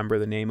remember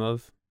the name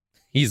of.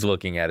 He's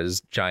looking at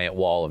his giant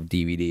wall of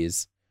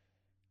DVDs.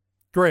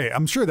 Great.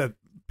 I'm sure that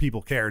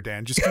people care,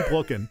 Dan. Just keep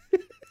looking.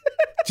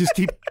 Just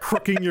keep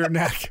crooking your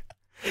neck.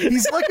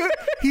 He's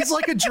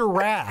like a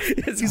giraffe.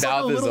 He's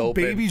like a little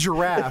open. baby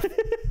giraffe.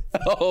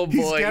 Oh boy,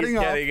 he's getting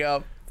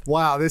up.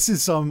 Wow, this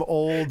is some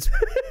old.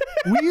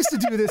 We used to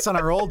do this on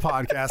our old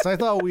podcast. I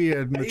thought we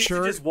had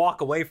matured. just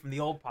walk away from the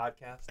old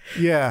podcast.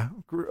 Yeah.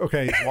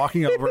 Okay. He's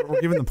walking over.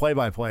 We're giving the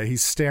play-by-play.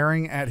 He's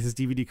staring at his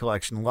DVD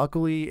collection.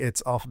 Luckily,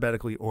 it's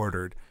alphabetically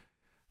ordered.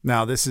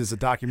 Now, this is a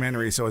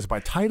documentary, so is it by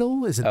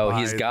title? Is it? Oh,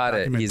 by he's got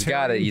it. He's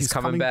got it. He's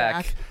coming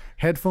back.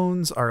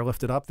 Headphones are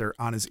lifted up. They're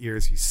on his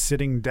ears. He's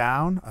sitting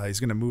down. He's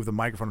going to move the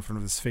microphone in front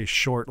of his face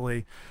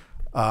shortly.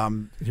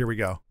 Here we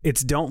go.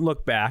 It's Don't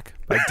Look Back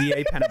by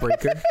D.A.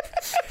 Pennebaker,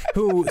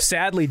 who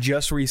sadly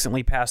just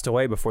recently passed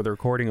away before the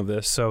recording of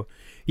this. So,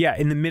 yeah,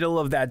 in the middle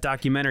of that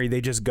documentary,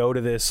 they just go to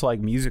this like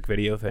music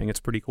video thing. It's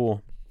pretty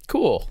cool.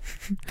 Cool.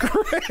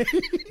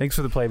 Thanks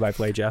for the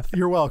play-by-play, Jeff.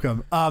 You're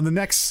welcome. The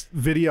next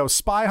video,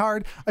 Spy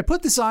Hard. I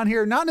put this on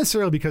here not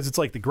necessarily because it's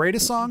like the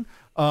greatest song.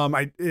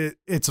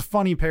 It's a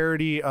funny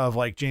parody of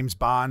like James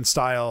Bond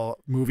style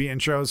movie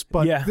intros,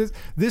 but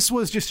this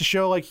was just to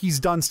show like he's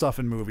done stuff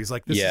in movies.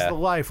 Like This Is the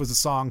Life was a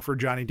song for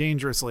Johnny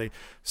Dangerously.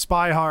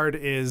 Spy Hard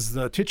is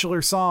the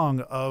titular song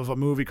of a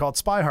movie called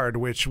Spy Hard,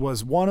 which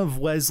was one of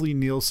Leslie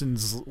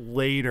Nielsen's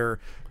later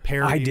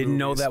parody I didn't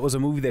know movies. that was a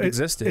movie that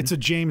existed. It's a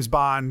James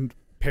Bond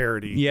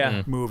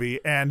parody movie,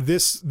 and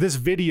this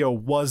video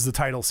was the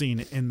title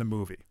scene in the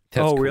movie.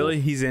 That's cool. Really?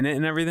 He's in it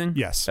and everything?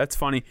 Yes. That's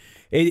funny.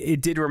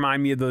 It did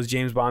remind me of those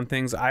James Bond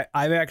things.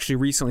 I've actually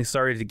recently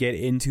started to get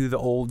into the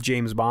old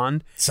James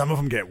Bond. Some of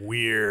them get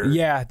weird.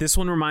 Yeah, this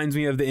one reminds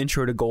me of the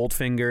intro to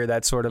Goldfinger,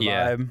 that sort of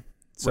vibe.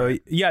 So,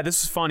 yeah,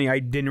 this is funny. I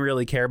didn't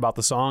really care about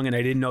the song, and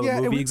I didn't know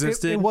the movie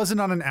existed. It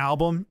wasn't on an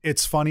album.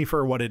 It's funny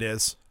for what it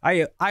is.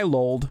 I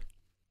lolled.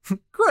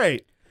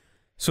 Great.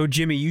 So,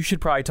 Jimmy, you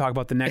should probably talk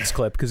about the next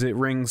clip because it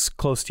rings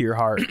close to your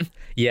heart.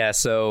 Yeah,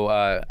 so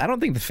I don't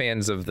think the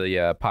fans of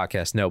the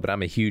podcast know, but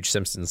I'm a huge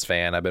Simpsons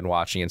fan. I've been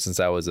watching it since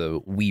I was a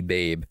wee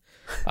babe.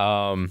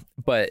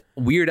 But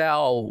Weird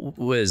Al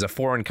was a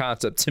foreign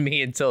concept to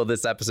me until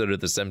this episode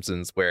of The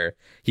Simpsons where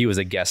he was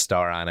a guest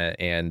star on it.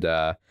 And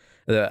the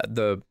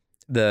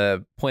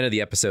point of the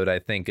episode, I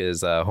think,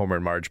 is Homer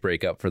and Marge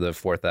break up for the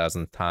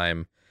 4,000th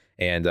time.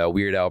 And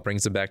Weird Al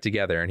brings them back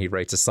together, and he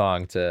writes a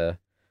song to...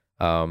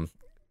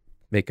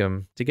 make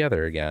them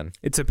together again.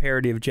 It's a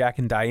parody of Jack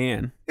and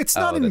Diane. It's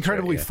not an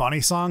incredibly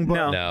funny song,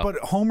 but but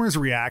Homer's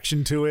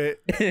reaction to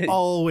it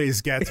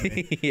always gets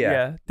me.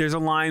 Yeah. There's a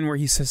line where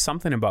he says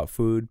something about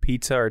food,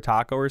 pizza or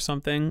taco or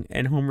something,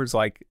 and Homer's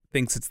like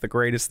thinks it's the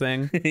greatest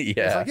thing. It's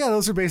like, yeah,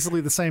 those are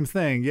basically the same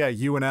thing. Yeah,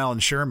 you and Al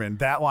and Sherman.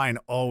 That line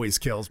always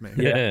kills me.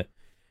 Yeah.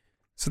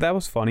 So that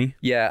was funny.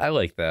 Yeah, I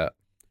like that.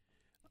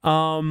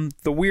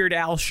 The Weird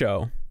Al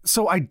Show.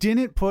 So I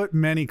didn't put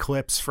any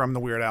clips from the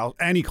Weird Al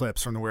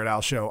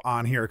show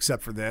on here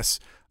except for this.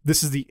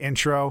 This is the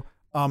intro.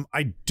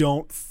 I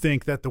don't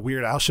think that the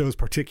Weird Al show is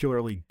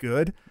particularly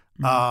good.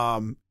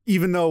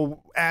 Even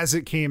though as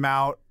it came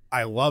out,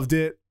 I loved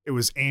it. It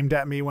was aimed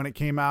at me when it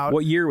came out.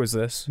 What year was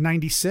this?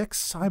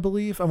 96, I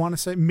believe. I want to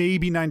say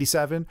maybe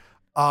 97.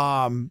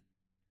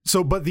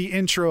 But the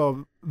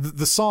intro,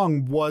 the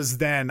song was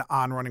then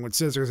on Running with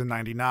Scissors in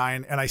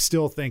 99. And I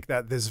still think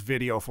that this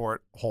video for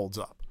it holds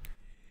up.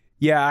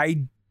 Yeah,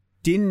 I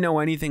didn't know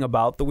anything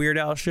about the Weird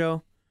Al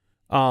show.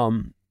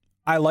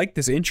 I liked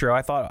this intro.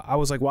 I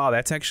was like, wow,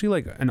 that's actually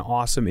like an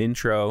awesome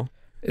intro.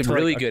 It's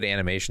really good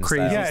animation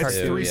style. Yeah, it's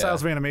three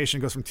styles of animation.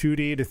 It goes from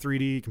 2D to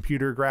 3D,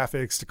 computer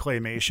graphics to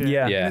claymation.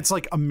 Yeah. And it's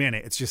like a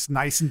minute. It's just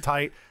nice and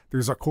tight.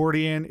 There's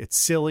accordion. It's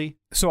silly.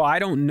 So I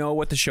don't know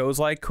what the show's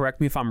like. Correct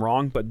me if I'm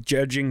wrong, but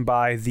judging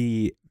by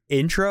the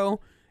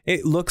intro,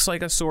 it looks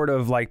like a sort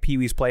of like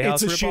Pee-wee's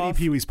Playhouse It's a ripoff. shitty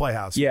Pee-wee's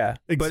Playhouse. Yeah,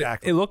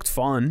 exactly. But it looked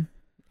fun.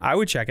 I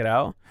would check it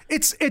out.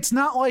 It's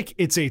not like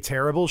it's a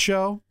terrible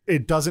show.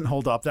 It doesn't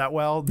hold up that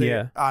well.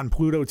 On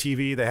Pluto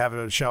TV, they have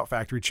a Shout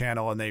Factory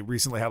channel, and they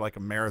recently had like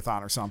a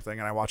marathon or something,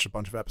 and I watched a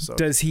bunch of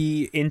episodes. Does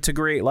he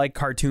integrate like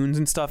cartoons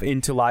and stuff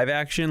into live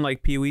action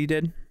like Pee-wee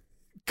did?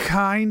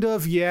 Kind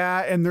of,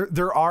 yeah. And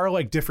there are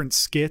like different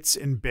skits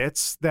and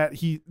bits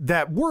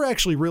that were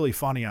actually really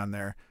funny on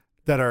there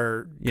that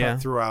are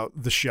cut throughout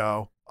the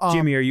show.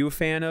 Jimmy, are you a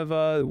fan of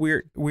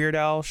Weird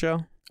Al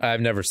show?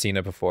 I've never seen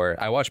it before.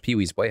 I watched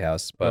Pee-wee's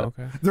Playhouse, but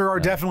there are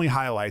definitely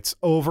highlights.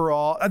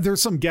 Overall,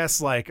 there's some guests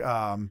like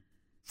from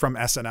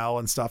SNL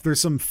and stuff.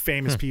 There's some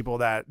famous people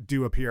that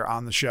do appear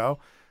on the show.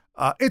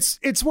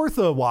 It's worth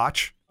a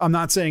watch. I'm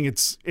not saying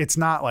it's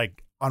not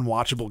like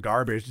unwatchable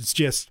garbage. It's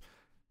just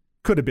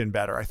could have been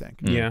better, I think.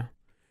 Yeah.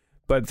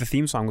 But the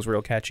theme song was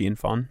real catchy and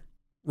fun.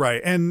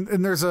 Right. And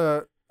there's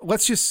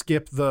let's just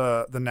skip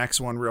the next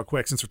one real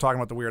quick since we're talking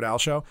about the Weird Al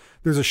show.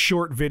 There's a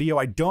short video.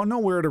 I don't know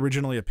where it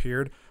originally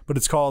appeared, but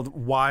it's called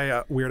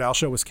Why Weird Al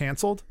Show Was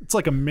Canceled. It's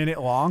like a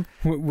minute long.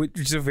 Which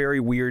is a very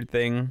weird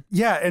thing.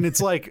 Yeah. And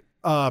it's like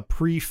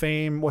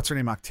pre-fame, what's her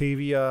name?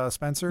 Octavia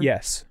Spencer?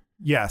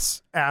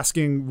 Yes.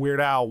 Asking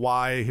Weird Al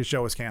why his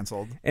show was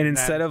canceled. And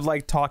instead of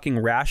like talking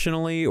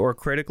rationally or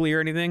critically or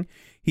anything,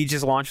 he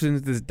just launches into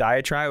this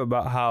diatribe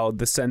about how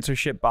the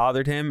censorship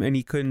bothered him and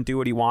he couldn't do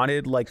what he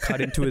wanted, like cut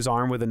into his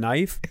arm with a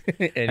knife.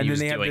 and then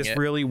they have this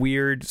really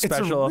weird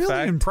special effect. It's a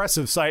really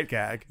impressive sight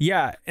gag.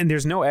 Yeah, and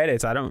there's no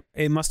edits.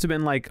 It must have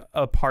been like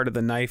a part of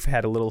the knife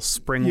had a little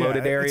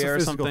spring-loaded area or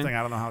something. Thing.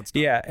 I don't know how it's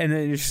done. Yeah, and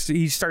then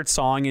he starts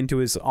sawing into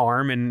his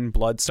arm and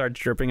blood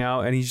starts dripping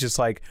out, and he's just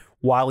like,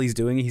 while he's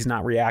doing it, he's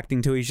not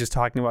reacting to it. He's just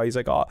talking about, he's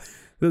like, oh,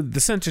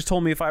 the censors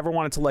told me if I ever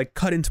wanted to like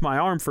cut into my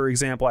arm, for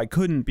example, I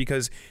couldn't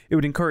because it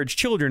would encourage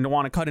children to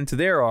want to cut into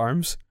their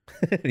arms.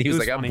 He was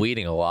like, funny. I'm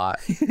bleeding a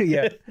lot.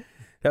 Yeah,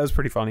 that was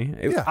pretty funny.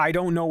 I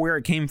don't know where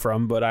it came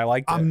from, but I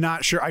liked it. I'm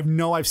not sure. I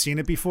know I've seen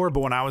it before,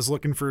 but when I was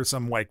looking for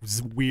some like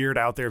weird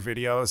out there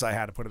videos, I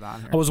had to put it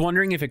on here. I was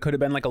wondering if it could have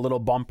been like a little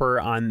bumper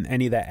on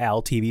any of the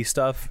Al TV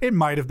stuff. It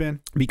might have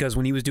been. Because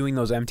when he was doing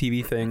those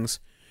MTV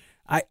things,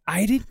 I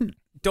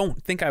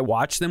don't think I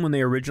watched them when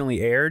they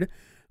originally aired,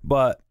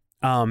 but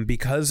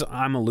because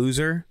I'm a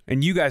loser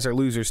and you guys are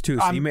losers too,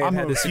 so you may have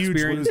had this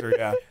experience. Loser,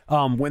 yeah.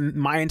 When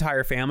my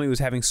entire family was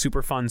having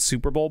super fun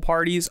Super Bowl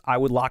parties, I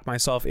would lock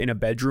myself in a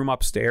bedroom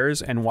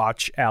upstairs and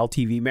watch Al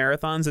TV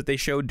marathons that they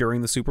showed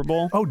during the Super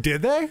Bowl. Oh,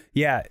 did they?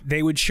 Yeah,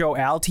 they would show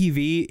Al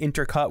TV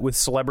intercut with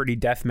Celebrity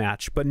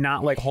Deathmatch, but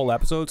not like whole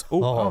episodes.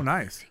 Oh,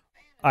 nice.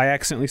 I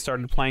accidentally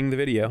started playing the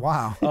video.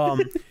 Wow.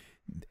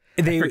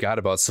 I forgot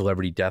about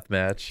Celebrity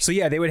Deathmatch. So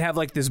yeah, they would have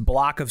like this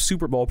block of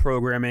Super Bowl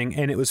programming,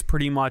 and it was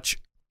pretty much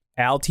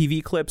Al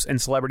TV clips and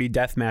Celebrity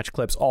Deathmatch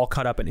clips all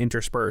cut up and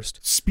interspersed.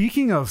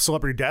 Speaking of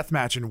Celebrity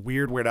Deathmatch and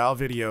Weird Al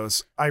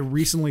videos, I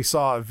recently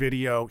saw a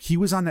video. He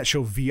was on that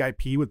show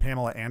VIP with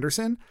Pamela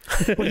Anderson,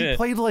 but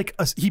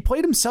he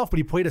played himself, but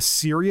he played a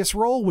serious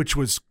role, which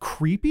was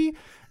creepy.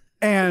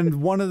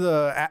 And one of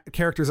the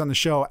characters on the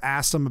show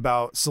asked him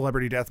about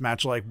Celebrity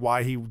Deathmatch, like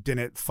why he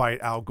didn't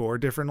fight Al Gore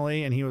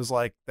differently. And he was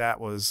like,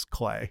 that was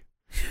Clay.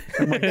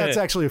 I'm like, that's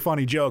actually a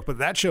funny joke, but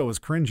that show was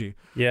cringy.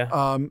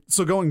 Yeah.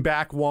 So going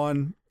back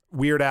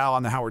Weird Al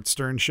on the Howard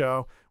Stern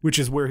show, which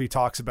is where he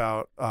talks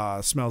about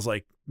Smells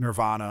Like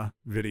Nirvana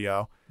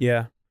video.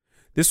 Yeah.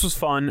 This was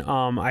fun.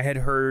 I had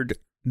heard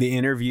the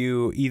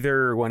interview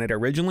either when it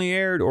originally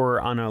aired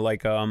or on a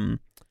like a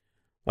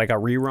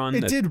rerun.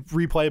 It did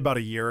replay about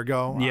a year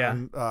ago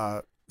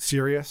on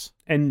Sirius.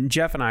 And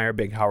Jeff and I are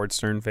big Howard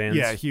Stern fans.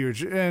 Yeah,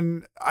 huge.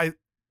 And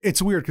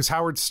it's weird because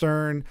Howard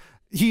Stern,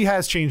 he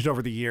has changed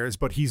over the years,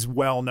 but he's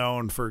well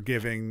known for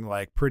giving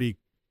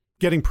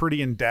getting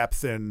pretty in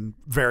depth and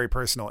very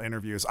personal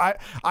interviews.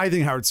 I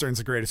think Howard Stern's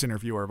the greatest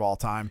interviewer of all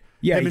time.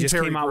 Yeah, he just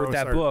came out with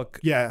that book.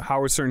 Yeah,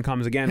 Howard Stern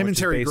Comes Again. Him and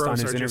Terry based on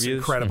Gross his are interviews. just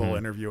incredible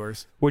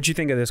interviewers. What'd you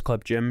think of this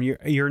clip, Jim?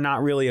 You're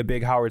not really a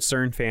big Howard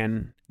Stern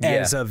fan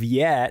as of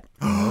yet.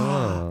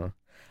 I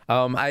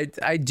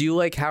do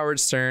like Howard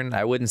Stern.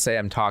 I wouldn't say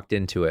I'm talked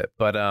into it,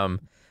 but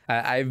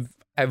I've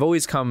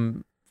always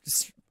come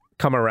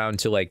around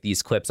to like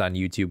these clips on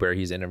YouTube where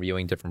he's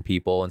interviewing different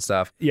people and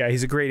stuff. Yeah,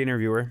 he's a great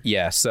interviewer.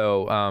 Yeah,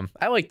 so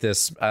I like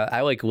this.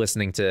 I like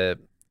listening to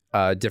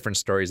different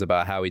stories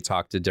about how he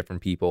talked to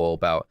different people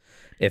about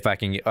if I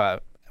can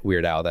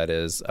Weird Al, that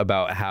is,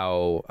 about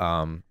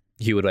how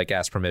he would like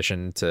ask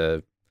permission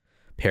to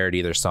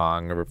parody their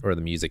song or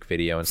the music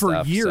video and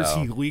stuff. For years,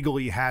 he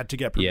legally had to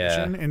get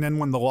permission, and then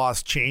when the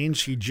laws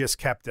changed, he just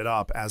kept it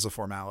up as a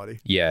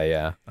formality.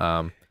 Yeah.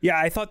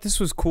 I thought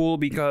this was cool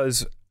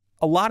because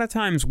a lot of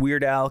times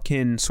Weird Al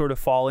can sort of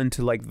fall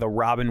into like the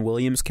Robin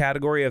Williams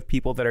category of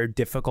people that are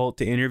difficult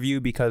to interview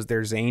because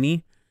they're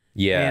zany.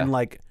 Yeah. And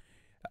like,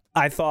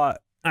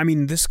 I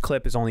mean, this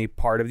clip is only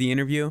part of the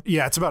interview.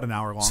 Yeah, it's about an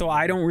hour long. So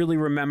I don't really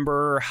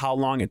remember how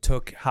long it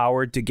took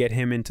Howard to get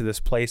him into this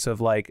place of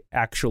like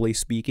actually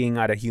speaking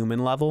at a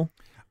human level.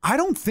 I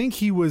don't think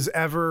he was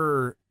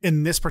ever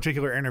in this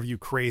particular interview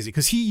crazy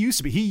because he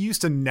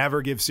used to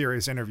never give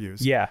serious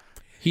interviews. Yeah.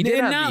 He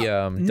did have the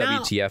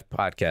WTF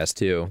podcast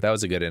too. That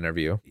was a good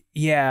interview.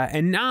 Yeah,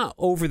 and not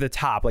over the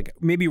top. Like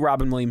maybe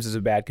Robin Williams is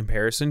a bad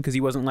comparison because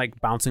he wasn't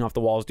like bouncing off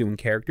the walls doing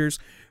characters,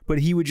 but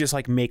he would just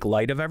like make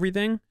light of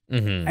everything.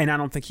 Mm-hmm. And I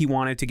don't think he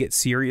wanted to get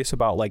serious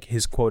about like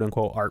his quote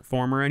unquote art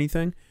form or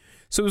anything.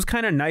 So it was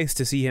kind of nice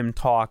to see him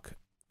talk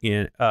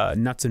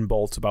nuts and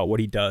bolts about what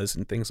he does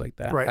and things like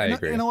that. Right. I And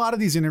agree. in a lot of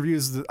these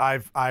interviews that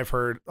I've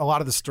heard, a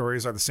lot of the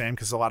stories are the same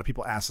because a lot of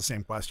people ask the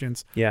same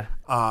questions. Yeah.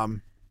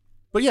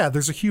 But yeah,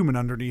 there's a human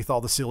underneath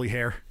all the silly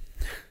hair.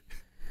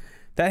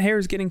 That hair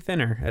is getting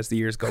thinner as the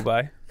years go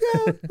by.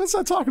 Yeah, let's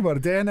not talk about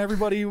it, Dan.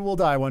 Everybody will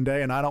die one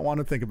day, and I don't want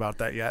to think about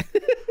that yet.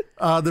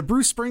 The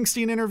Bruce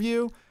Springsteen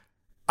interview,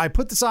 I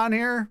put this on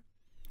here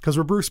because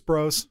we're Bruce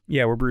Bros.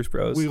 Yeah, we're Bruce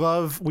Bros. We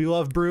love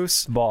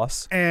Bruce.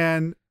 Boss.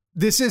 And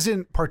this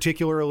isn't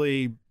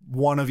particularly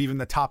one of even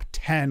the top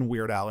 10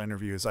 Weird Al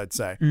interviews, I'd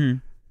say.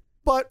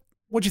 But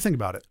what'd you think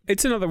about it?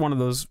 It's another one of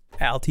those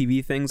Al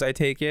TV things, I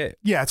take it.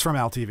 Yeah, it's from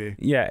Al TV.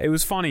 Yeah, it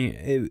was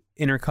funny.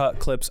 Intercut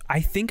clips. I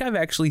think I've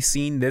actually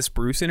seen this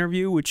Bruce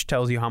interview, which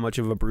tells you how much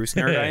of a Bruce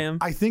nerd I am.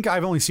 I think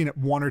I've only seen it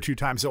 1 or 2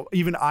 times, so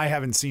even I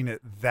haven't seen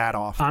it that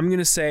often. I'm going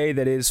to say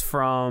that is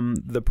from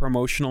the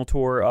promotional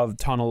tour of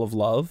Tunnel of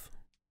Love,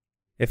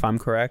 if I'm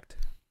correct.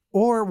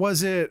 Or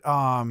was it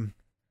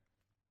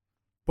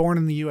Born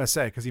in the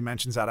USA? Because he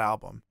mentions that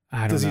album.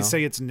 I don't Does know. he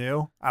say it's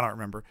new? I don't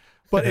remember.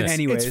 But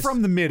Anyways. it's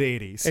from the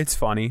mid-'80s. It's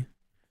funny.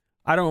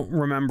 I don't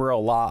remember a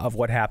lot of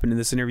what happened in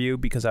this interview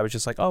because I was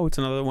just like, oh, it's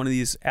another one of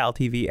these Al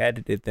TV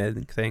edited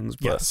things.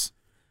 But Yes.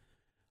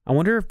 I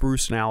wonder if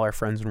Bruce and Al are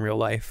friends in real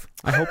life.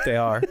 I hope they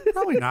are.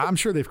 Probably not. I'm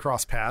sure they've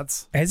crossed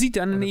paths. Has he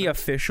done any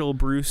official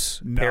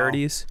Bruce No,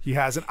 parodies? he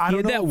hasn't. I He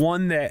don't had know. that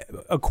one that,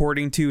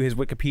 according to his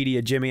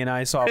Wikipedia, Jimmy and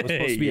I saw was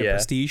supposed to be a Yeah.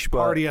 pastiche. But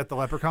Party at the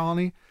Leper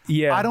Colony.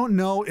 yeah, I don't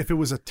know if it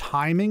was a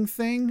timing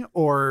thing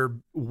or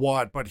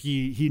what, but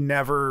he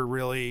never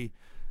really,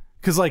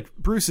 because like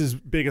Bruce's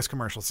biggest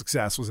commercial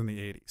success was in the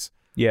 80s.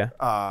 Yeah.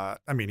 I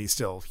mean, he's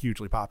still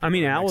hugely popular. I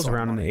mean, He Al makes was a lot of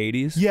around in money.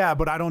 the 80s. Yeah,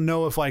 but I don't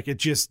know if like it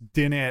just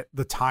didn't,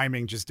 the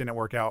timing just didn't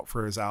work out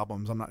for his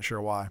albums. I'm not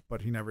sure why,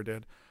 but he never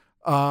did.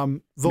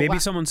 Maybe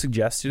someone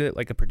suggested it,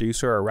 like a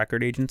producer or a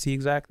record agency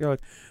exec. They're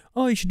like,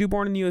 oh, you should do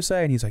Born in the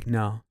USA. And he's like,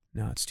 no,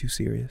 it's too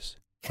serious.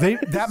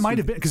 that might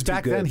have been because too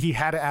back good. then he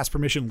had to ask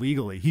permission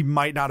legally. He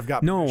might not have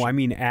got No, permission. I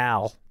mean,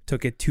 Al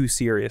took it too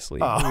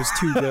seriously. Oh. It was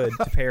too good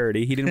to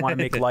parody. He didn't want to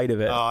make light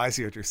of it. Oh, I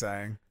see what you're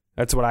saying.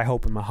 That's what I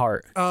hope in my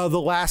heart. The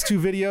last 2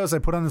 videos I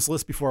put on this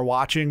list before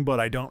watching, but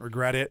I don't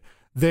regret it.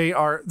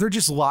 They're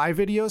just live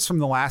videos from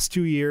the last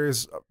 2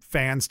 years.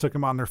 Fans took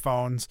them on their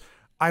phones.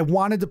 I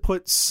wanted to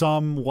put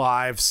some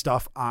live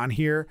stuff on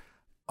here.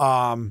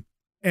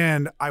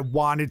 And I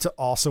wanted to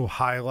also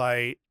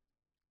highlight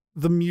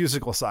the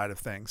musical side of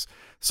things.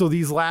 So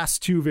these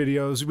last 2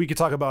 videos, we could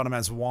talk about them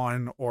as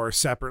one or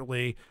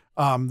separately.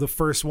 The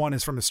first one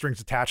is from the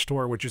Strings Attached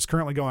tour, which is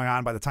currently going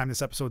on. By the time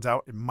this episode's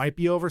out, it might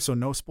be over, so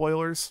no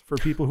spoilers for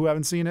people who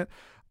haven't seen it.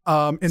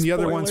 And the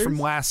other one's from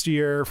last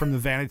year from the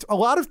Vanity. A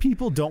lot of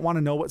people don't want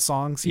to know what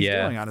songs he's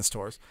doing on his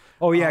tours.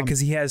 Oh, yeah,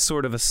 because he has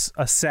sort of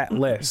a set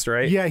list,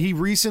 right? Yeah, he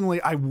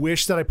recently, I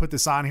wish that I put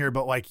this on here,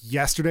 but like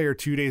yesterday or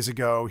 2 days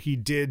ago, he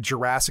did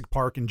Jurassic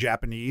Park in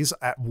Japanese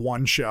at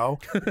one show.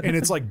 And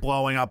it's like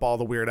blowing up all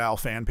the Weird Al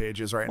fan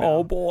pages right now.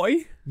 Oh,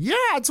 boy. Yeah,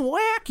 it's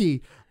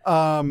wacky.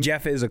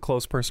 Jeff is a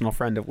close personal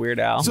friend of Weird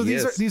Al. So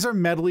these are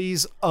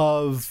medleys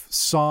of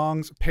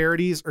songs,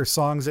 parodies, or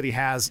songs that he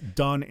has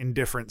done in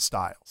different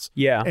styles.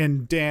 Yeah.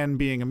 And Dan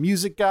being a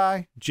music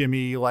guy,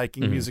 Jimmy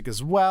liking music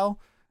as well.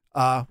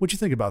 What'd you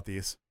think about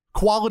these?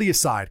 Quality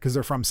aside, because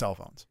they're from cell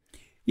phones.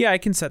 Yeah, I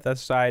can set that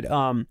aside.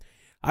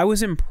 I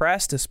was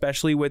impressed,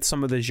 especially with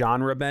some of the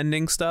genre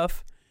bending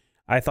stuff.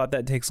 I thought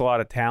that takes a lot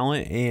of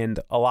talent and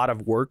a lot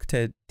of work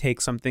to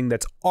take something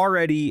that's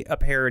already a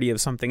parody of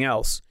something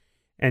else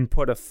and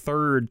put a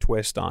third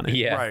twist on it.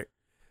 Yeah. Right.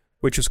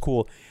 Which was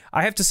cool.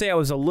 I have to say I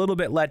was a little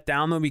bit let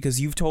down, though, because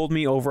you've told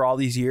me over all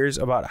these years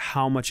about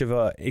how much of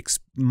a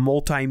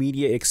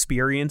multimedia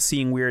experience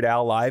seeing Weird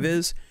Al live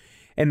is.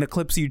 And the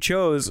clips you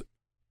chose,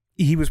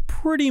 he was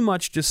pretty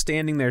much just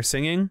standing there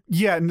singing.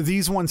 Yeah, and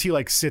these ones he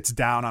like sits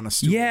down on a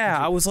stool. Yeah,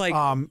 I was like,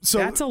 so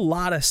that's a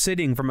lot of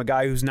sitting from a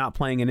guy who's not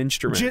playing an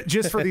instrument.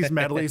 just for these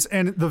medleys.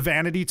 And the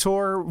Vanity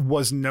tour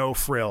was no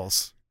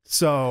frills.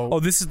 So Oh,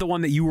 this is the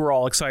one that you were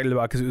all excited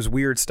about because it was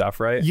weird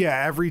stuff, right?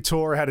 yeah, every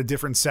tour had a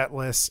different set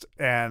list,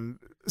 and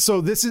so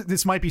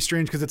this might be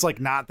strange because it's like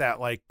not that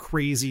like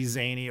crazy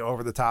zany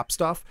over the top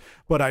stuff,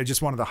 but I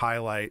just wanted to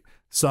highlight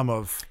some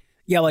of.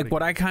 Yeah, like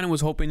what I kind of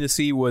was hoping to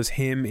see was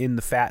him in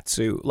the fat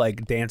suit,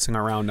 like dancing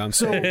around on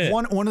So stage.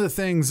 one of the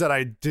things that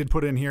I did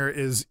put in here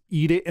is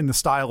eat it in the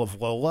style of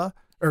Layla.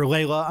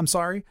 I'm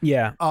sorry.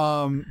 Yeah.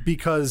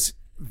 Because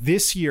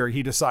this year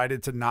he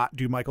decided to not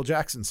do Michael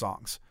Jackson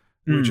songs,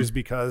 which is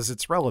because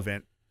it's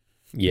relevant.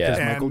 Yeah.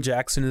 And- Michael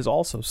Jackson is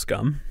also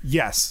scum.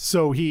 Yes.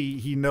 So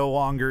he no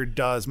longer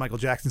does Michael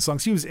Jackson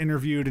songs. He was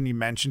interviewed and he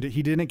mentioned it.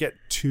 He didn't get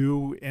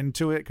too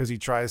into it because he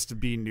tries to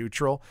be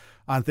neutral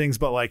on things,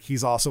 but like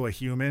he's also a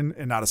human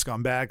and not a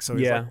scumbag. So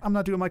he's Yeah. like, I'm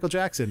not doing Michael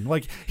Jackson.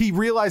 Like he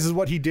realizes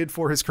what he did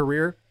for his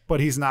career, but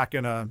he's not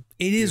gonna.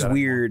 It is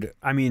weird.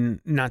 I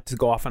mean, not to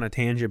go off on a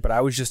tangent, but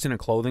I was just in a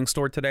clothing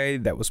store today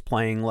that was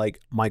playing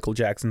like Michael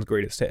Jackson's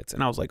greatest hits.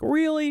 And I was like,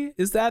 really?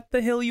 Is that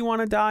the hill you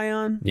want to die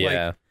on?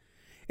 Yeah. Like,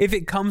 if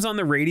it comes on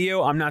the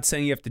radio, I'm not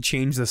saying you have to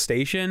change the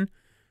station,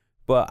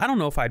 but I don't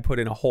know if I'd put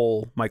in a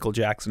whole Michael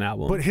Jackson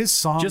album. But his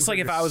songs, just like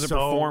if I was a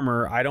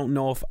performer, I don't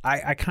know if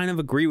I kind of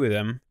agree with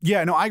him.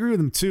 Yeah, no, I agree with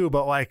him too.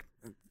 But like,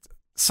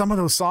 some of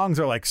those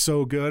songs are like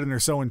so good and they're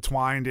so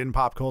entwined in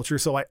pop culture.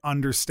 So I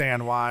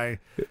understand why.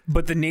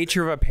 But the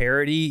nature of a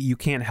parody, you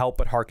can't help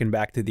but harken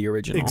back to the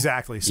original.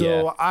 Exactly.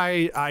 So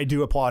I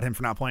do applaud him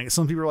for not playing it.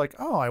 Some people are like,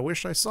 oh, I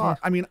wish I saw it.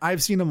 I mean,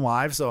 I've seen him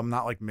live, so I'm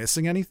not like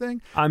missing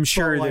anything. I'm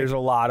sure like, there's a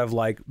lot of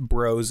like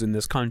bros in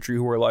this country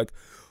who are like,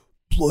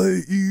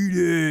 play Eat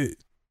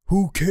It.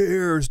 Who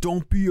cares?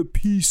 Don't be a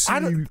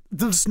PC.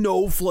 The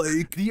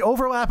snowflake. The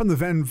overlap in the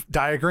Venn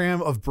diagram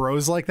of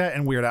bros like that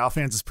and Weird Al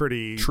fans is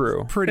pretty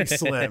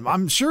slim.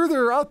 I'm sure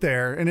they're out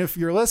there, and if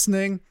you're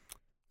listening,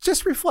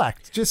 just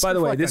reflect. By the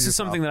way, this is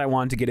something that I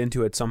wanted to get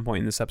into at some point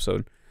in this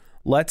episode.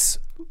 Let's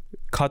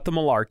cut the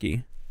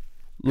malarkey.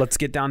 Let's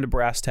get down to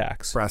brass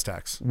tacks. Brass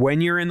tacks. When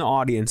you're in the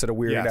audience at a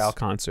Weird Al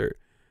concert,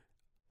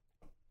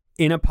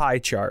 in a pie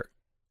chart,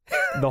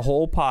 the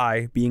whole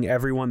pie being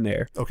everyone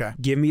there. Okay.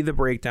 Give me the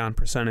breakdown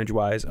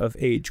percentage-wise of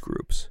age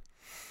groups.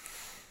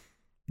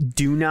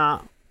 Do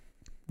not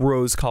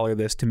rose color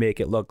this to make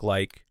it look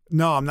like...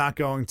 No, I'm not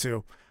going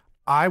to.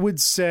 I would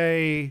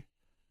say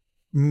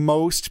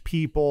most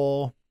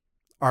people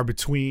are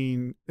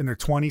between in their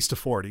 20s to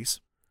 40s.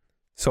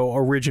 So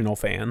original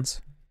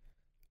fans.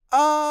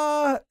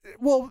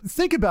 Well,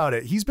 think about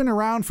it. He's been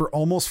around for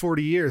almost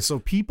 40 years. So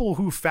people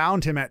who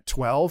found him at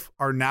 12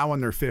 are now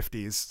in their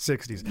 50s,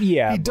 60s.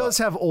 Yeah. He does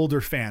have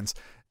older fans.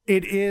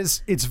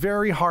 It's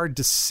very hard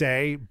to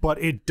say,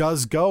 but it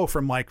does go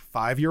from like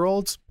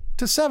 5-year-olds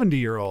to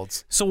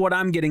 70-year-olds. So what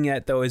I'm getting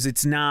at though is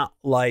it's not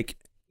like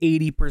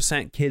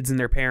 80% kids and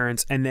their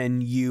parents and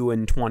then you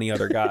and 20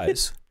 other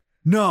guys.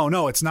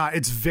 No, it's not.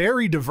 It's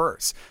very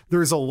diverse.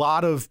 There's a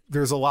lot of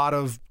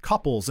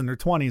couples in their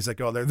 20s that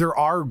go there. There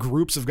are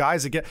groups of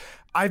guys that get.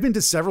 I've been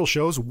to several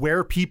shows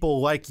where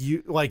people like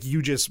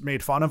you just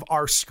made fun of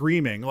are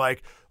screaming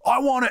like, I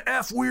want to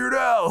F Weird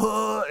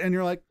Al, and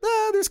you're like,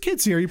 there's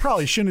kids here. You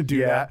probably shouldn't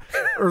do that.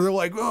 Or they're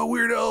like, oh,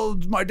 Weird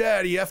Al's my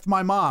dad. He F'd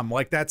my mom.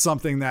 Like that's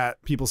something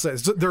that people say.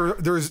 So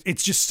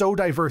it's just so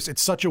diverse.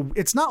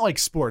 It's not like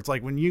sports.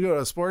 Like when you go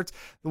to sports,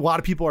 a lot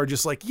of people are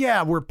just like,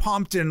 yeah, we're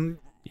pumped and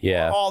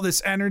all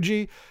this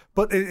energy,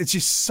 but it's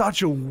just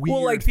such a weird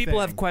well, like people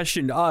thing. have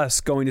questioned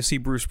us going to see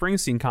Bruce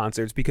Springsteen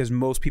concerts because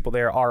most people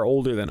there are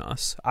older than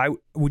us.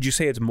 Would you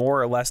say it's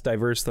more or less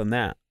diverse than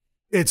that?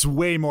 It's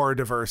way more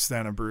diverse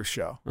than a Bruce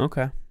show.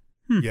 Okay.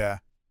 Yeah.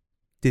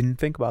 Didn't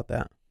think about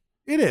that.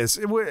 It is.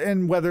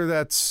 And whether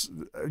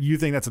you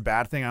think that's a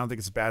bad thing, I don't think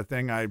it's a bad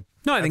thing. I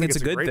think it's a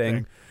good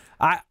thing.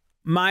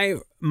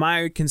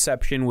 My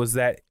conception was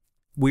that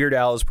Weird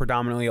Al is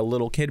predominantly a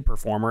little kid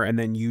performer, and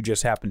then you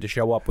just happen to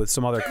show up with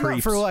some other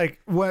creeps. For like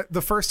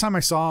the first time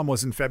I saw him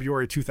was in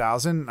February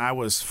 2000. I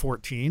was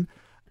 14.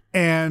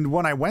 And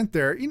when I went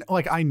there,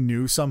 like I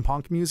knew some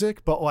punk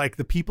music, but like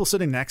the people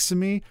sitting next to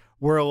me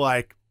were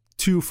like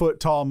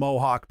 2-foot tall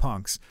Mohawk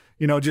punks,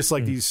 just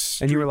like these.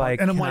 And you were like,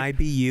 can I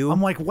be you?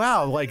 I'm like,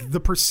 wow, like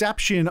the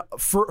perception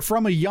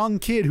from a young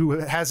kid who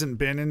hasn't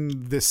been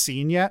in this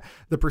scene yet,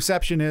 the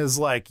perception is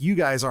like, you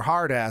guys are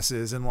hard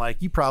asses and like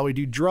you probably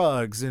do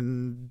drugs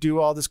and do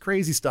all this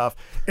crazy stuff.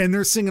 And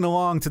they're singing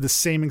along to the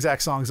same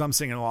exact songs I'm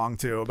singing along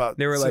to about.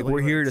 They were like,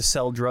 we're here to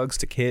sell drugs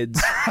to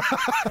kids.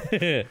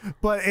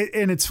 But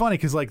it's funny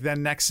because like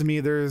then next to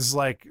me, there's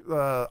like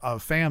a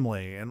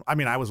family. And I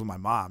mean, I was with my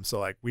mom. So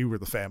like we were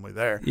the family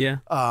there. Yeah.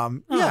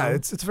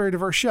 It's a very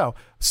diverse show.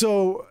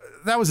 So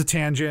that was a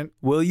tangent.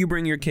 Will you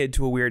bring your kid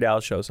to a Weird Al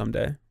show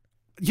someday?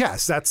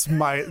 Yes, that's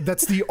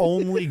the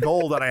only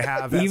goal that I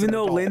have. Even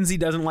though Lindsay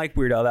doesn't like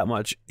Weird Al that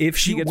much, if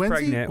she gets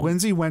pregnant,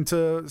 Lindsay went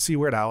to see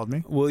Weird Al with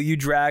me. Will you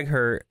drag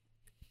her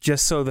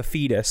just so the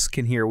fetus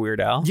can hear Weird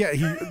Al? Yeah,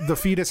 the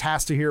fetus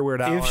has to hear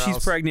Weird Al. If she's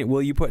pregnant,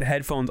 will you put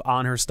headphones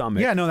on her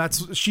stomach? Yeah, no,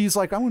 she's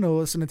like, I'm going to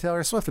listen to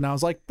Taylor Swift, and I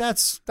was like,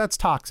 that's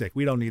toxic.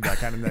 We don't need that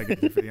kind of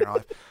negativity in our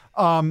life.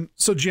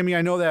 So Jimmy,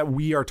 I know that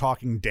we are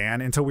talking Dan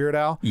into Weird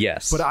Al.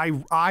 Yes. But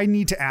I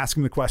need to ask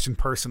him the question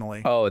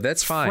personally. Oh,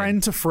 that's fine.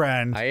 Friend to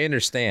friend. I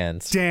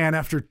understand. Dan,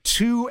 after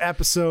 2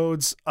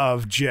 episodes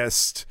of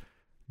just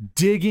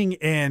digging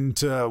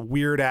into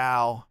Weird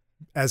Al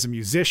as a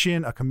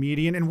musician, a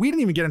comedian, and we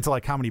didn't even get into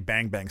like comedy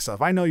Bang Bang stuff.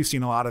 I know you've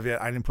seen a lot of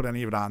it. I didn't put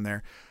any of it on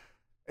there.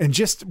 And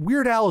just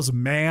Weird Al as a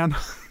man.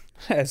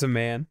 As a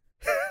man.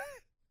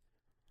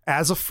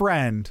 As a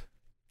friend.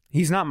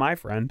 He's not my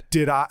friend.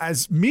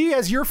 As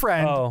your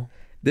friend. Oh.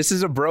 This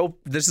is a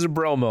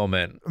bro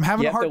moment. I'm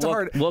having a heart to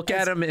heart. Look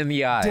at him in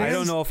the eye. I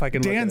don't know if I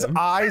can Dan's look at him.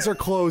 eyes are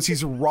closed.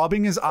 He's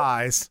rubbing his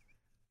eyes.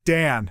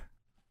 Dan,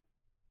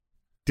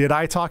 did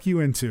I talk you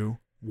into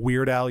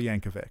Weird Al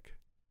Yankovic?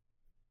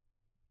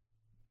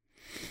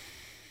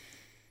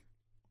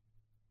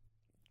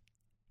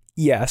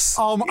 Yes.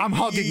 I'm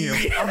hugging you.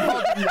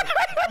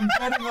 I'm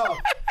getting up.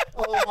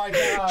 Oh my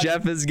God.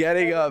 Jeff is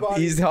getting up.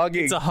 He's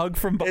hugging. It's a hug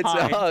from behind.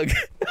 It's a hug.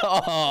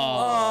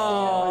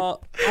 Oh.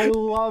 I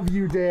love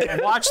you,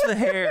 Dan. Watch the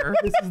hair.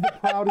 This is the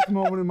proudest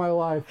moment in my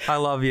life. I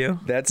love you.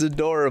 That's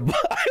adorable.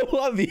 I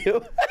love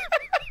you.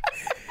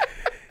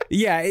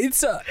 Yeah,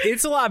 it's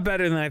a lot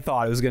better than I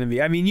thought it was going to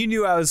be. I mean, you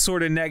knew I was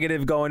sort of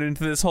negative going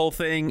into this whole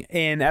thing.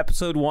 In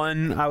episode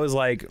 1, I was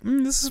like,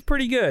 this is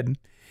pretty good.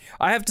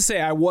 I have to say,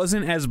 I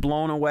wasn't as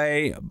blown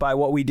away by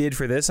what we did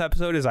for this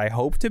episode as I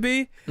hoped to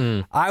be.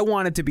 I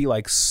wanted to be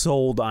like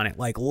sold on it.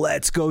 Like,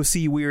 let's go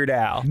see Weird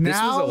Al. This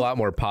was a lot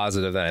more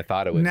positive than I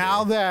thought it would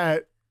Now be.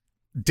 that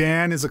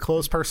Dan is a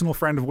close personal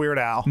friend of Weird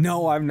Al,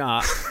 No, I'm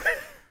not.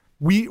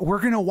 we're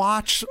going to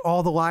watch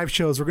all the live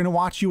shows. We're going to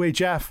watch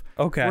UHF.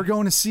 Okay. We're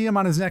going to see him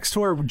on his next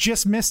tour. We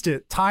just missed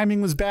it. Timing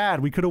was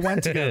bad. We could have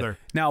went together.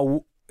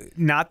 Now,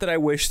 not that I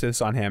wish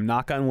this on him.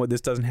 Knock on wood,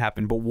 this doesn't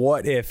happen. But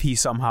what if he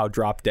somehow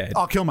dropped dead?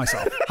 I'll kill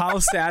myself. How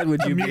sad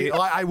would you be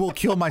I will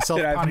kill myself.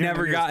 that I've upon hearing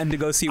never the news. gotten to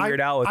go see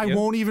Weird Al with I you?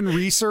 won't even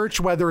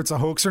research whether it's a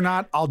hoax or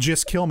not. I'll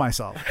just kill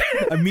myself.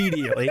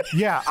 Immediately.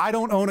 Yeah, I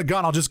don't own a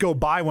gun. I'll just go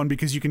buy one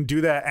because you can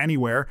do that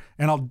anywhere,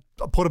 and I'll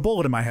put a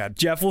bullet in my head.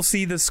 Jeff will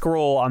see the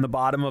scroll on the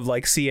bottom of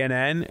like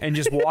CNN and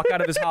just walk out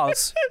of his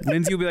house.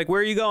 Lindsay will be like,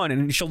 "Where are you going?"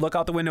 And she'll look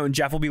out the window and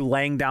Jeff will be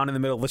laying down in the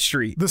middle of the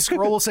street. The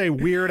scroll will say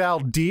Weird Al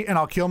D, and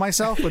I'll kill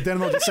myself, but then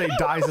it'll just say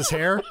dyes his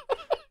hair,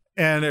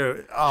 and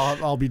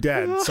I'll be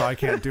dead, so I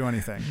can't do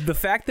anything. The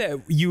fact that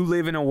you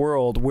live in a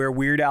world where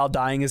Weird Al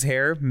dyeing his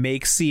hair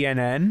makes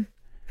CNN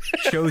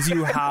shows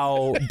you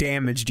how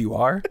damaged you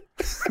are.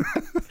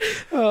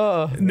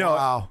 No,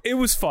 Wow. it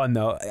was fun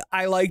though.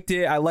 I liked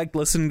it. I liked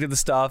listening to the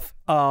stuff.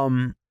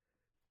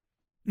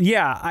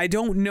 Yeah, I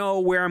don't know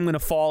where I'm going to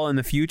fall in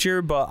the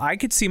future, but I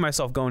could see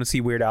myself going to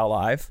see Weird Al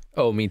live.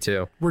 Oh, me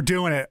too. We're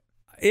doing it.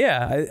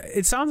 Yeah,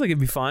 it sounds like it'd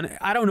be fun.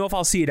 I don't know if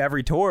I'll see it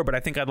every tour, but I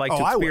think I'd like to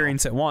I will.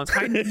 experience it once.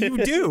 You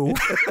do.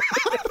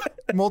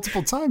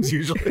 Multiple times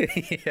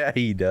usually. Yeah,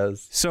 he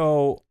does.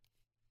 So,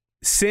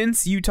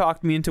 since you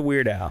talked me into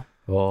Weird Al,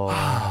 Oh,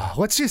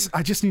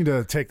 I just need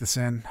to take this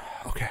in.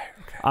 Okay.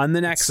 on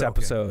the next It's soaking.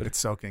 episode, It's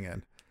soaking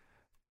in.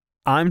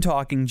 I'm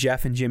talking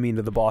Jeff and Jimmy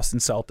into the Boston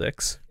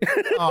Celtics.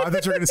 Oh, I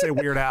thought you were going to say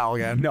Weird Al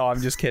again. No, I'm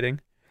just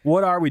kidding.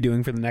 What are we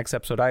doing for the next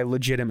episode? I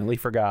legitimately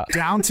forgot.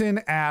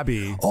 Downton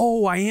Abbey.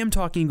 Oh, I am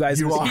talking you guys.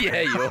 You are.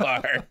 yeah, you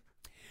are.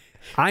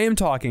 I am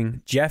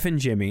talking Jeff and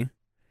Jimmy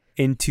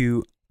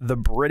into the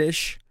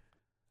British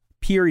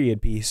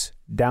period piece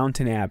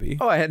Downton Abbey.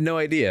 Oh, I had no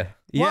idea.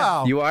 Yeah.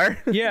 Wow. You are?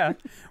 Yeah,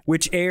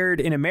 which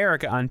aired in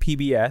America on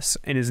PBS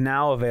and is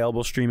now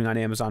available streaming on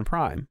Amazon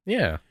Prime.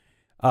 Yeah.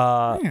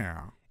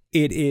 Yeah.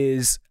 It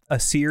is a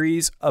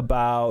series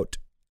about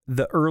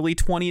the early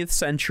 20th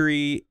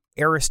century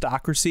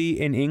aristocracy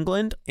in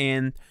England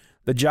and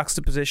the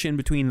juxtaposition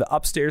between the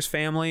upstairs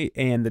family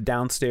and the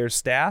downstairs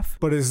staff.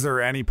 But is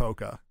there any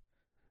polka?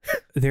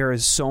 There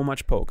is so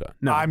much polka.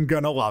 No, I'm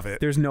going to love it.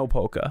 there's no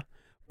polka.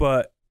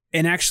 But,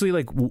 and actually,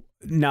 like,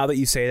 now that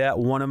you say that,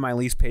 one of my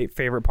least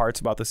favorite parts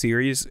about the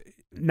series,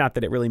 not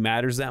that it really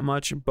matters that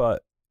much,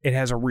 but it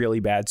has a really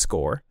bad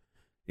score.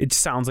 It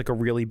sounds like a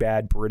really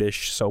bad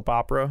British soap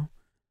opera,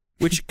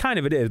 which kind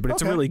of it is, but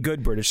it's a Okay. really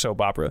good British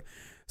soap opera.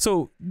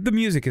 So the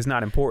music is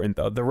not important,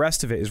 though. The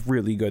rest of it is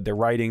really good. The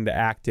writing, the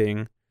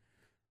acting,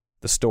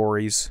 the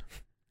stories.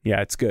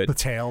 Yeah, it's The good.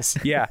 tales.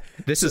 Yeah.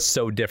 This is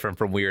so different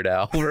from Weird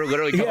Al. We're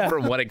literally going Yeah.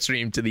 from one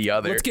extreme to the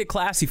other. Let's get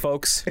classy,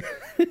 folks.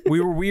 We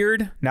were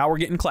weird. Now we're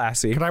getting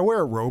classy. Can I wear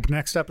a robe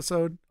next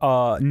episode?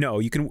 No,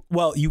 you can.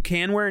 Well, you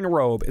can wear a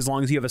robe as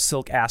long as you have a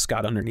silk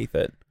ascot underneath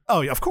it.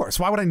 Oh, yeah, of course.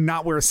 Why would I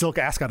not wear a silk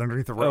ascot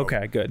underneath the robe?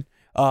 Okay, good.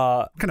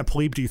 What kind of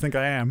plebe do you think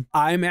I am?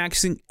 I'm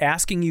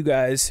asking you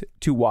guys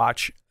to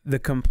watch the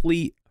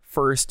complete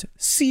first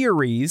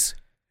series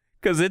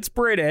because it's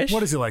British.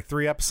 What is it, like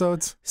 3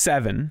 episodes?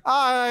 7.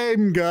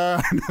 I'm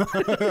gonna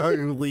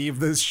leave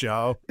this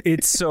show.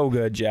 It's so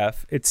good,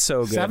 Jeff. It's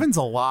so good. 7's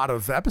a lot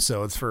of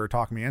episodes for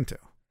Talk Me Into.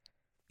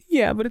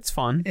 Yeah, but it's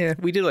fun. Yeah,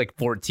 we did like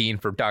 14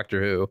 for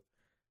Doctor Who.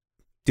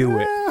 Do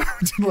it. I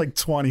did like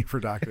 20 for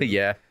Doctor Who.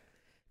 Yeah.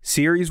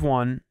 Series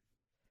 1,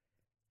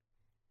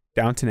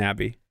 Downton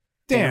Abbey.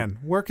 Dan,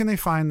 where can they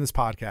find this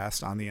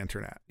podcast on the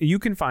internet? You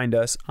can find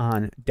us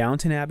on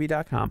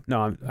DowntonAbbey.com.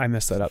 No, I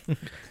messed that up.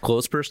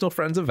 Close personal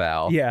friends of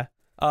Al. Yeah.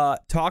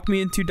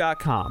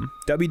 TalkMeInto.com.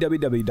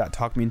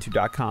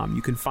 www.talkmeinto.com.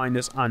 You can find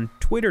us on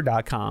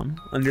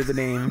Twitter.com under the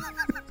name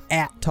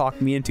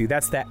 @TalkMeInto.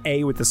 That's that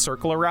A with the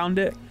circle around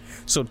it.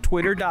 So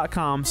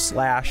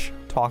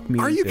Twitter.com/TalkMeInto.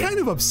 Are you kind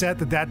of upset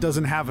that that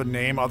doesn't have a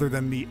name other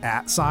than the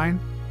 @ sign?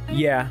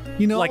 Yeah.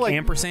 You know, like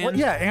ampersand? Well,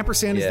 yeah,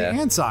 ampersand is Yeah.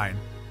 the and sign.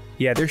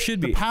 Yeah, there should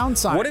be. The pound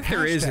sign. What if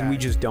there is and we hashtag.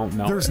 just don't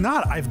know? There's it?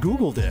 not. I've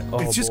Googled it. Oh,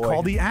 it's just boy.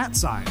 called the @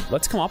 sign.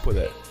 Let's come up with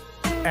it.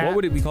 What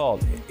would it be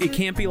called? It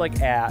can't be like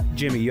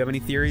Jimmy, you have any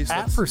theories?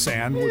 Let's-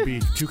 @% would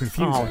be too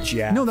confusing. Oh,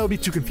 Jeff. No, that would be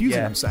too confusing,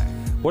 Yeah. I'm saying.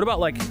 What about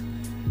like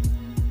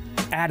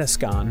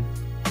Addiscon?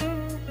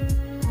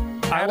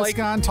 I like.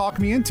 Addiscon, Talk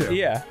Me Into.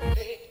 Yeah.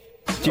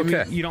 Jimmy,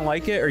 Okay. you don't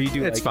like it, or you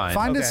do? It's like fine.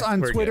 Find Okay, us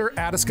on we're Twitter,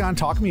 Addiscon,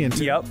 Talk Me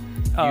Into. Yep.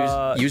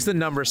 Use the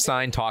number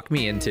sign Talk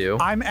Me Into.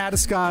 I'm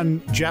Addiscon,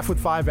 Jeff with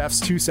 5 Fs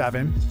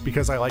 27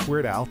 because I like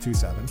Weird Al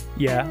 27.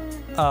 Yeah.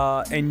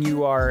 And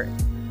you are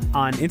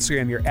on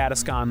Instagram, you're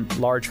Atascon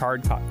Large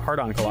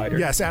Hard-On Collider.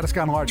 Yes,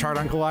 Atascon Large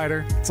Hard-On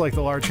Collider. It's like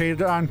the Large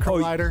Hadron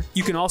Collider.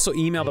 You can also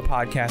email the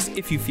podcast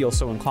if you feel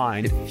so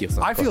inclined.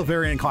 I feel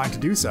very inclined to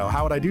do so.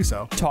 How would I do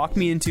so? Talk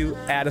me into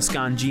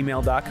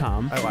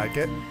atascongmail.com. I like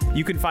it.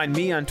 You can find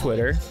me on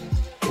Twitter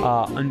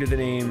under the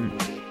name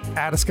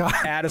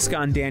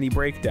Atascon Danny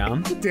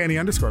Breakdown. Danny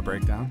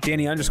 _breakdown.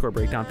 Danny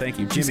 _breakdown. Thank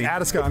you, These Jimmy.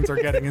 Atascons are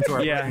getting into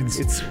our Yeah, brains.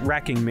 it's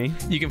wrecking me.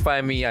 You can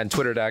find me on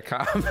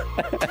twitter.com.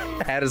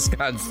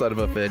 Atascon son of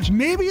a bitch.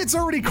 Maybe it's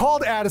already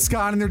called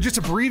Atascon and they're just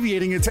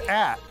abbreviating it to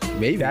at.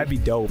 Maybe. That'd be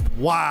dope.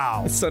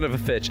 Wow. Son of a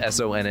Fitch,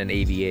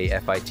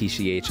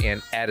 SONNADAFITCH,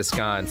 and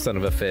Atascon son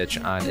of a Fitch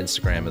on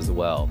Instagram as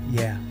well.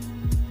 Yeah.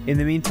 In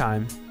the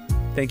meantime,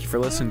 thank you for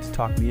listening to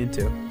Talk Me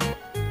Into.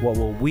 What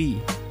will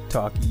we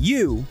talk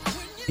you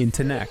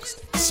into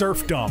next?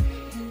 Surfdom.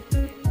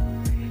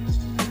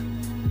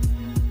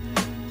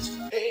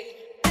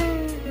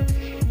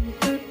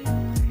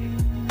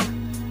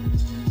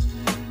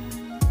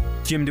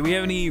 Jim, do we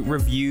have any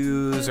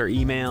reviews or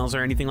emails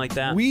or anything like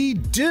that? We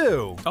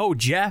do. Oh,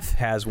 Jeff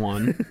has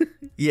one.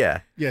 Yeah.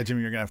 Yeah,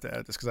 Jimmy, you're going to have to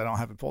edit this because I don't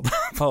have it pulled up.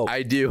 Oh,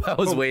 I do. I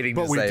was waiting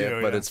to but we say do,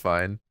 it, but yeah. it's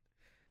fine.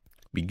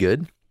 Be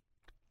good?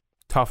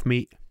 tough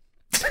meat.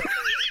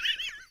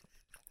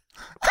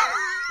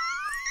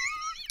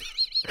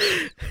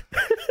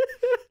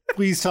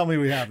 Please tell me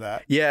we have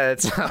that. Yeah,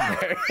 it's on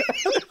there.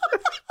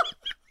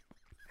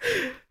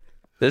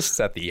 This is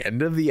at the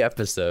end of the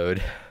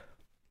episode.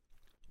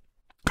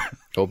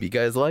 Hope you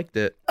guys liked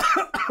it.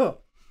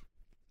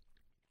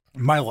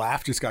 My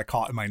laugh just got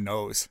caught in my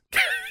nose.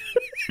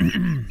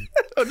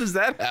 How does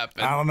that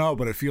happen? I don't know,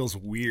 but it feels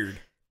weird.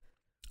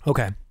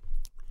 Okay.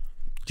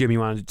 Jim, you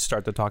want to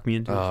start the Talk Me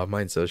Into? Oh,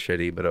 mine's so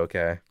shitty, but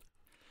okay.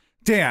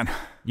 Dan,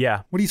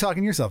 Yeah, what are you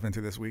talking yourself into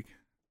this week?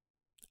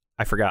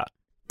 I forgot.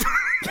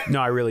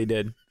 No, I really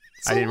did.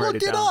 So I didn't write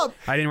look it it down. up.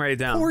 I didn't write it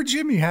down. Poor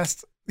Jimmy has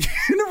to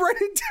write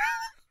it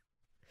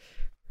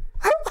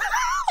down.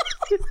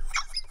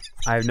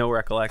 I have no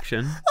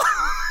recollection.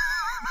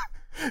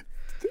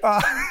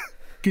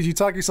 Could you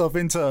talk yourself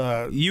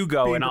into You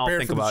go being and I'll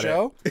prepared think for the about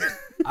it.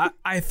 show?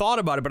 I thought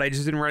about it, but I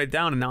just didn't write it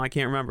down, and now I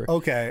can't remember.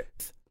 Okay.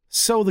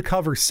 So the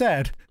cover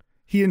said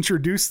he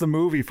introduced the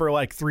movie for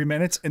like 3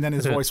 minutes and then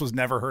his voice was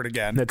never heard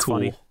again. That's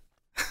funny.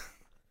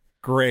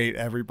 Great,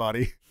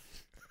 everybody.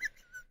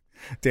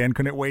 Dan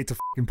couldn't wait to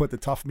fucking put the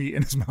tough meat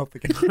in his mouth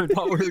again. I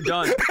thought we were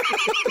done.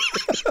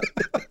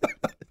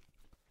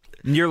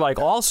 And you're like,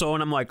 also,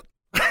 and I'm like,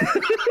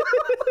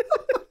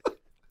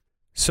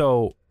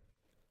 so,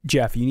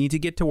 Jeff, you need to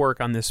get to work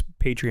on this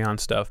Patreon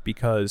stuff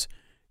because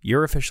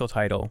your official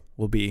title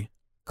will be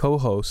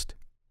co-host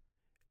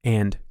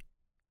and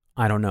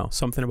I don't know,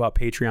 something about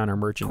Patreon or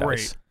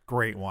merchandise.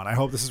 Great one. I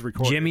hope this is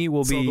recorded. Jimmy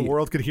will so be- the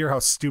world could hear how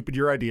stupid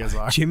your ideas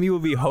are. Jimmy will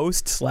be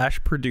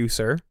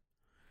host/producer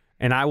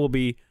and I will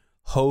be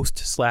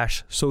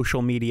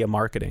host/social media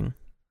marketing.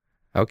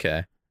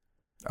 Okay.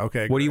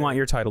 Okay. What do you great. want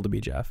your title to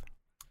be, Jeff?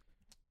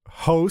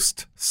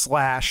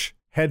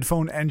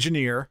 Host/headphone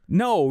engineer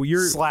No,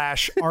 you're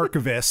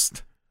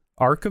 /archivist.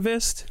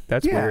 archivist?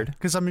 That's weird.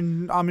 Because I'm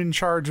in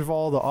charge of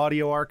all the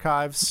audio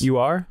archives You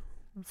are?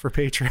 for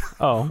Patreon.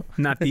 Oh,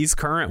 not these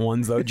current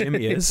ones though.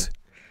 Jimmy is.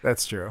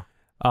 That's true.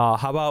 How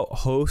about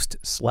host/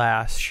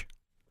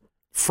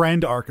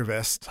 Friend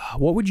archivist.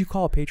 what would you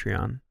call a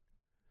Patreon?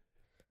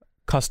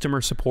 Customer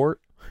support?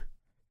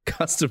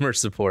 Customer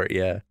support,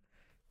 yeah.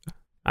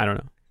 I don't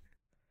know.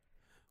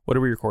 What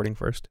are we recording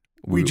first?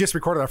 We just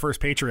recorded our first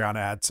Patreon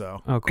ad,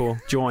 so Oh, cool.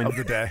 Join of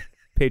the day.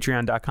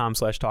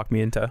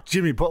 patreon.com/talkmeinto.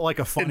 Jimmy, put like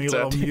a funny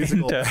little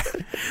musical.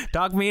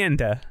 Talk me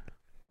into.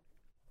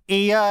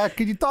 Hey,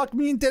 could you talk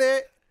me into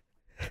that?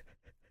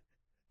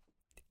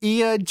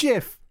 Hey,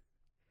 Jeff,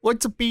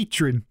 what's a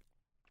patron?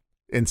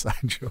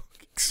 Inside joke.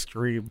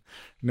 Extreme.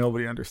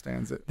 Nobody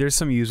understands it. There's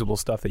some usable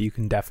stuff that you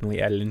can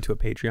definitely edit into a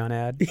Patreon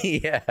ad.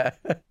 Yeah.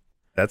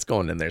 That's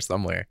going in there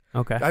somewhere.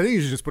 Okay. I think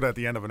you should just put it at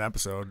the end of an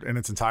episode in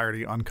its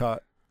entirety,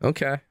 uncut.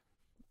 Okay.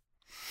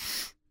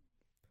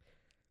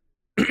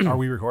 Are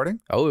we recording?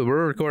 Oh,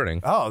 we're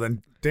recording. Oh,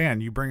 then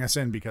Dan, you bring us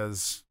in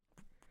because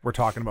we're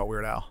talking about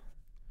Weird Al.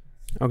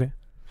 Okay.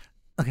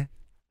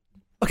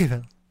 Okay,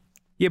 Phil.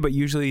 Yeah, but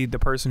usually the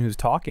person who's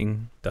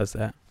talking does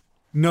that.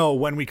 No,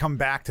 when we come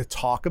back to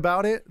talk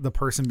about it, the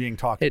person being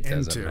talked It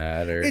into. doesn't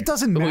matter. It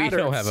doesn't matter. We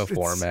don't have a It's-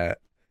 format.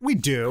 We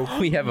do.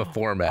 We have a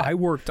format. I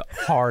worked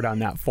hard on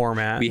that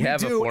format. We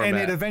have a do, format. and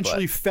it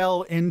eventually but-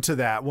 fell into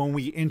that. When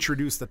we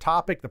introduce the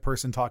topic, the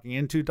person talking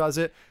into does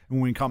it. And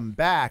when we come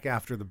back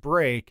after the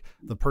break,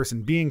 the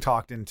person being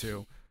talked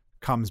into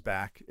comes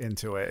back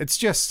into it. It's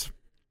just,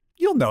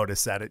 you'll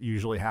notice that it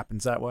usually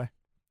happens that way.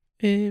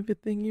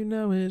 Everything you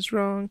know is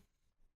wrong.